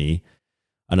Epiphany,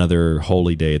 another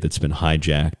holy day that's been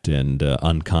hijacked and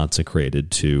unconsecrated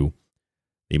to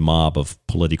a mob of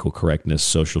political correctness,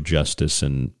 social justice,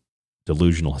 and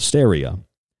delusional hysteria.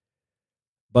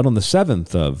 But on the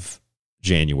 7th of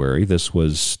January, this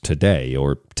was today,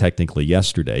 or technically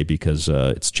yesterday, because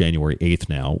it's January 8th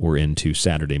now, we're into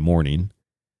Saturday morning,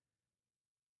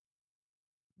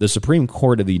 the Supreme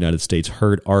Court of the United States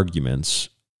heard arguments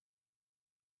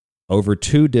over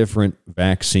two different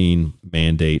vaccine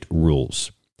mandate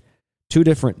rules. Two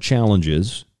different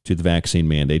challenges to the vaccine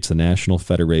mandates: the National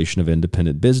Federation of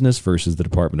Independent Business versus the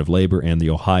Department of Labor, and the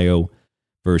Ohio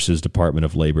versus Department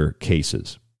of Labor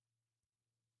cases.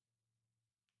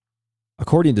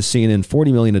 According to CNN,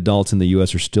 40 million adults in the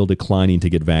U.S. are still declining to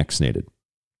get vaccinated.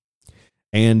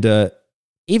 And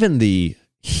even the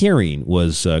hearing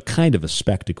was kind of a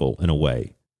spectacle in a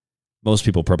way. Most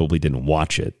people probably didn't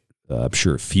watch it. I'm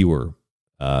sure fewer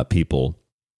people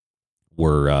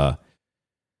were...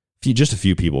 just a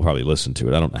few people probably listened to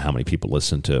it. I don't know how many people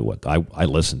listened to what I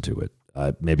listened to it.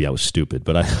 Maybe I was stupid,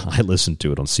 but I listened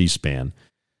to it on C-SPAN.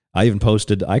 I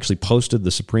actually posted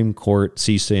the Supreme Court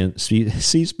C-SPAN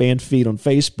feed on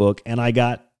Facebook, and I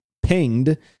got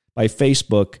pinged by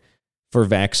Facebook for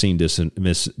vaccine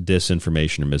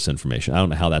disinformation or misinformation. I don't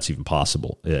know how that's even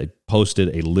possible. I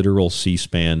posted a literal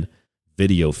C-SPAN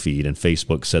video feed, and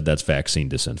Facebook said that's vaccine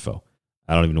disinfo.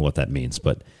 I don't even know what that means,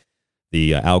 but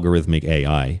the algorithmic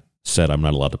AI said I'm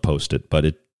not allowed to post it,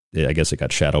 but I guess it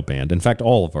got shadow banned. In fact,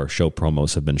 all of our show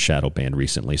promos have been shadow banned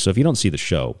recently. So if you don't see the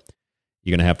show,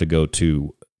 you're going to have to go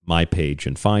to my page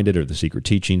and find it, or the Secret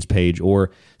Teachings page, or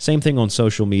same thing on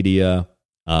social media.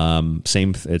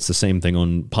 It's the same thing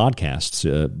on podcasts.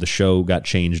 The show got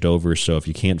changed over, so if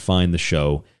you can't find the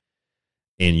show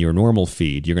in your normal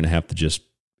feed, you're going to have to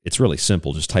it's really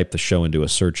simple. Just type the show into a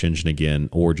search engine again,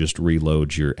 or just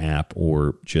reload your app,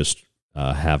 or just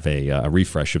have a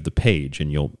refresh of the page,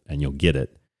 and you'll get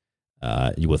it.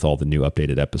 with all the new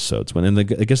updated episodes. I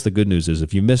guess the good news is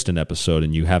if you missed an episode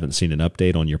and you haven't seen an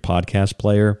update on your podcast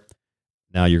player,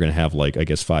 now you're going to have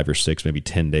 5 or 6, maybe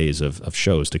 10 days of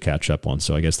shows to catch up on.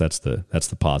 So I guess that's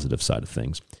the positive side of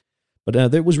things.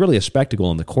 But there was really a spectacle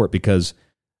in the court because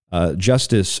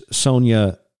Justice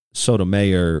Sonia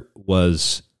Sotomayor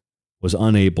was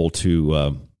unable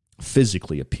to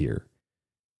physically appear.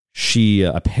 She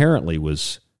apparently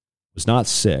was not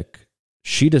sick.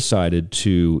 She decided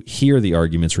to hear the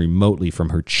arguments remotely from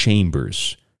her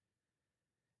chambers.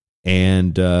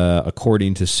 And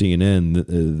according to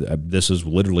CNN, this is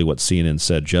literally what CNN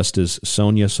said. Justice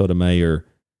Sonia Sotomayor,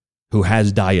 who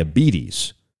has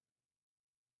diabetes,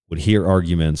 would hear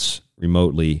arguments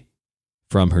remotely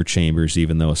from her chambers,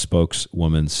 even though a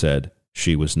spokeswoman said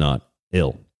she was not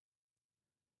ill.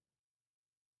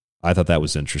 I thought that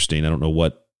was interesting. I don't know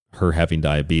what her having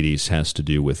diabetes has to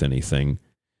do with anything.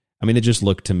 I mean, it just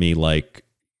looked to me like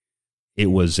it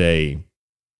was an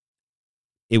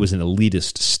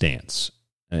elitist stance.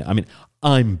 I mean,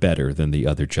 I'm better than the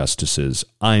other justices.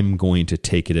 I'm going to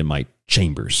take it in my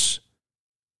chambers.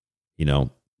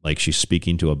 Like she's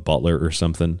speaking to a butler or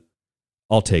something.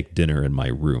 I'll take dinner in my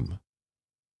room.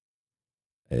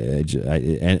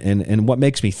 And what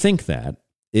makes me think that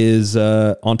is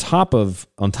on top of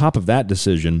that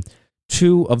decision,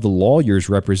 2 of the lawyers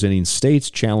representing states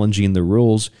challenging the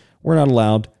rules were not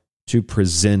allowed to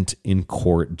present in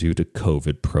court due to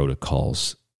COVID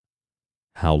protocols.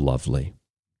 How lovely.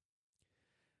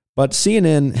 But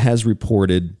CNN has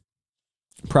reported,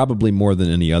 probably more than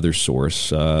any other source,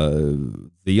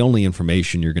 the only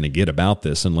information you're going to get about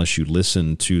this, unless you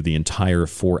listen to the entire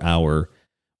 4-hour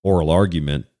oral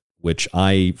argument, which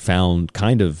I found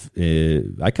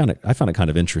I found it kind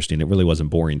of interesting. It really wasn't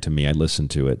boring to me. I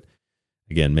listened to it.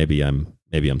 Again, maybe I'm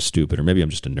stupid, or maybe I'm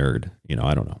just a nerd.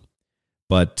 I don't know.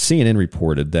 But CNN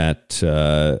reported that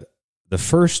the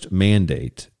first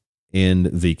mandate in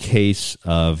the case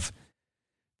of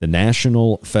the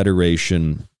National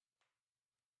Federation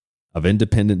of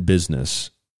Independent Business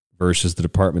versus the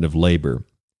Department of Labor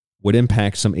would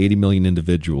impact some 80 million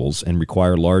individuals and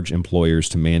require large employers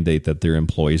to mandate that their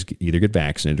employees either get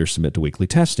vaccinated or submit to weekly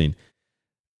testing.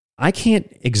 I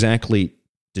can't exactly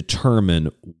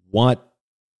determine what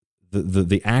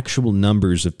the actual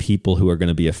numbers of people who are going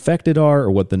to be affected are,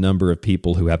 or what the number of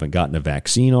people who haven't gotten a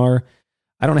vaccine are.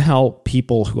 I don't know how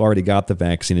people who already got the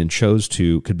vaccine and chose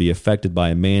to could be affected by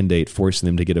a mandate forcing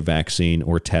them to get a vaccine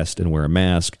or test and wear a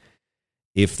mask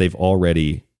if they've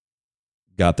already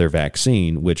got their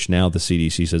vaccine, which now the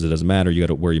CDC says it doesn't matter. You got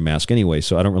to wear your mask anyway.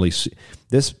 So I don't really see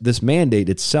this mandate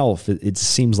itself. It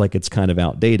seems like it's kind of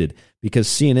outdated because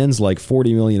CNN's like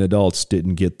 40 million adults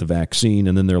didn't get the vaccine,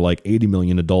 and then they're like 80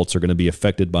 million adults are going to be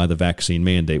affected by the vaccine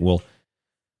mandate. Well,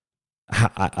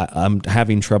 I'm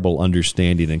having trouble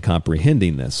understanding and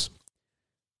comprehending this.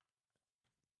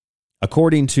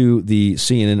 According to the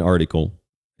CNN article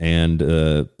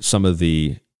and some of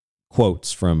the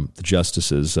quotes from the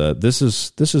justices, this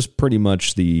is pretty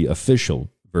much the official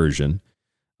version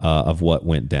of what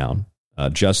went down.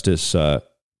 Justice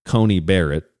Coney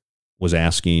Barrett was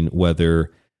asking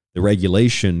whether the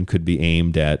regulation could be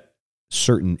aimed at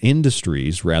certain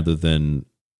industries rather than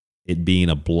it being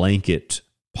a blanket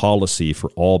policy for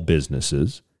all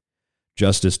businesses.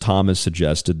 Justice Thomas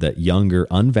suggested that younger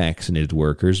unvaccinated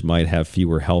workers might have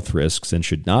fewer health risks and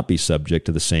should not be subject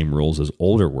to the same rules as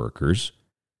older workers.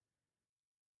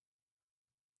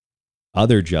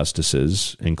 Other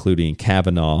justices, including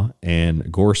Kavanaugh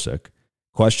and Gorsuch,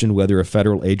 questioned whether a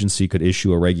federal agency could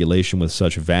issue a regulation with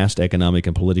such vast economic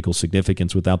and political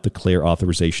significance without the clear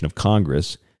authorization of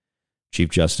Congress. Chief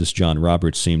Justice John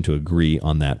Roberts seemed to agree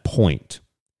on that point.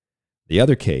 The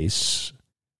other case,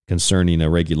 concerning a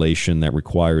regulation that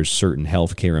requires certain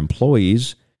healthcare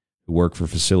employees who work for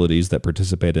facilities that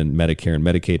participate in Medicare and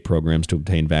Medicaid programs to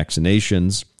obtain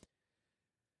vaccinations,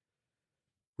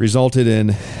 resulted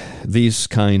in these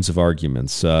kinds of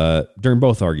arguments. During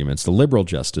both arguments, the liberal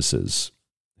justices,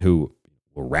 who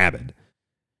were rabid,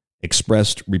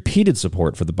 expressed repeated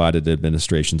support for the Biden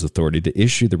administration's authority to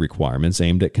issue the requirements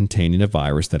aimed at containing a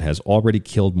virus that has already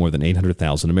killed more than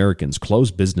 800,000 Americans,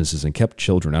 closed businesses, and kept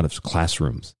children out of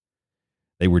classrooms.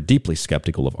 They were deeply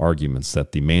skeptical of arguments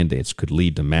that the mandates could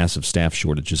lead to massive staff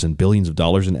shortages and billions of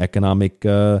dollars in economic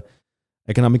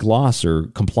loss or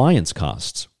compliance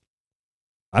costs.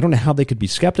 I don't know how they could be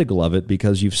skeptical of it,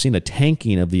 because you've seen a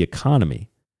tanking of the economy,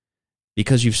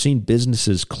 because you've seen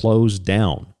businesses close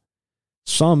down.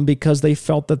 Some because they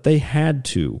felt that they had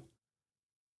to,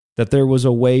 that there was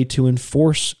a way to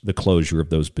enforce the closure of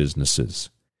those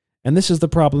businesses. And this is the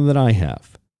problem that I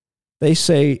have. They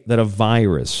say that a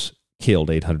virus killed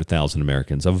 800,000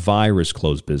 Americans. A virus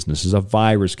closed businesses. A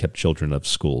virus kept children out of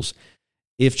schools.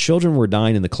 If children were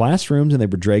dying in the classrooms and they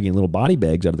were dragging little body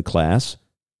bags out of the class,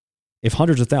 if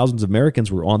hundreds of thousands of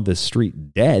Americans were on this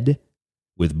street dead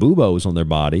with buboes on their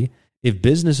body, if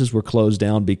businesses were closed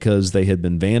down because they had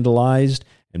been vandalized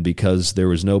and because there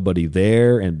was nobody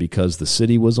there and because the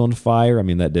city was on fire, I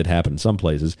mean, that did happen in some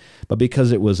places, but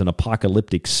because it was an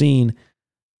apocalyptic scene,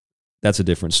 that's a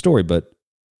different story. But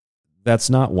that's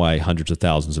not why hundreds of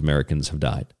thousands of Americans have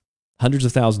died. Hundreds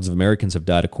of thousands of Americans have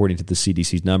died, according to the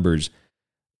CDC's numbers,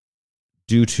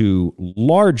 due to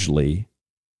largely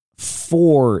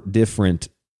 4 different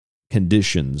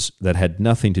conditions that had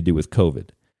nothing to do with COVID.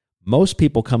 Most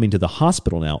people coming to the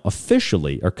hospital now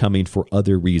officially are coming for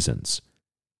other reasons.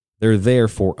 They're there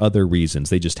for other reasons.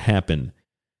 They just happen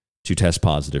to test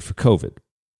positive for COVID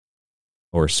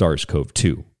or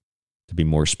SARS-CoV-2, to be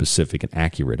more specific and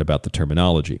accurate about the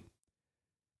terminology.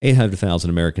 800,000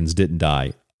 Americans didn't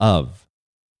die of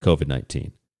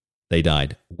COVID-19. They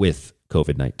died with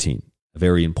COVID-19. A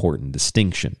very important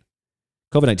distinction.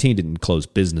 COVID-19 didn't close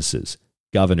businesses.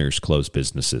 Governors closed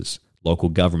businesses. Local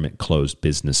government closed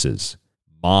businesses.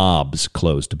 Mobs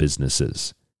closed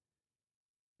businesses.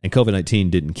 And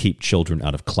COVID-19 didn't keep children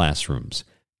out of classrooms.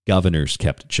 Governors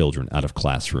kept children out of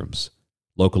classrooms.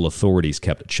 Local authorities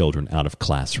kept children out of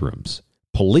classrooms.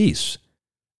 Police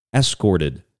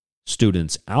escorted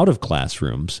students out of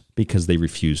classrooms because they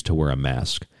refused to wear a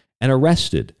mask and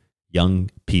arrested young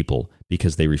people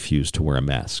because they refused to wear a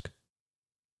mask.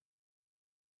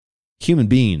 Human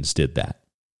beings did that,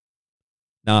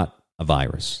 not a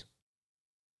virus.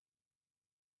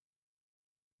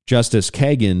 Justice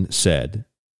Kagan said,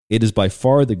 "It is by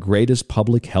far the greatest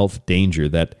public health danger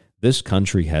that this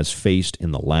country has faced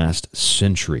in the last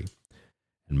century,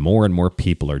 and more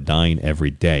people are dying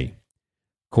every day."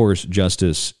 Of course,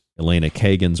 Justice Elena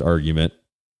Kagan's argument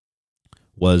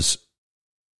was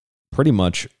pretty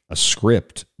much a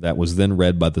script that was then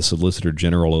read by the Solicitor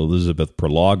General Elizabeth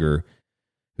Prologer,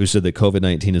 who said that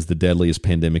COVID-19 is the deadliest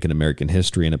pandemic in American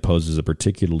history and it poses a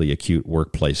particularly acute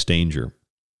workplace danger.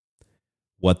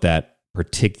 What that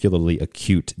particularly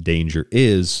acute danger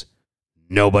is,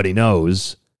 nobody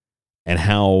knows, and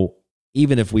how,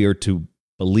 even if we are to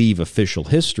believe official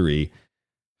history,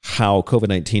 how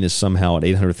COVID-19 is somehow at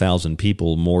 800,000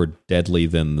 people more deadly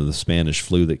than the Spanish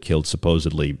flu that killed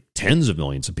supposedly tens of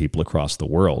millions of people across the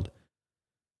world.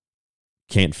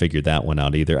 Can't figure that one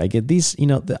out either. I get these,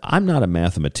 I'm not a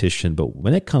mathematician, but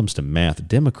when it comes to math,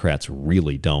 Democrats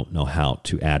really don't know how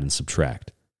to add and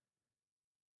subtract.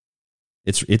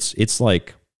 It's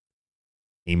like,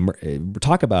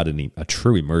 talk about a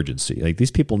true emergency. Like,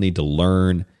 these people need to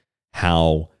learn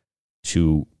how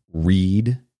to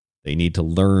read. They need to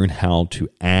learn how to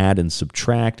add and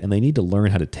subtract, and they need to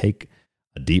learn how to take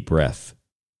a deep breath.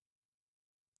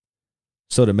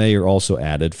 Sotomayor also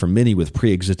added, "For many with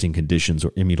pre-existing conditions or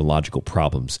immunological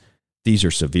problems, these are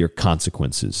severe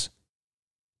consequences,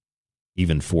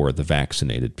 even for the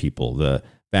vaccinated people. The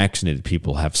vaccinated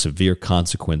people have severe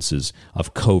consequences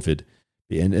of COVID,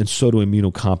 and so do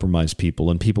immunocompromised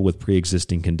people and people with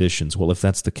pre-existing conditions." Well, if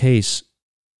that's the case,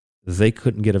 they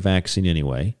couldn't get a vaccine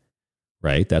anyway.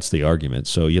 Right? That's the argument.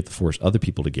 So you have to force other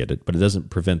people to get it, but it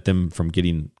doesn't prevent them from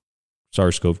getting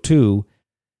SARS-CoV-2,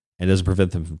 and it doesn't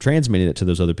prevent them from transmitting it to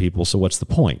those other people. So what's the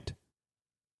point?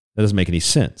 That doesn't make any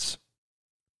sense.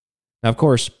 Now, of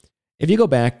course, if you go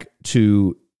back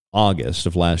to August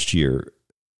of last year,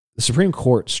 the Supreme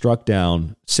Court struck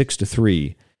down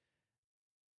 6-3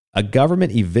 a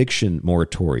government eviction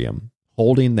moratorium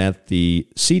holding that the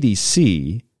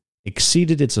CDC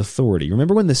exceeded its authority.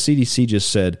 Remember when the CDC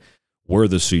just said, "We're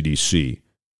the CDC.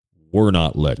 We're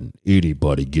not letting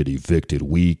anybody get evicted.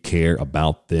 We care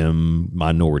about them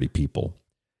minority people."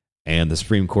 And the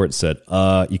Supreme Court said,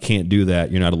 you can't do that.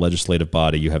 You're not a legislative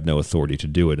body. You have no authority to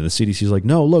do it. And the CDC is like,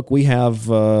 "No, look, we have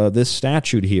this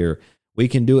statute here. We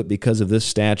can do it because of this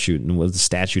statute." And the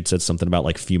statute said something about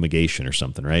like fumigation or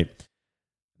something, right?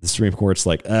 The Supreme Court's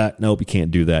like, nope, you can't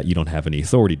do that. You don't have any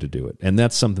authority to do it. And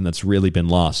that's something that's really been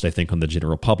lost, I think, on the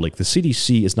general public. The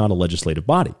CDC is not a legislative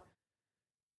body.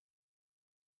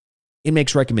 It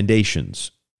makes recommendations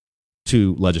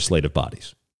to legislative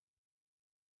bodies.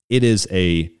 It is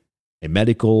a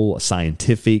medical, a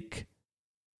scientific,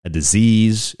 a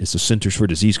disease. It's the Centers for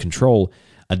Disease Control,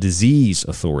 a disease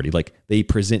authority. Like, they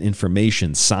present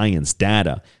information, science,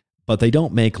 data, but they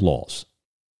don't make laws.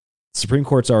 The Supreme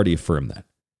Court's already affirmed that.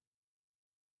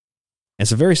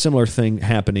 It's a very similar thing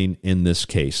happening in this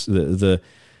case. The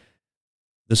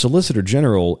Solicitor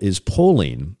General is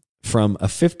pulling from a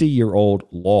 50-year-old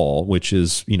law, which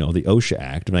is, the OSHA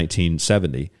Act of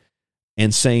 1970,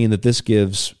 and saying that this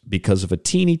gives, because of a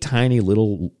teeny tiny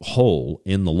little hole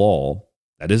in the law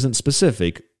that isn't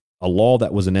specific, a law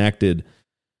that was enacted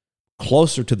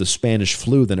closer to the Spanish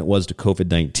flu than it was to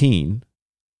COVID-19,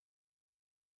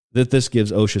 that this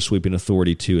gives OSHA sweeping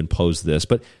authority to impose this.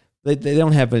 But they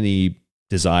don't have any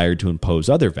desire to impose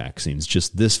other vaccines,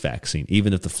 just this vaccine,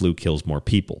 even if the flu kills more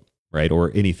people, right?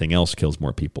 Or anything else kills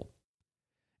more people.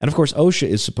 And of course, OSHA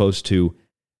is supposed to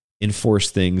enforce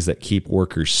things that keep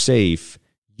workers safe,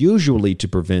 usually to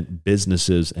prevent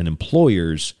businesses and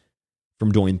employers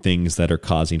from doing things that are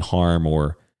causing harm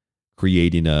or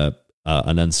creating an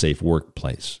unsafe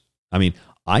workplace. I mean,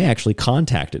 I actually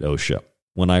contacted OSHA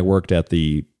when I worked at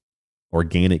the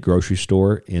organic grocery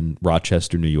store in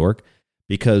Rochester, New York,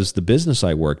 because the business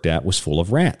I worked at was full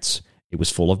of rats. It was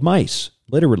full of mice,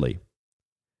 literally.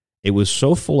 It was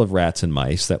so full of rats and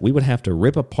mice that we would have to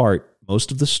rip apart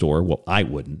most of the store. Well, I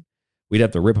wouldn't. We'd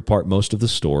have to rip apart most of the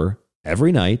store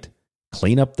every night,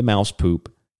 clean up the mouse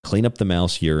poop, clean up the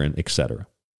mouse urine, etc.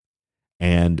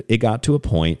 And it got to a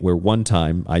point where one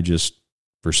time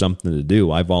for something to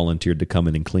do, I volunteered to come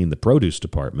in and clean the produce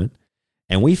department.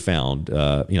 And we found,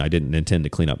 I didn't intend to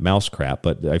clean up mouse crap,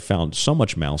 but I found so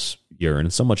much mouse urine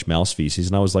and so much mouse feces.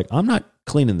 And I was like, I'm not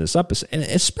cleaning this up, and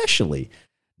especially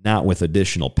not with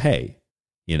additional pay,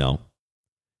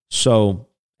 So,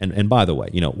 and by the way,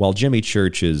 while Jimmy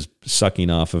Church is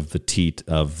sucking off of the teat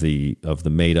of the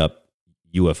made up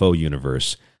UFO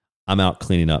universe, I'm out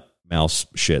cleaning up mouse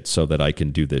shit so that I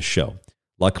can do this show.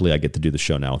 Luckily, I get to do the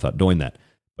show now without doing that.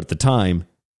 But at the time,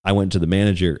 I went to the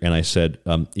manager and I said,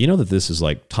 you know that this is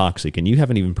like toxic and you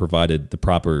haven't even provided the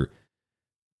proper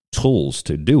tools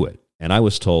to do it. And I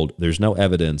was told there's no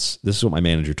evidence. This is what my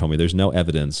manager told me. There's no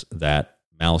evidence that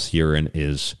mouse urine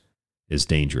is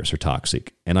dangerous or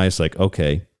toxic. And I was like,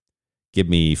 okay, give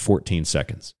me 14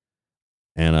 seconds.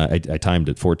 And I timed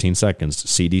it 14 seconds,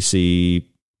 CDC,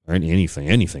 or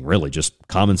anything really, just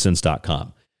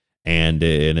commonsense.com. And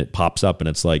it pops up and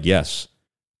it's like, yes,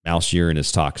 mouse urine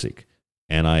is toxic.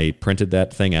 And I printed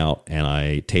that thing out and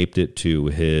I taped it to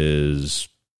his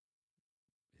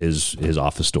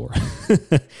office door.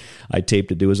 I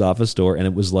taped it to his office door and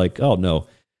it was like, oh no,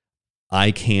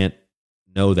 I can't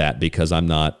know that because I'm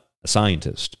not a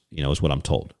scientist, is what I'm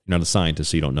told. You're not a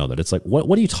scientist, so you don't know that. It's like,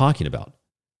 what are you talking about?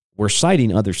 We're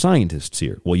citing other scientists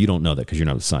here. Well, you don't know that because you're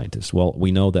not a scientist. Well,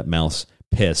 we know that mouse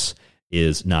piss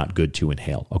is not good to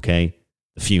inhale, okay?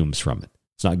 The fumes from it.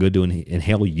 It's not good to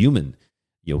inhale human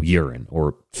urine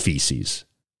or feces.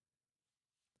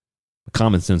 But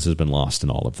common sense has been lost in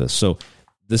all of this. So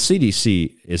the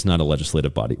CDC is not a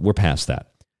legislative body. We're past that.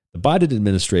 The Biden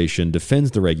administration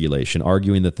defends the regulation,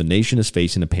 arguing that the nation is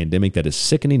facing a pandemic that is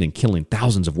sickening and killing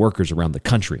thousands of workers around the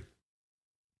country.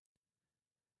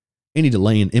 Any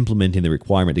delay in implementing the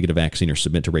requirement to get a vaccine or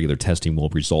submit to regular testing will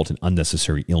result in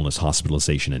unnecessary illness,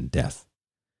 hospitalization, and death.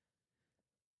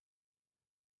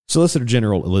 Solicitor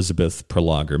General Elizabeth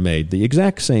Prologer made the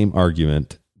exact same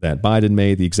argument that Biden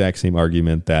made, the exact same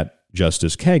argument that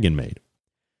Justice Kagan made.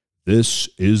 This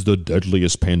is the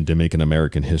deadliest pandemic in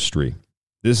American history.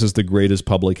 This is the greatest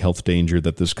public health danger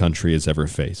that this country has ever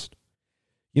faced.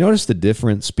 You notice the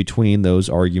difference between those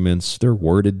arguments? They're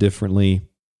worded differently,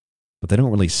 but they don't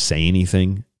really say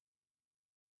anything.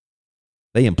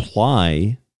 They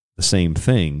imply the same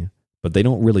thing, but they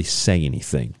don't really say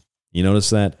anything. You notice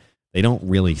that? They don't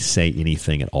really say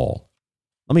anything at all.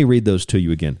 Let me read those to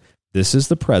you again. This is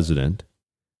the president.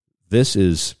 This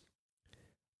is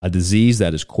a disease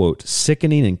that is, quote,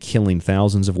 sickening and killing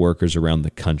thousands of workers around the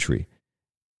country.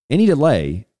 Any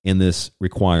delay in this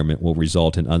requirement will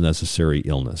result in unnecessary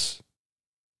illness.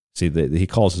 See, he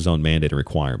calls his own mandate a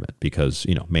requirement because,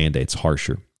 mandate's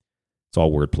harsher. It's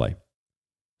all wordplay.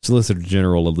 Solicitor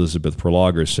General Elizabeth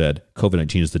Prologer said,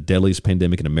 COVID-19 is the deadliest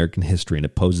pandemic in American history and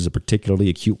it poses a particularly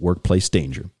acute workplace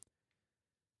danger.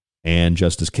 And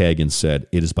Justice Kagan said,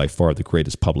 it is by far the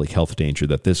greatest public health danger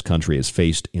that this country has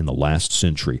faced in the last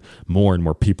century. More and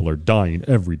more people are dying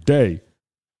every day.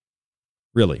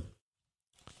 Really.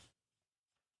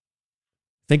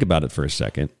 Think about it for a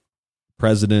second.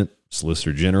 President,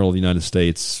 Solicitor General of the United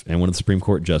States, and one of the Supreme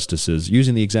Court justices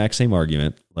using the exact same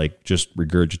argument, like just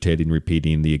regurgitating and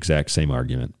repeating the exact same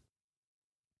argument.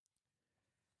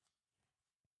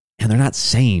 And they're not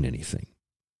saying anything.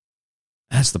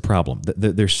 That's the problem.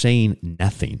 They're saying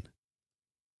nothing.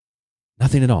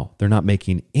 Nothing at all. They're not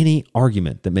making any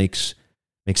argument that makes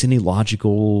any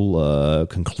logical,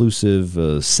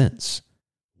 conclusive sense.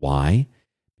 Why?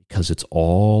 Because it's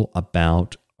all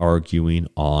about arguing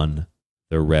on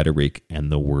the rhetoric and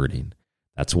the wording.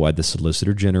 That's why the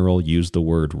Solicitor General used the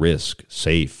word risk,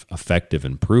 safe, effective,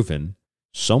 and proven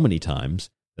so many times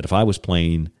that if I was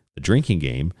playing the drinking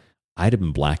game, I'd have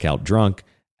been blackout drunk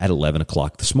at 11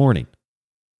 o'clock this morning.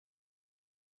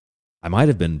 I might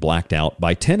have been blacked out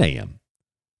by 10 a.m.,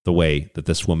 the way that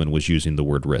this woman was using the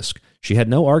word risk. She had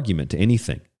no argument to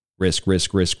anything. Risk,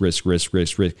 risk, risk, risk, risk,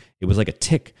 risk, risk. It was like a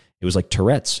tick. It was like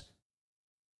Tourette's.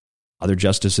 Other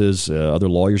justices, other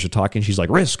lawyers are talking. She's like,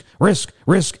 risk, risk,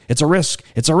 risk. It's a risk.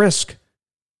 It's a risk.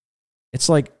 It's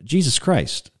like, Jesus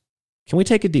Christ. Can we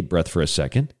take a deep breath for a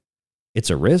second? It's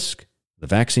a risk. The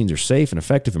vaccines are safe and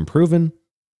effective and proven.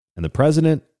 And the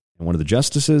president and one of the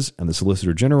justices and the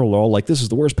Solicitor General are all like, this is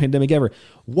the worst pandemic ever.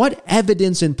 What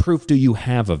evidence and proof do you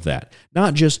have of that?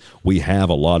 Not just, we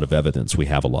have a lot of evidence, we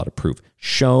have a lot of proof.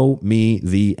 Show me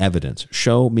the evidence.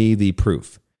 Show me the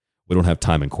proof. We don't have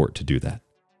time in court to do that.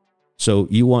 So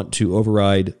you want to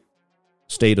override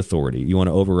state authority. You want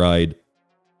to override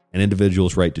an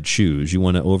individual's right to choose. You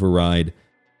want to override,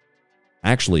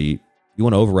 you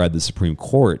want to override the Supreme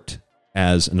Court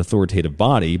as an authoritative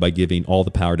body by giving all the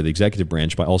power to the executive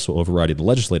branch, by also overriding the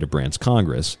legislative branch,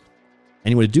 Congress.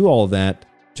 And you want to do all of that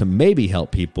to maybe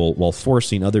help people while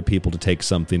forcing other people to take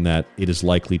something that it is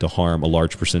likely to harm a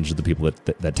large percentage of the people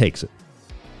that takes it.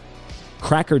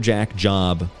 Crackerjack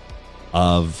job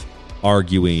of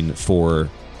arguing for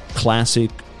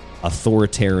classic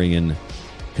authoritarian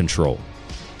control.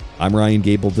 I'm Ryan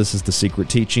Gable. This is The Secret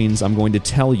Teachings. I'm going to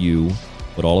tell you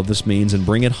what all of this means and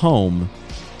bring it home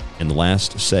in the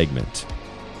last segment.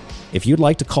 If you'd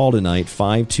like to call tonight,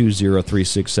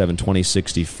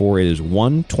 520-367-2064. It is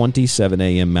 1:27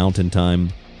 a.m. Mountain Time.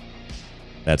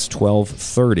 That's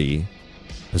 12:30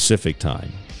 Pacific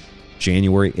Time.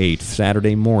 January 8th,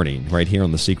 Saturday morning, right here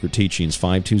on The Secret Teachings,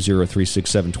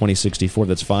 520-367-2064.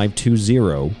 That's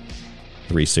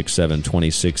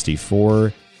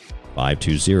 520-367-2064.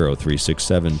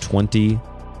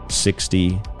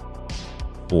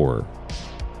 520-367-2064.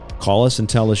 Call us and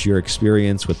tell us your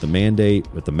experience with the mandate,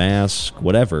 with the mask,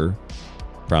 whatever.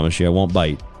 Promise you I won't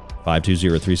bite.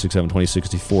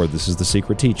 520-367-2064. This is The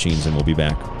Secret Teachings, and we'll be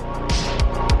back.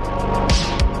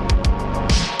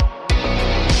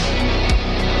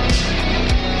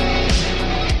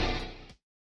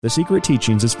 The Secret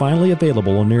Teachings is finally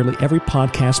available on nearly every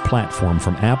podcast platform,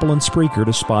 from Apple and Spreaker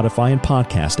to Spotify and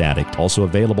Podcast Addict. Also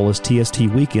available as TST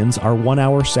Weekends, our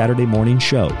 1-hour Saturday morning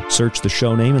show. Search the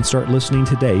show name and start listening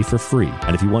today for free.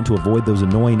 And if you want to avoid those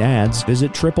annoying ads,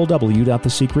 visit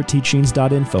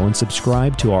www.thesecretteachings.info and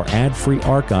subscribe to our ad-free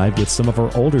archive with some of our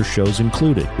older shows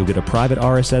included. You'll get a private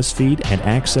RSS feed and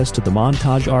access to the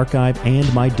montage archive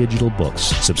and my digital books.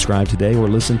 Subscribe today or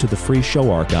listen to the free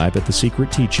show archive at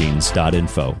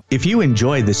thesecretteachings.info. If you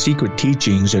enjoy The Secret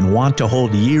Teachings and want to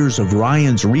hold years of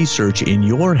Ryan's research in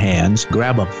your hands,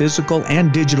 grab a physical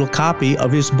and digital copy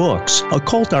of his books.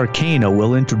 Occult Arcana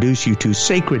will introduce you to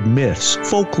sacred myths,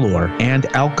 folklore, and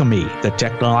alchemy. The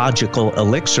Technological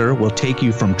Elixir will take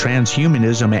you from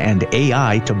transhumanism and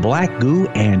AI to black goo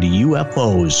and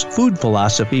UFOs. Food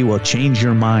Philosophy will change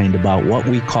your mind about what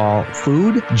we call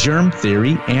food, germ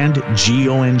theory, and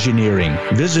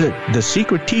geoengineering. Visit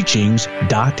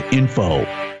thesecretteachings.info.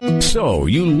 So,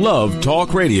 you love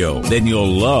talk radio? Then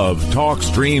you'll love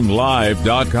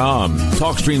TalkStreamLive.com.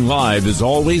 TalkStream Live is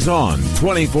always on,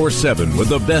 24/7, with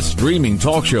the best streaming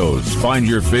talk shows. Find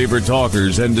your favorite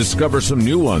talkers and discover some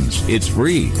new ones. It's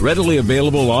free, readily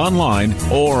available online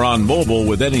or on mobile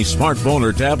with any smartphone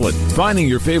or tablet. Finding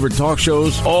your favorite talk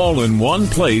shows all in one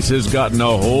place has gotten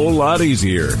a whole lot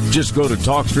easier. Just go to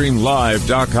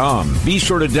TalkStreamLive.com. Be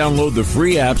sure to download the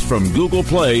free apps from Google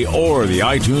Play or the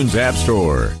iTunes App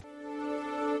Store.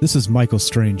 This is Michael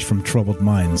Strange from Troubled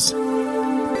Minds.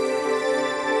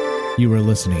 You are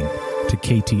listening to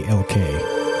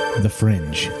KTLK, The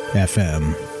Fringe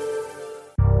FM.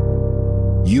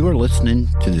 You are listening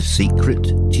to The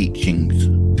Secret Teachings.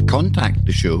 To contact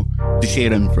the show, to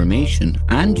share information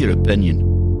and your opinion,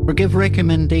 or give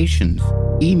recommendations,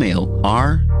 email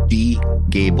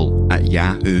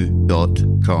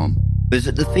rdgable@yahoo.com.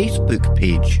 Visit the Facebook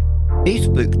page,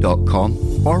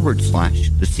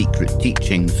 facebook.com/The Secret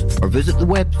Teachings, or visit the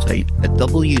website at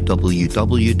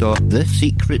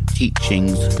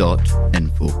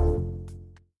www.thesecretteachings.info.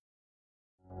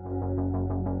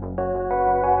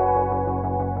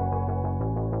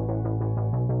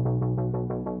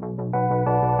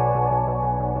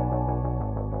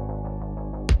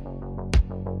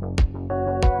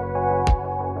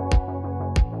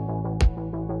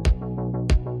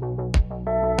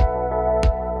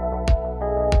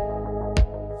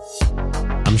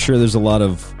 I'm sure there's a lot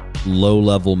of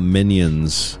low-level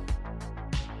minions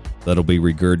that'll be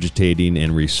regurgitating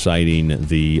and reciting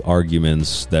the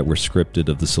arguments that were scripted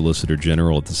of the Solicitor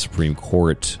General at the Supreme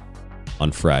Court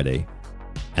on Friday.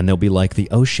 And they'll be like, the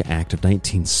OSHA Act of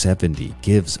 1970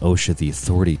 gives OSHA the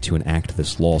authority to enact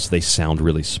this law, so they sound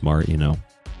really smart, you know.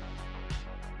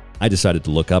 I decided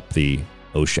to look up the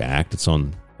OSHA Act. It's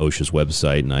on OSHA's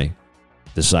website, and I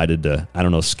decided to,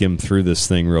 skim through this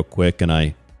thing real quick, and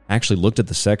I actually looked at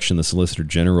the section the Solicitor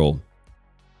General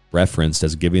referenced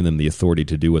as giving them the authority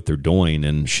to do what they're doing,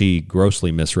 and she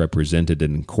grossly misrepresented it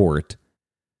in court.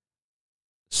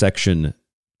 Section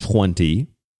 20,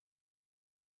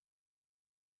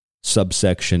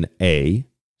 subsection A,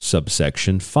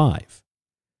 subsection 5.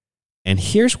 And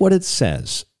here's what it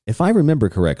says. If I remember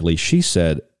correctly, she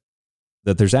said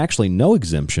that there's actually no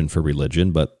exemption for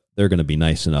religion, but they're going to be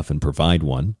nice enough and provide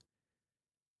one,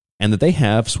 and that they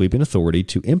have sweeping authority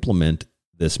to implement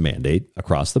this mandate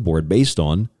across the board based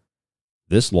on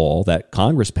this law that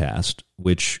Congress passed,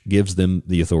 which gives them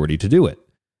the authority to do it.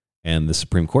 And the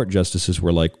Supreme Court justices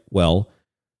were like, well,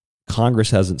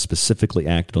 Congress hasn't specifically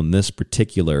acted on this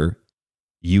particular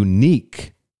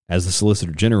unique, as the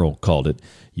Solicitor General called it,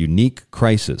 unique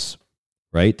crisis,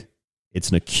 right? It's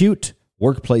an acute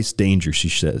workplace danger, she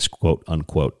says, quote,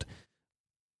 unquote.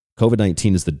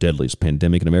 COVID-19 is the deadliest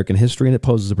pandemic in American history, and it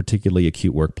poses a particularly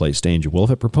acute workplace danger. Well, if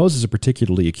it proposes a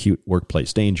particularly acute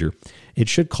workplace danger, it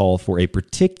should call for a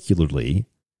particularly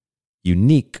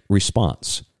unique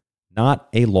response, not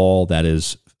a law that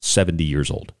is 70 years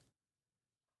old.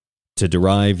 To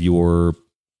derive your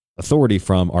authority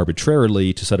from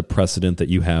arbitrarily to set a precedent that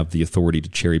you have the authority to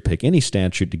cherry pick any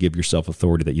statute to give yourself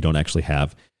authority that you don't actually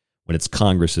have when it's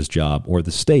Congress's job or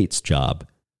the state's job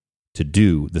to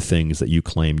do the things that you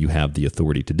claim you have the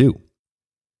authority to do.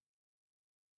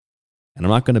 And I'm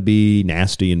not going to be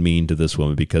nasty and mean to this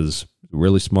woman because a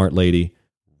really smart lady,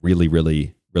 really,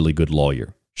 really, really good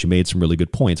lawyer. She made some really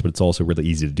good points, but it's also really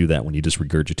easy to do that when you just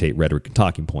regurgitate rhetoric and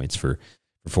talking points for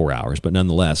 4 hours. But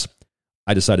nonetheless,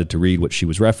 I decided to read what she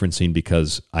was referencing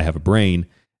because I have a brain,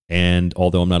 and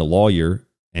although I'm not a lawyer,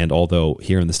 and although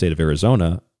here in the state of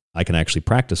Arizona, I can actually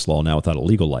practice law now without a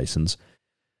legal license,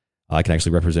 I can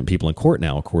actually represent people in court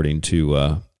now according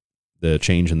to the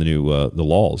change in the new the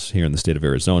laws here in the state of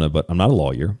Arizona, but I'm not a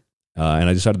lawyer, and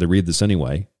I decided to read this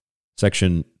anyway.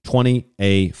 Section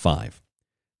 20A5.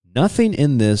 Nothing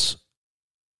in this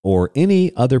or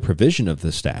any other provision of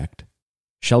this act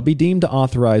shall be deemed to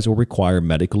authorize or require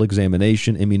medical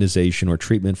examination, immunization, or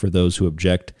treatment for those who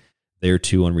object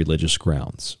thereto on religious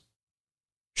grounds.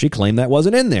 She claimed that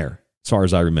wasn't in there, as far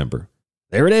as I remember.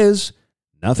 There it is.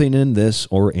 Nothing in this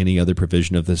or any other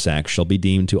provision of this act shall be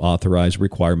deemed to authorize or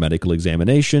require medical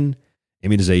examination,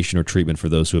 immunization, or treatment for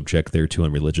those who object thereto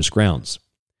on religious grounds.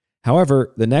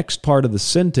 However, the next part of the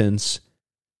sentence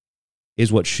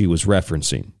is what she was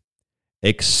referencing.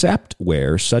 Except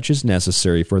where such is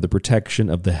necessary for the protection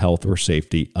of the health or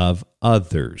safety of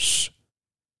others.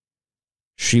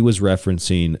 She was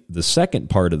referencing the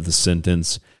second part of the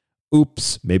sentence.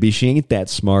 Oops, maybe she ain't that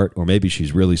smart, or maybe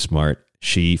she's really smart.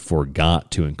 She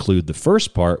forgot to include the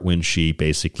first part when she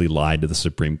basically lied to the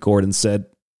Supreme Court and said,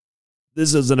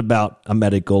 this isn't about a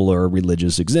medical or a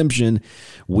religious exemption.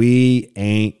 We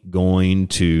ain't going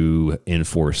to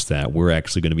enforce that. We're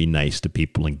actually going to be nice to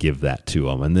people and give that to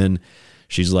them. And then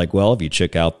she's like, well, if you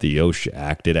check out the OSHA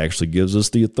Act, it actually gives us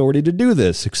the authority to do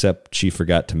this, except she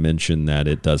forgot to mention that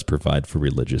it does provide for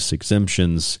religious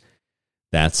exemptions.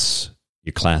 That's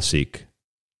your classic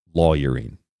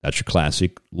lawyering. That's your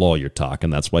classic lawyer talk,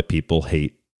 and that's why people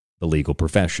hate the legal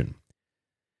profession.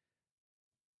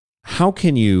 How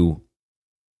can you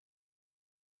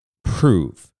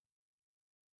prove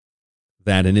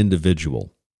that an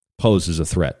individual poses a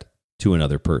threat to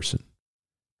another person?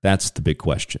 That's the big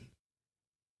question.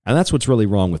 And that's what's really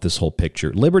wrong with this whole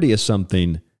picture. Liberty is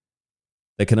something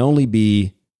that can only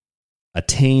be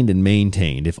attained and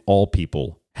maintained if all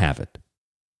people have it.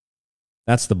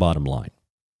 That's the bottom line.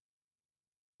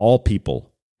 All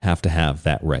people have to have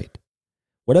that right.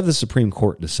 Whatever the Supreme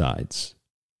Court decides,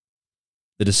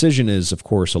 the decision is, of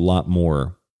course, a lot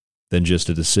more than just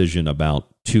a decision about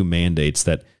two mandates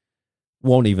that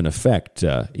won't even affect,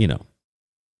 a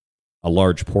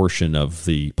large portion of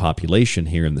the population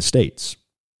here in the States.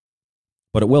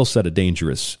 But it will set a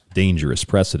dangerous, dangerous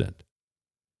precedent.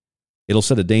 It'll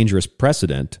set a dangerous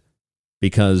precedent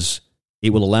because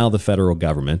it will allow the federal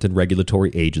government and regulatory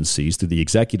agencies through the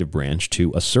executive branch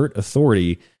to assert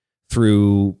authority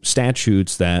through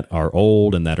statutes that are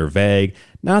old and that are vague.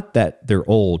 Not that they're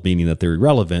old, meaning that they're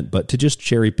irrelevant, but to just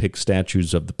cherry pick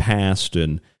statutes of the past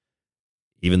and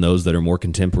even those that are more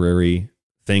contemporary,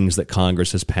 things that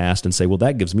Congress has passed, and say, well,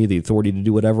 that gives me the authority to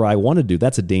do whatever I want to do.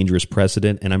 That's a dangerous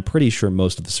precedent, and I'm pretty sure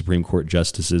most of the Supreme Court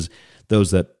justices,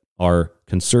 those that are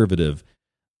conservative,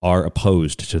 are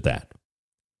opposed to that.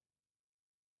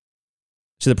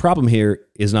 So the problem here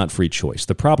is not free choice.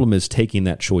 The problem is taking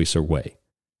that choice away.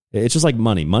 It's just like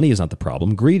money. Money is not the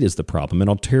problem. Greed is the problem. And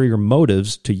ulterior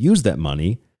motives to use that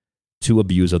money to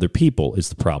abuse other people is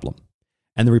the problem.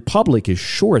 And the republic is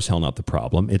sure as hell not the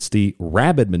problem. It's the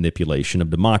rabid manipulation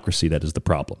of democracy that is the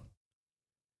problem.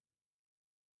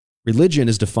 Religion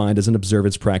is defined as an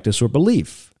observance, practice, or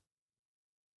belief.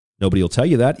 Nobody will tell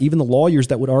you that. Even the lawyers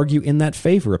that would argue in that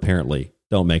favor apparently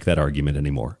don't make that argument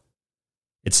anymore.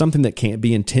 It's something that can't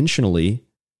be intentionally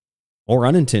or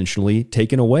unintentionally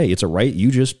taken away. It's a right you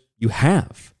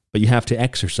have, but you have to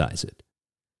exercise it.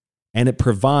 And it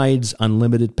provides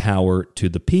unlimited power to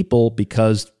the people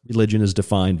because religion is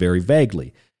defined very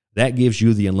vaguely. That gives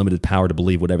you the unlimited power to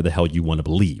believe whatever the hell you want to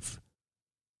believe.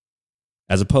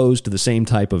 As opposed to the same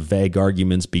type of vague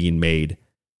arguments being made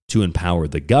to empower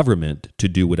the government to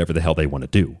do whatever the hell they want to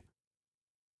do.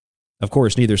 Of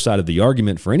course, neither side of the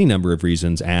argument, for any number of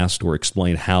reasons, asked or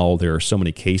explained how there are so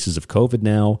many cases of COVID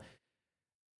now,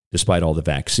 despite all the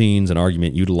vaccines. An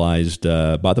argument utilized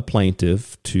by the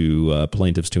plaintiffs to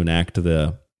enact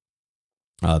the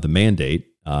mandate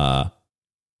I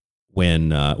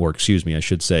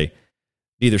should say,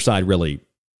 neither side really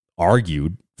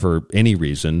argued for any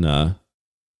reason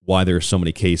why there are so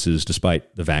many cases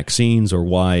despite the vaccines, or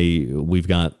why we've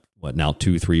got,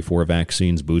 2, 3, 4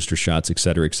 vaccines, booster shots, et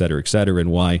cetera,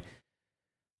 and why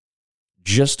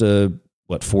just 40,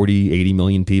 80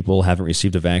 million people haven't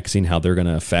received a vaccine, how they're going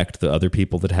to affect the other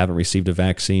people that haven't received a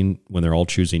vaccine when they're all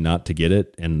choosing not to get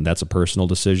it. And that's a personal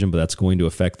decision, but that's going to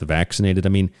affect the vaccinated. I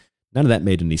mean, none of that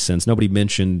made any sense. Nobody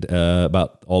mentioned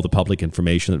about all the public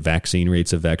information that vaccine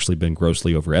rates have actually been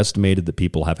grossly overestimated, that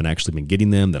people haven't actually been getting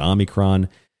them, that Omicron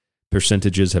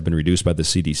percentages have been reduced by the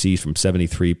CDC from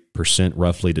 73%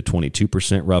 roughly to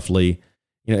 22% roughly.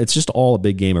 It's just all a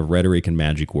big game of rhetoric and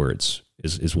magic words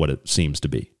is what it seems to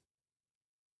be.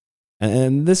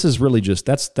 And this is really just,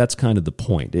 that's kind of the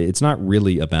point. It's not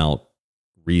really about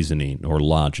reasoning or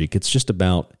logic. It's just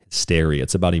about hysteria.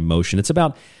 It's about emotion. It's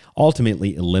about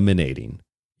ultimately eliminating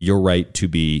your right to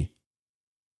be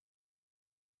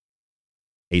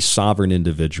a sovereign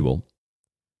individual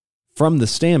from the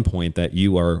standpoint that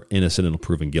you are innocent until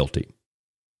proven guilty.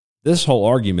 This whole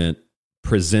argument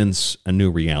presents a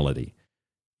new reality.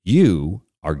 You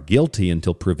are guilty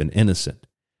until proven innocent.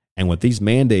 And what these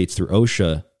mandates through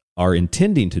OSHA are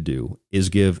intending to do is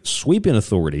give sweeping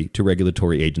authority to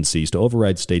regulatory agencies to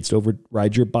override states, to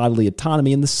override your bodily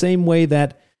autonomy in the same way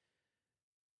that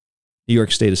New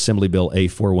York State Assembly Bill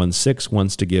A416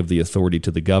 wants to give the authority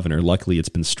to the governor. Luckily, it's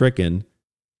been stricken,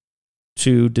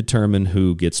 to determine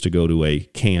who gets to go to a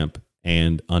camp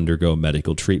and undergo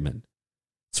medical treatment.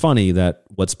 It's funny that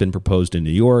what's been proposed in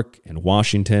New York and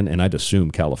Washington, and I'd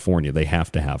assume California, they have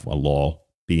to have a law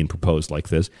being proposed like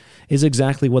this, is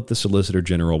exactly what the Solicitor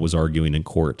General was arguing in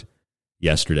court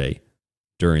yesterday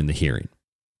during the hearing.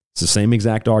 It's the same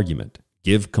exact argument.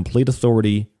 Give complete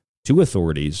authority to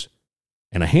authorities,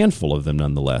 and a handful of them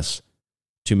nonetheless,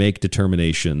 to make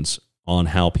determinations on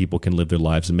how people can live their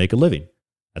lives and make a living.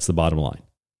 That's the bottom line.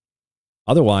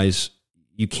 Otherwise,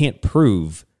 you can't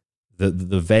prove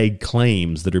the vague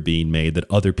claims that are being made that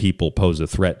other people pose a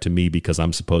threat to me because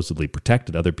I'm supposedly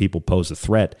protected. Other people pose a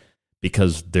threat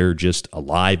because they're just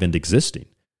alive and existing.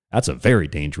 That's a very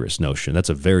dangerous notion. That's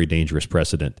a very dangerous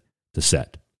precedent to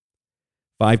set.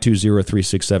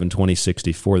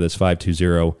 520-367-2064. That's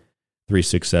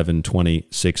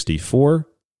 520-367-2064.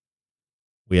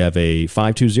 We have a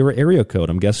 520 area code.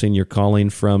 I'm guessing you're calling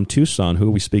from Tucson. Who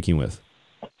are we speaking with?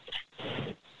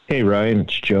 Hey, Ryan,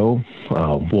 it's Joe,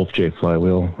 Wolf J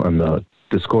Flywheel on the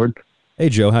Discord. Hey,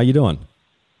 Joe, how you doing?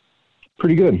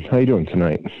 Pretty good. How you doing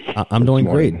tonight? I'm doing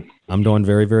great. I'm doing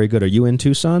very, very good. Are you in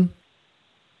Tucson?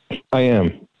 I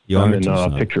am. I'm in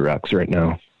Picture Rocks right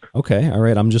now. Okay, all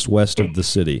right. I'm just west of the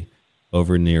city,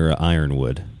 over near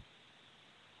Ironwood.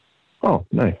 Oh,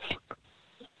 nice.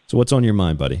 So what's on your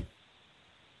mind, buddy?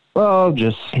 Well,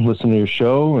 just listen to your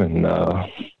show and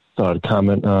thought I'd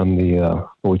comment on the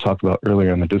what we talked about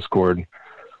earlier on the Discord.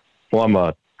 Well, I'm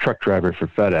a truck driver for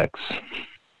FedEx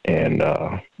and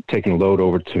taking a load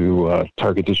over to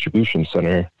Target Distribution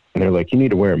Center, and they're like, you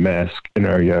need to wear a mask in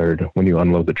our yard when you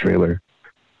unload the trailer.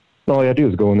 And all I do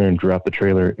is go in there and drop the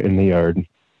trailer in the yard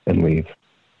and leave.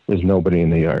 There's nobody in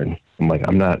the yard. I'm like,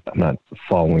 I'm not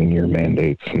following your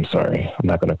mandates. I'm sorry. I'm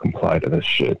not going to comply to this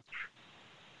shit.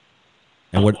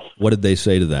 And what did they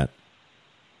say to that?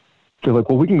 They're like,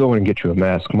 well, we can go in and get you a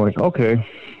mask. I'm like, okay.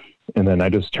 And then I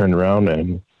just turned around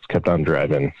and kept on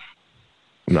driving.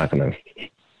 I'm not going to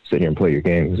sit here and play your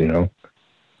games, you know?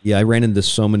 Yeah, I ran into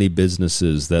so many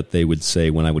businesses that they would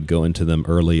say when I would go into them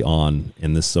early on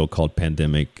in this so-called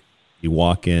pandemic, you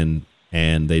walk in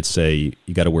and they'd say,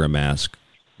 you got to wear a mask.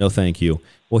 No, thank you.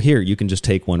 Well, here, you can just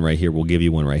take one right here. We'll give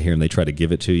you one right here. And they try to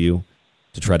give it to you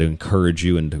to try to encourage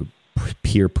you and to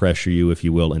peer pressure you, if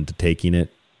you will, into taking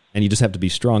it. And you just have to be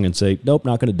strong and say, nope,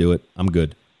 not going to do it. I'm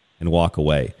good, and walk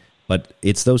away. But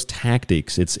it's those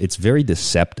tactics. It's very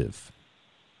deceptive.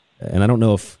 And I don't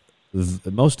know if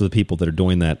most of the people that are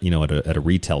doing that, at a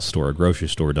retail store, a grocery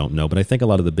store, don't know. But I think a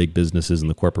lot of the big businesses and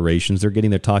the corporations, they're getting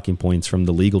their talking points from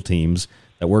the legal teams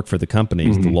that work for the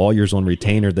companies, the lawyers on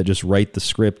retainer that just write the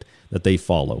script that they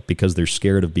follow because they're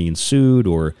scared of being sued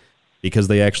or because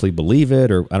they actually believe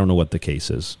it, or I don't know what the case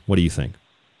is. What do you think?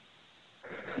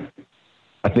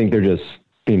 I think they're just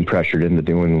being pressured into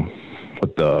doing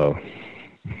what the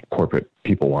corporate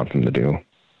people want them to do.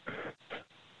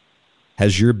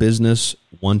 Has your business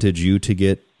wanted you to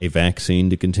get a vaccine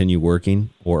to continue working,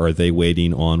 or are they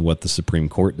waiting on what the Supreme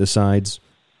Court decides?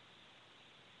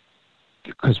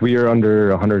 Because we are under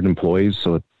 100 employees,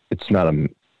 so it's not a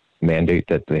mandate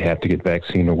that they have to get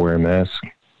vaccine or wear a mask,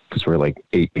 because we're like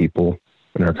 8 people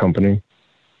in our company.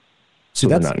 So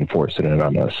they're not enforcing it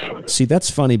on us. See, that's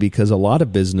funny because a lot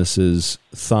of businesses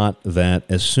thought that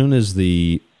as soon as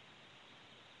the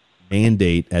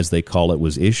mandate, as they call it,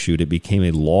 was issued, it became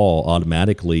a law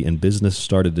automatically, and business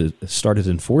started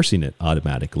enforcing it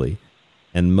automatically.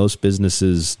 And most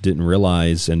businesses didn't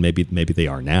realize, and maybe they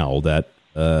are now, that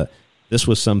this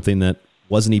was something that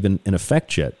wasn't even in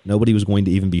effect yet. Nobody was going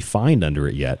to even be fined under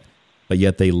it yet. But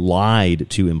yet they lied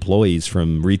to employees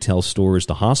from retail stores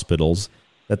to hospitals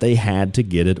that they had to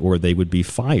get it or they would be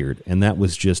fired. And that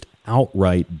was just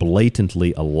outright,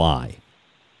 blatantly a lie.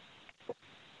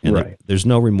 And right. There's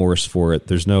no remorse for it.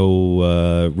 There's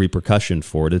no repercussion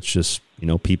for it. It's just,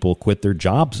 people quit their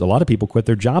jobs. A lot of people quit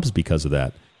their jobs because of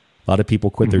that. A lot of people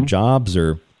quit their jobs,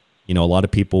 or, a lot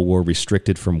of people were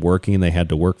restricted from working and they had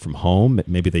to work from home.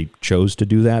 Maybe they chose to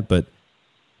do that. But,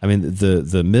 I mean,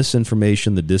 the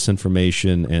misinformation, the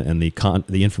disinformation, and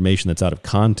the information that's out of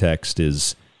context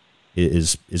is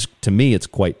to me, it's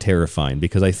quite terrifying,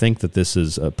 because I think that this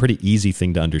is a pretty easy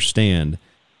thing to understand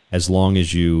as long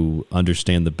as you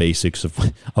understand the basics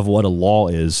of what a law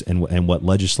is and what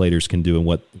legislators can do and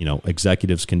what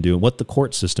executives can do and what the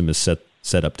court system is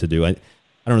set up to do.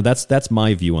 I don't know. That's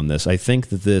my view on this. I think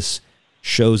that this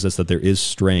shows us that there is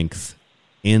strength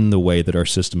in the way that our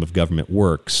system of government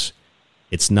works.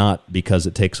 It's not because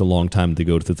it takes a long time to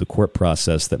go through the court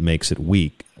process that makes it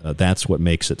weak. That's what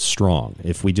makes it strong.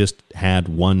 If we just had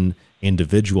one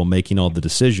individual making all the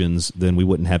decisions, then we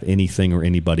wouldn't have anything or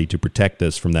anybody to protect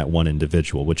us from that one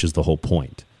individual, which is the whole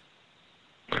point.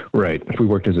 Right. If we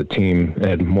worked as a team and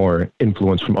had more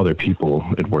influence from other people,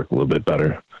 it'd work a little bit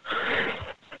better.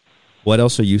 What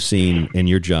else are you seeing in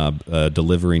your job,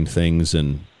 delivering things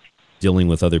and dealing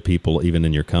with other people, even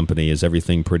in your company? Is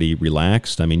everything pretty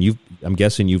relaxed? I mean, I'm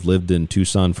guessing you've lived in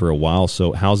Tucson for a while,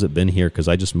 so how's it been here? Because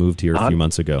I just moved here a few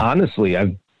months ago. Honestly,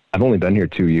 I've only been here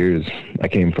 2 years. I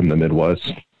came from the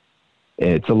Midwest.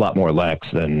 It's a lot more lax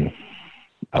than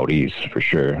out east, for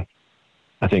sure.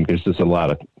 I think there's just a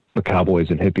lot of the cowboys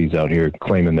and hippies out here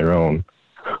claiming their own.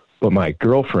 But my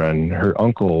girlfriend, her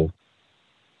uncle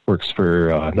works for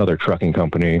another trucking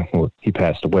company. Well, he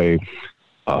passed away.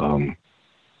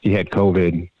 He had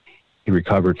COVID. He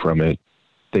recovered from it.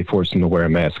 They forced him to wear a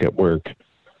mask at work.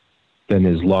 Then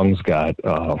his lungs got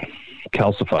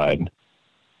calcified.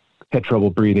 Had trouble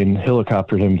breathing,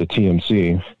 helicoptered him to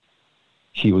TMC.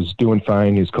 He was doing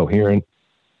fine. He was coherent.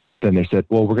 Then they said,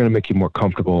 well, we're going to make you more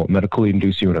comfortable, medically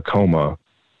induce you in a coma.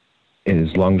 And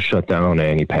his lungs shut down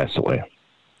and he passed away.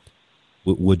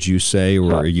 Would you say,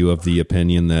 or are you of the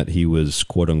opinion that he was,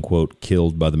 quote unquote,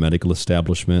 killed by the medical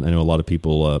establishment? I know a lot of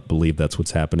people believe that's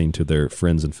what's happening to their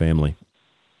friends and family.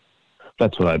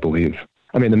 That's what I believe.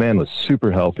 I mean, the man was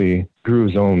super healthy, grew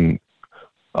his own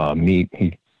meat.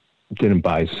 He didn't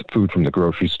buy food from the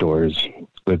grocery stores,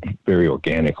 lived very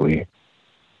organically,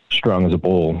 strong as a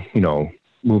bull,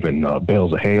 moving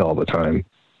bales of hay all the time.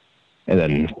 And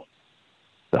then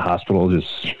the hospital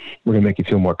we're going to make you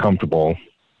feel more comfortable,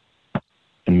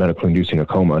 and medically inducing a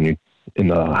coma, and you're in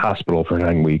the hospital for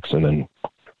 9 weeks, and then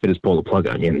they just pull the plug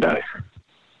on you and die.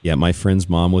 Yeah, my friend's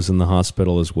mom was in the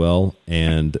hospital as well,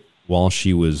 and while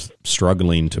she was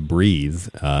struggling to breathe,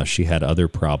 she had other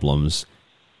problems.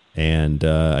 And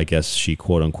I guess she,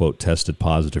 quote unquote, tested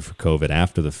positive for COVID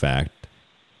after the fact.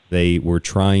 They were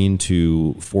trying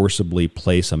to forcibly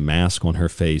place a mask on her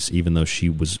face, even though she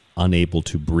was unable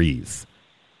to breathe.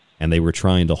 And they were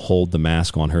trying to hold the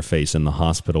mask on her face in the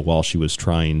hospital while she was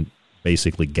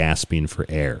basically gasping for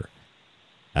air.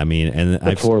 I mean, and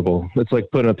that's horrible. It's like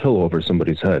putting a pillow over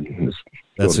somebody's head and just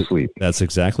go to sleep. That's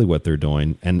exactly what they're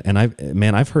doing. And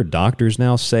I've heard doctors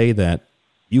now say that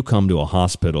you come to a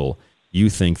hospital, you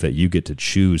think that you get to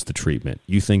choose the treatment.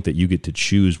 You think that you get to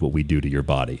choose what we do to your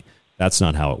body. That's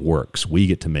not how it works. We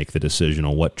get to make the decision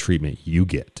on what treatment you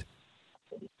get.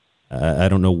 I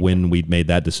don't know when we made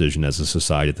that decision as a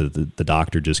society that the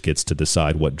doctor just gets to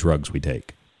decide what drugs we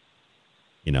take.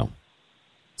 You know,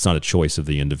 it's not a choice of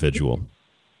the individual.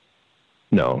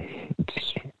 No,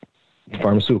 it's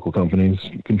pharmaceutical companies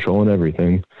controlling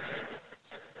everything.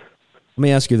 Let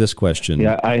me ask you this question.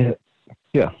 Yeah.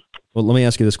 Well, let me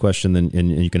ask you this question, then,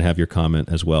 and you can have your comment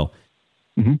as well.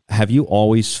 Mm-hmm. Have you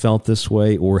always felt this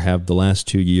way, or have the last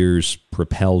 2 years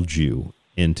propelled you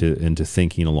into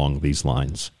thinking along these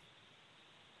lines?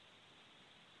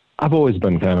 I've always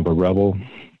been kind of a rebel.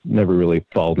 Never really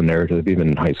followed the narrative, even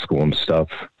in high school and stuff.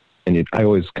 And I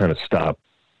always kind of stop,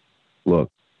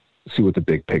 look, see what the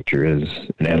big picture is,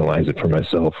 and analyze it for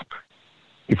myself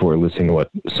before listening to what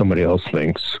somebody else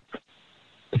thinks,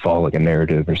 to follow like a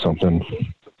narrative or something.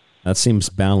 That seems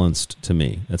balanced to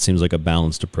me. That seems like a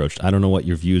balanced approach. I don't know what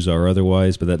your views are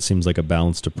otherwise, but that seems like a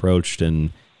balanced approach,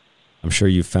 and I'm sure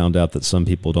you've found out that some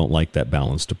people don't like that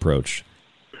balanced approach.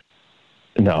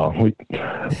 No,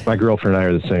 my girlfriend and I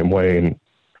are the same way, and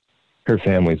her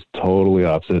family's totally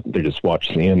opposite. They just watch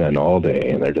CNN all day,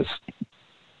 and they're just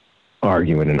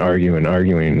arguing, and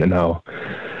now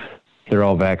they're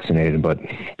all vaccinated, but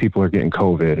people are getting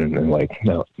COVID, and they're like,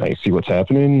 now you see what's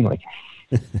happening? Like,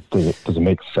 does it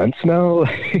make sense now?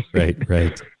 Right.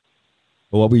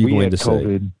 Well, what were you going to say?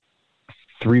 COVID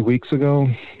 3 weeks ago.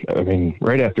 I mean,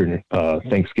 right after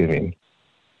Thanksgiving,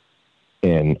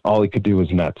 and all he could do was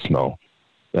not smell.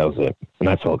 That was it, and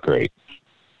I felt great.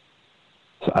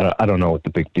 So I don't know what the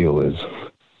big deal is.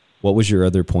 What was your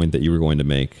other point that you were going to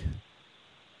make?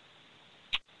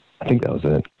 I think that was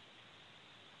it.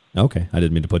 Okay, I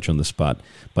didn't mean to put you on the spot,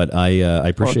 but I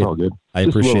appreciate. All good. I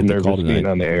Just appreciate the nervous call tonight. being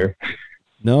on the air.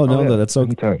 No, yeah, that's okay.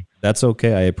 Anytime. That's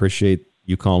okay. I appreciate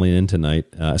you calling in tonight,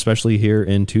 especially here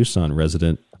in Tucson,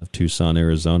 resident of Tucson,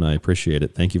 Arizona. I appreciate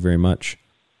it. Thank you very much.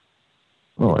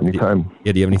 Oh, anytime.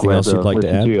 Yeah, do you have anything else you'd like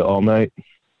to add? To you all night.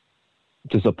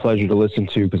 Just a pleasure to listen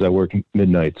to because I work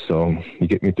midnight, so you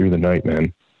get me through the night,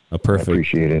 man. Oh, perfect. I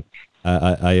appreciate it.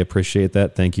 I appreciate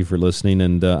that. Thank you for listening,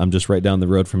 and I'm just right down the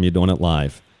road from you doing it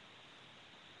live.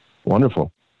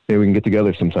 Wonderful. Maybe we can get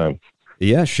together sometime.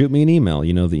 Yeah, shoot me an email.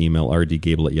 You know the email,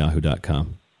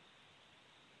 rdgable@yahoo.com.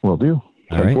 Will do.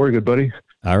 All right. Good buddy.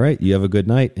 All right. You have a good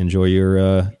night. Enjoy your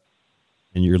and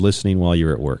you're listening while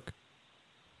you're at work.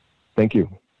 Thank you.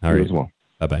 All right. As well.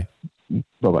 Bye-bye.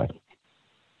 Bye-bye.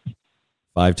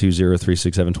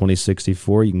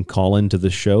 520-367-2064. You can call into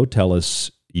the show. Tell us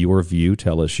your view.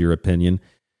 Tell us your opinion.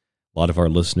 A lot of our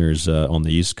listeners on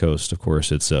the East Coast, of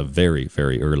course, it's very,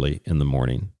 very early in the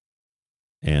morning.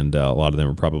 And a lot of them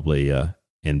are probably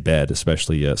in bed,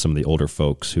 especially some of the older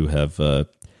folks who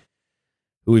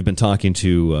we've been talking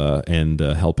to and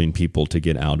helping people to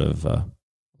get out of a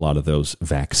lot of those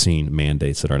vaccine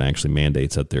mandates that aren't actually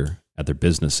mandates at their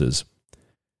businesses.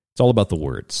 It's all about the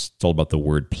words. It's all about the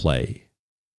word play.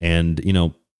 And, you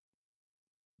know,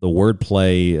 the word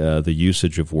play, the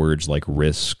usage of words like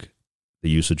risk, the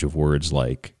usage of words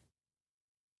like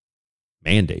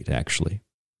mandate, actually,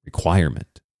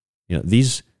 requirement. You know,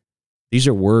 these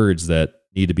are words that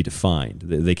need to be defined.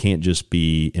 They can't just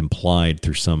be implied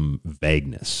through some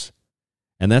vagueness.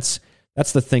 And that's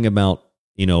the thing about,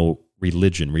 you know,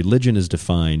 religion. Religion is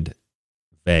defined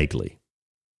vaguely.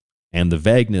 And the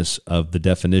vagueness of the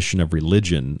definition of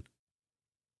religion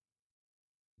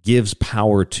gives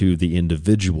power to the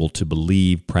individual to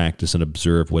believe, practice, and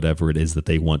observe whatever it is that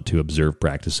they want to observe,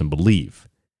 practice, and believe.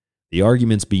 The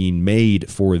arguments being made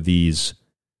for these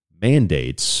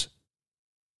mandates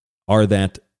are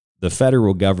that the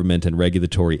federal government and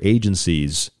regulatory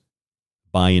agencies,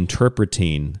 by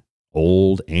interpreting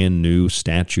old and new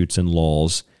statutes and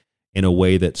laws in a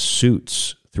way that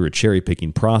suits, through a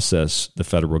cherry-picking process, the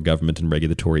federal government and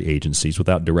regulatory agencies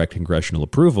without direct congressional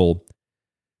approval,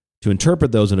 to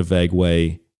interpret those in a vague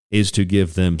way is to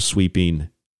give them sweeping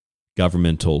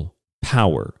governmental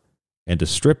power and to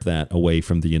strip that away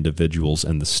from the individuals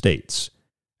and the states.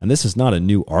 And this is not a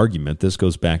new argument. This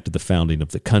goes back to the founding of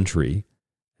the country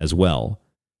as well.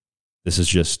 This is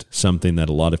just something that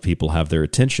a lot of people have their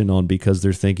attention on because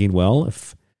they're thinking, well,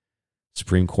 if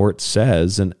Supreme Court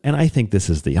says, and I think this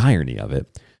is the irony of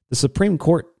it, the Supreme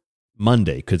Court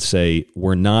Monday could say,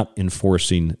 we're not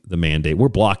enforcing the mandate. We're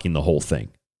blocking the whole thing.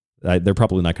 They're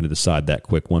probably not going to decide that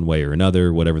quick one way or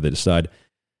another, whatever they decide.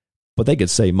 But they could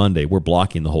say Monday, we're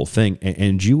blocking the whole thing.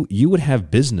 And you would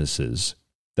have businesses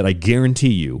that I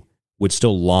guarantee you would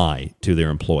still lie to their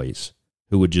employees,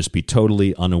 who would just be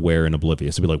totally unaware and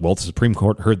oblivious. They'd be like, well, the Supreme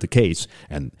Court heard the case,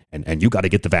 and you got to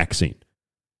get the vaccine.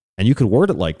 And you could word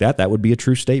it like that. That would be a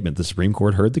true statement. The Supreme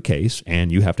Court heard the case,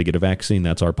 and you have to get a vaccine.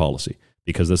 That's our policy,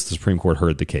 because the Supreme Court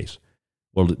heard the case.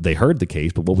 Well, they heard the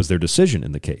case, but what was their decision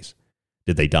in the case?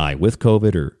 Did they die with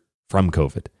COVID or from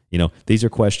COVID? You know, these are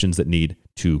questions that need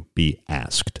to be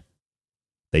asked.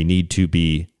 They need to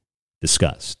be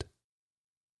discussed.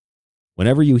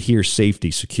 Whenever you hear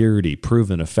safety, security,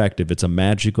 proven effective, it's a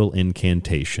magical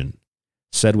incantation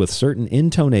said with certain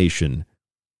intonation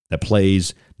that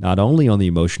plays not only on the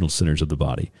emotional centers of the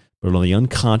body, but on the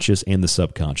unconscious and the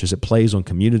subconscious. It plays on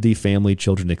community, family,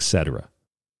 children, etc.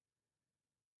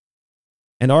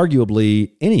 And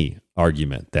arguably, any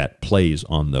argument that plays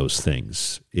on those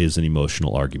things is an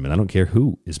emotional argument. I don't care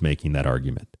who is making that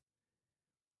argument.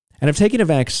 And if taking a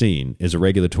vaccine is a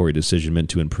regulatory decision meant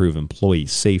to improve employee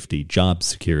safety, job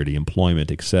security,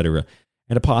 employment, etc.,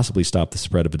 and to possibly stop the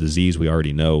spread of a disease we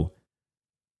already know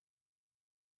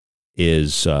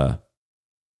is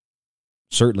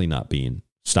certainly not being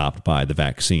stopped by the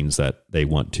vaccines that they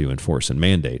want to enforce and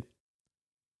mandate,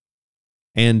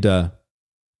 and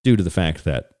due to the fact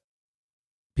that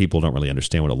people don't really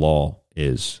understand what a law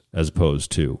is as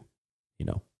opposed to, you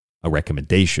know, a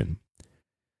recommendation,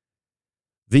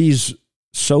 these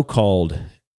so-called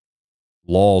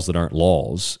laws that aren't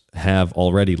laws have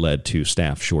already led to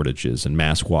staff shortages and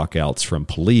mass walkouts from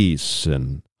police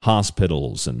and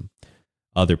hospitals and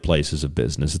other places of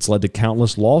business. It's led to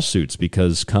countless lawsuits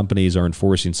because companies are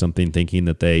enforcing something thinking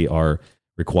that they are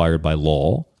required by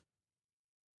law.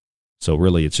 So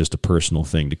really, it's just a personal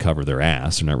thing to cover their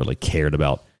ass. They're not really cared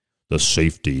about the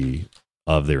safety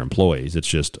of their employees. It's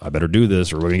just, I better do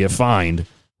this or we're going to get fined,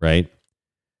 right?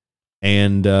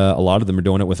 And a lot of them are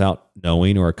doing it without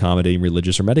knowing or accommodating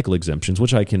religious or medical exemptions,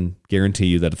 which I can guarantee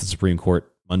you that if the Supreme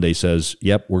Court Monday says,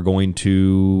 yep, we're going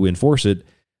to enforce it,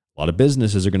 a lot of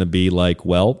businesses are going to be like,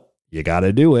 well, you got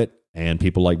to do it. And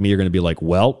people like me are going to be like,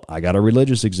 well, I got a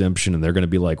religious exemption. And they're going to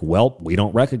be like, well, we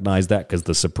don't recognize that because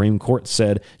the Supreme Court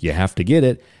said you have to get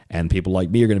it. And people like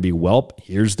me are going to be, well,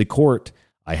 here's the court.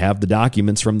 I have the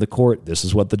documents from the court. This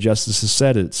is what the justices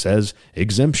said. It says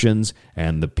exemptions.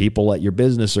 And the people at your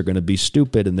business are going to be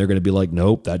stupid. And they're going to be like,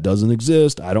 nope, that doesn't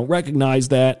exist. I don't recognize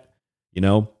that. You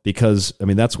know, because, I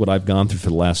mean, that's what I've gone through for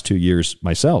the last 2 years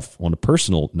myself. On a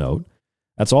personal note,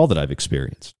 that's all that I've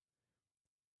experienced.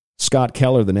 Scott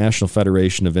Keller, the National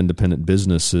Federation of Independent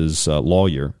Businesses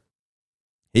lawyer,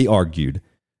 he argued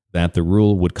that the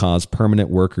rule would cause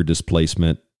permanent worker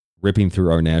displacement, ripping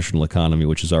through our national economy,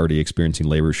 which is already experiencing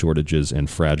labor shortages and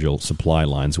fragile supply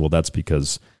lines. Well, that's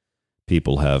because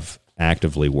people have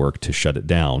actively worked to shut it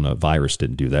down. A virus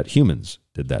didn't do that. Humans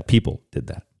did that. People did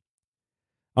that.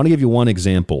 I want to give you one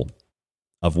example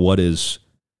of what is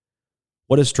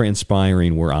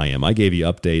transpiring where I am. I gave you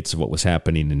updates of what was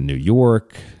happening in New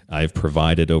York. I've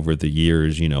provided over the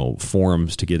years, you know,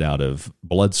 forms to get out of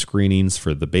blood screenings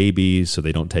for the babies so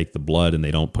they don't take the blood and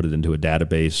they don't put it into a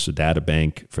database, a data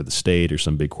bank for the state or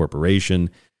some big corporation.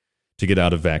 To get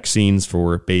out of vaccines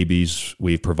for babies,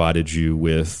 we've provided you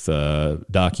with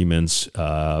documents,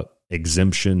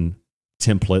 exemption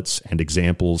templates and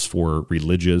examples for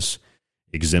religious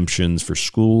exemptions for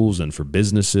schools and for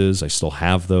businesses. I still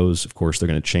have those. Of course, they're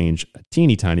going to change a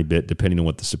teeny tiny bit depending on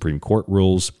what the Supreme Court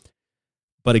rules.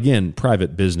 But again,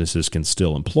 private businesses can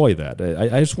still employ that.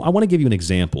 I want to give you an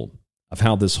example of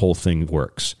how this whole thing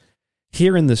works.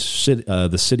 Here in the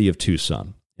city of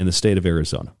Tucson, in the state of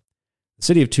Arizona, the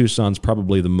city of Tucson is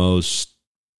probably the most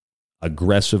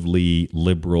aggressively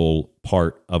liberal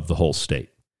part of the whole state.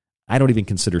 I don't even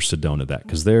consider Sedona that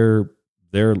because they're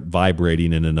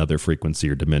vibrating in another frequency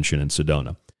or dimension in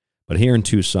Sedona. But here in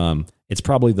Tucson, it's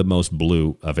probably the most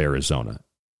blue of Arizona.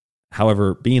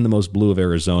 However, being the most blue of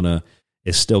Arizona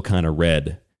is still kind of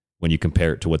red when you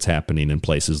compare it to what's happening in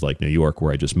places like New York,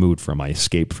 where I just moved from. I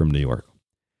escaped from New York.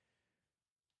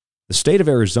 The state of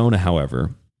Arizona,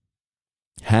 however,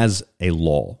 has a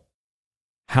law.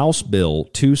 House Bill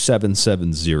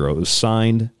 2770 is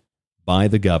signed by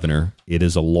the governor. It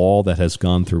is a law that has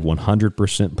gone through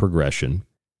 100% progression.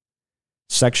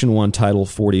 Section 1, Title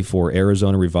 44,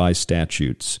 Arizona Revised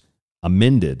Statutes,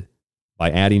 amended by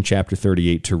adding Chapter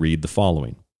 38 to read the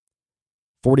following.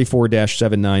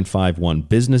 44-7951,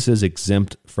 businesses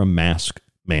exempt from mask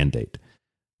mandate.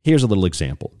 Here's a little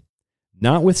example.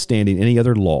 Notwithstanding any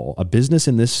other law, a business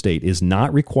in this state is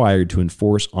not required to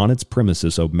enforce on its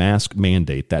premises a mask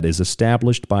mandate that is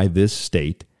established by this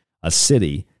state, a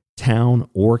city, town,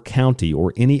 or county,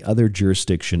 or any other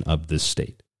jurisdiction of this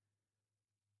state.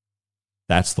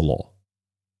 That's the law.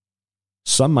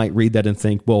 Some might read that and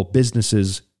think, well,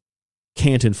 businesses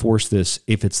can't enforce this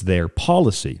if it's their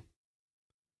policy.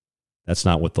 That's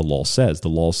not what the law says. The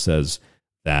law says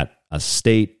that a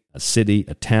state, a city,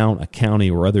 a town, a county,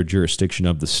 or other jurisdiction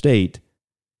of the state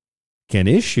can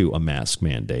issue a mask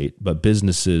mandate, but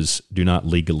businesses do not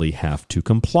legally have to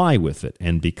comply with it.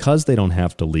 And because they don't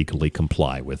have to legally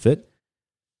comply with it,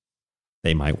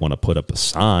 they might want to put up a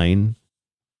sign.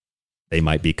 They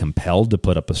might be compelled to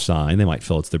put up a sign. They might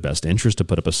feel it's their best interest to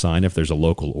put up a sign if there's a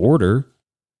local order,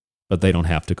 but they don't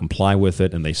have to comply with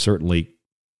it, and they certainly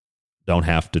don't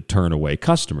have to turn away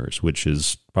customers, which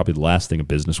is probably the last thing a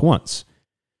business wants.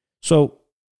 So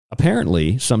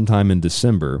apparently, sometime in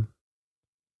December,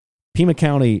 Pima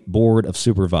County Board of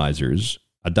Supervisors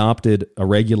adopted a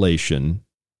regulation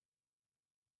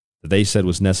that they said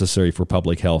was necessary for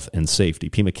public health and safety.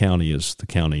 Pima County is the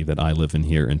county that I live in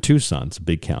here in Tucson. It's a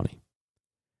big county.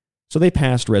 So they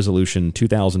passed Resolution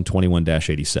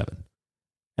 2021-87.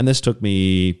 And this took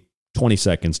me 20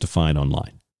 seconds to find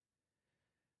online.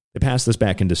 They passed this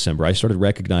back in December. I started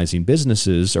recognizing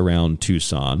businesses around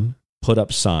Tucson put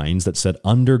up signs that said,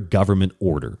 under government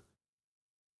order.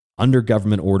 Under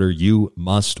government order, you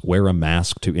must wear a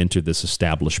mask to enter this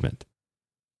establishment.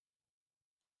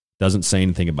 Doesn't say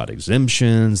anything about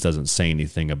exemptions, doesn't say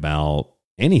anything about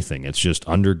anything. It's just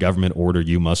under government order,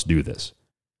 you must do this.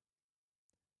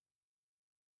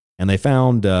 And they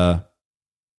found a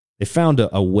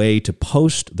way to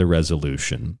post the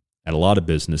resolution at a lot of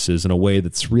businesses in a way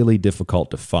that's really difficult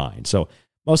to find. So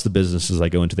most of the businesses I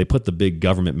go into, they put the big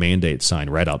government mandate sign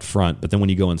right out front. But then when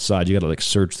you go inside, you got to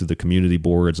search through the community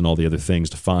boards and all the other things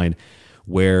to find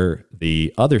where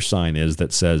the other sign is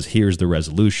that says, here's the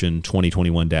resolution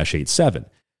 2021-87.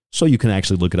 So you can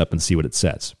actually look it up and see what it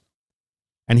says.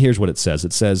 And here's what it says.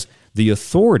 It says, the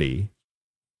authority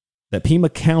that Pima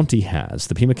County has,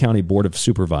 the Pima County Board of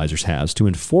Supervisors has to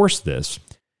enforce this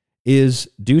is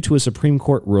due to a Supreme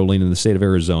Court ruling in the state of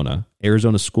Arizona,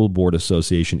 Arizona School Board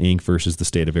Association, Inc. versus the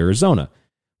state of Arizona,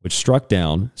 which struck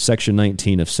down Section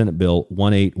 19 of Senate Bill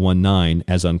 1819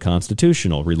 as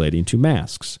unconstitutional relating to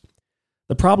masks.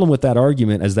 The problem with that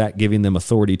argument as that giving them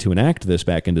authority to enact this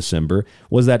back in December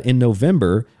was that in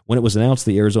November, when it was announced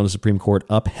the Arizona Supreme Court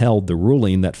upheld the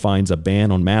ruling that finds a ban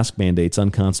on mask mandates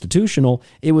unconstitutional,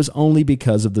 it was only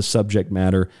because of the subject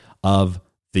matter of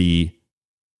the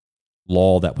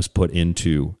law that was put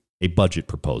into a budget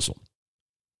proposal.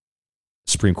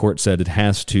 The Supreme Court said it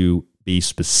has to be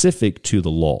specific to the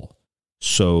law.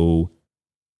 So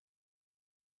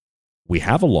we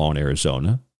have a law in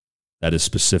Arizona that is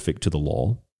specific to the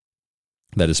law,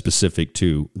 that is specific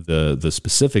to the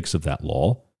specifics of that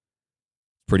law.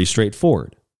 Pretty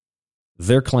straightforward.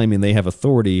 They're claiming they have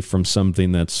authority from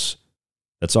something that's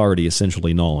already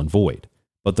essentially null and void.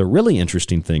 But the really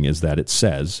interesting thing is that it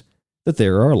says that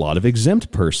there are a lot of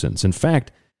exempt persons. In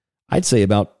fact, I'd say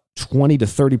about 20 to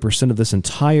 30% of this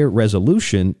entire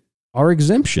resolution are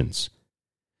exemptions.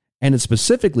 And it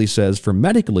specifically says for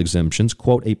medical exemptions,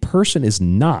 quote, a person is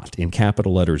not, in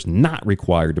capital letters, not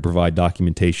required to provide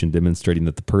documentation demonstrating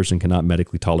that the person cannot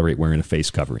medically tolerate wearing a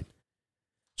face covering.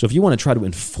 So if you want to try to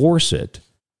enforce it,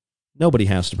 nobody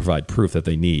has to provide proof that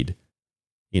they need,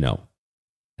 an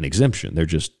exemption. They're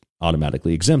just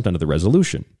automatically exempt under the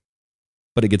resolution.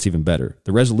 But it gets even better.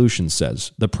 The resolution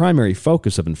says the primary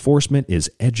focus of enforcement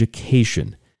is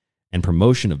education and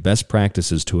promotion of best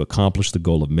practices to accomplish the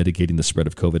goal of mitigating the spread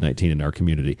of COVID-19 in our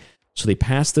community. So they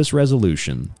passed this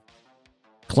resolution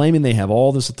claiming they have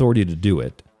all this authority to do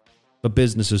it, but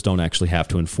businesses don't actually have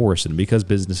to enforce it. And because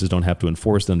businesses don't have to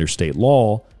enforce it under state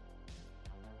law,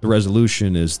 the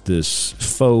resolution is this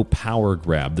faux power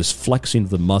grab, this flexing of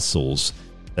the muscles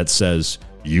that says,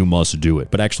 you must do it.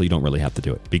 But actually, you don't really have to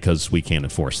do it because we can't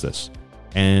enforce this.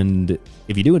 And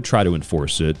if you do try to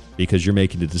enforce it because you're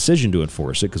making the decision to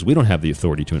enforce it, because we don't have the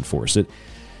authority to enforce it,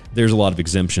 there's a lot of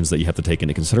exemptions that you have to take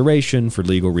into consideration for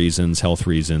legal reasons, health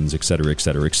reasons, et cetera, et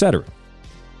cetera, et cetera.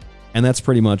 And that's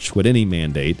pretty much what any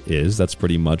mandate is. That's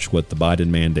pretty much what the Biden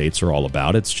mandates are all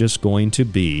about. It's just going to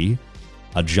be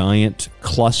a giant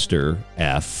cluster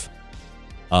F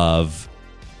of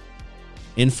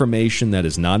information that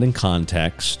is not in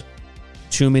context,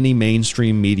 too many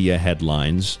mainstream media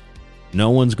headlines. No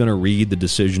one's going to read the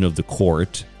decision of the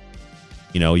court.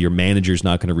 Your manager's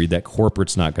not going to read that.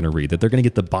 Corporate's not going to read that. They're going to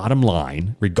get the bottom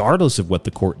line, regardless of what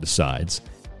the court decides,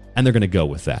 and they're going to go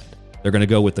with that. They're going to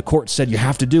go with the court said you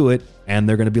have to do it, and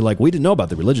they're going to be like, we didn't know about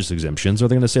the religious exemptions, or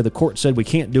they're going to say the court said we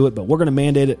can't do it, but we're going to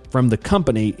mandate it from the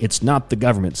company. It's not the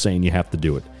government saying you have to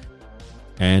do it.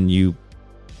 And you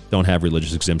don't have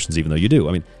religious exemptions even though you do.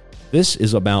 I mean, this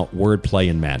is about wordplay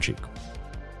and magic.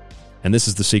 And this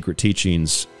is The Secret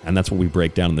Teachings, and that's what we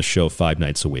break down in the show 5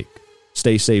 nights a week.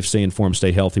 Stay safe, stay informed,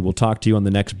 stay healthy. We'll talk to you on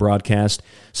the next broadcast.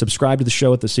 Subscribe to the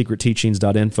show at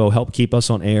thesecretteachings.info. Help keep us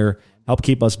on air. Help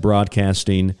keep us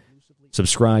broadcasting.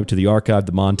 Subscribe to the archive,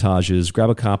 the montages. Grab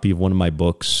a copy of one of my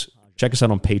books. Check us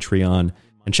out on Patreon.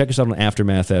 And check us out on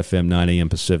Aftermath FM, 9 a.m.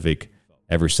 Pacific,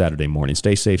 every Saturday morning.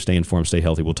 Stay safe, stay informed, stay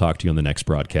healthy. We'll talk to you on the next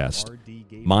broadcast.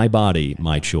 My Body,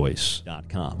 My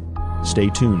Choice.com. Stay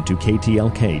tuned to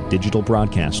KTLK Digital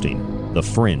Broadcasting, The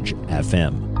Fringe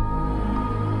FM.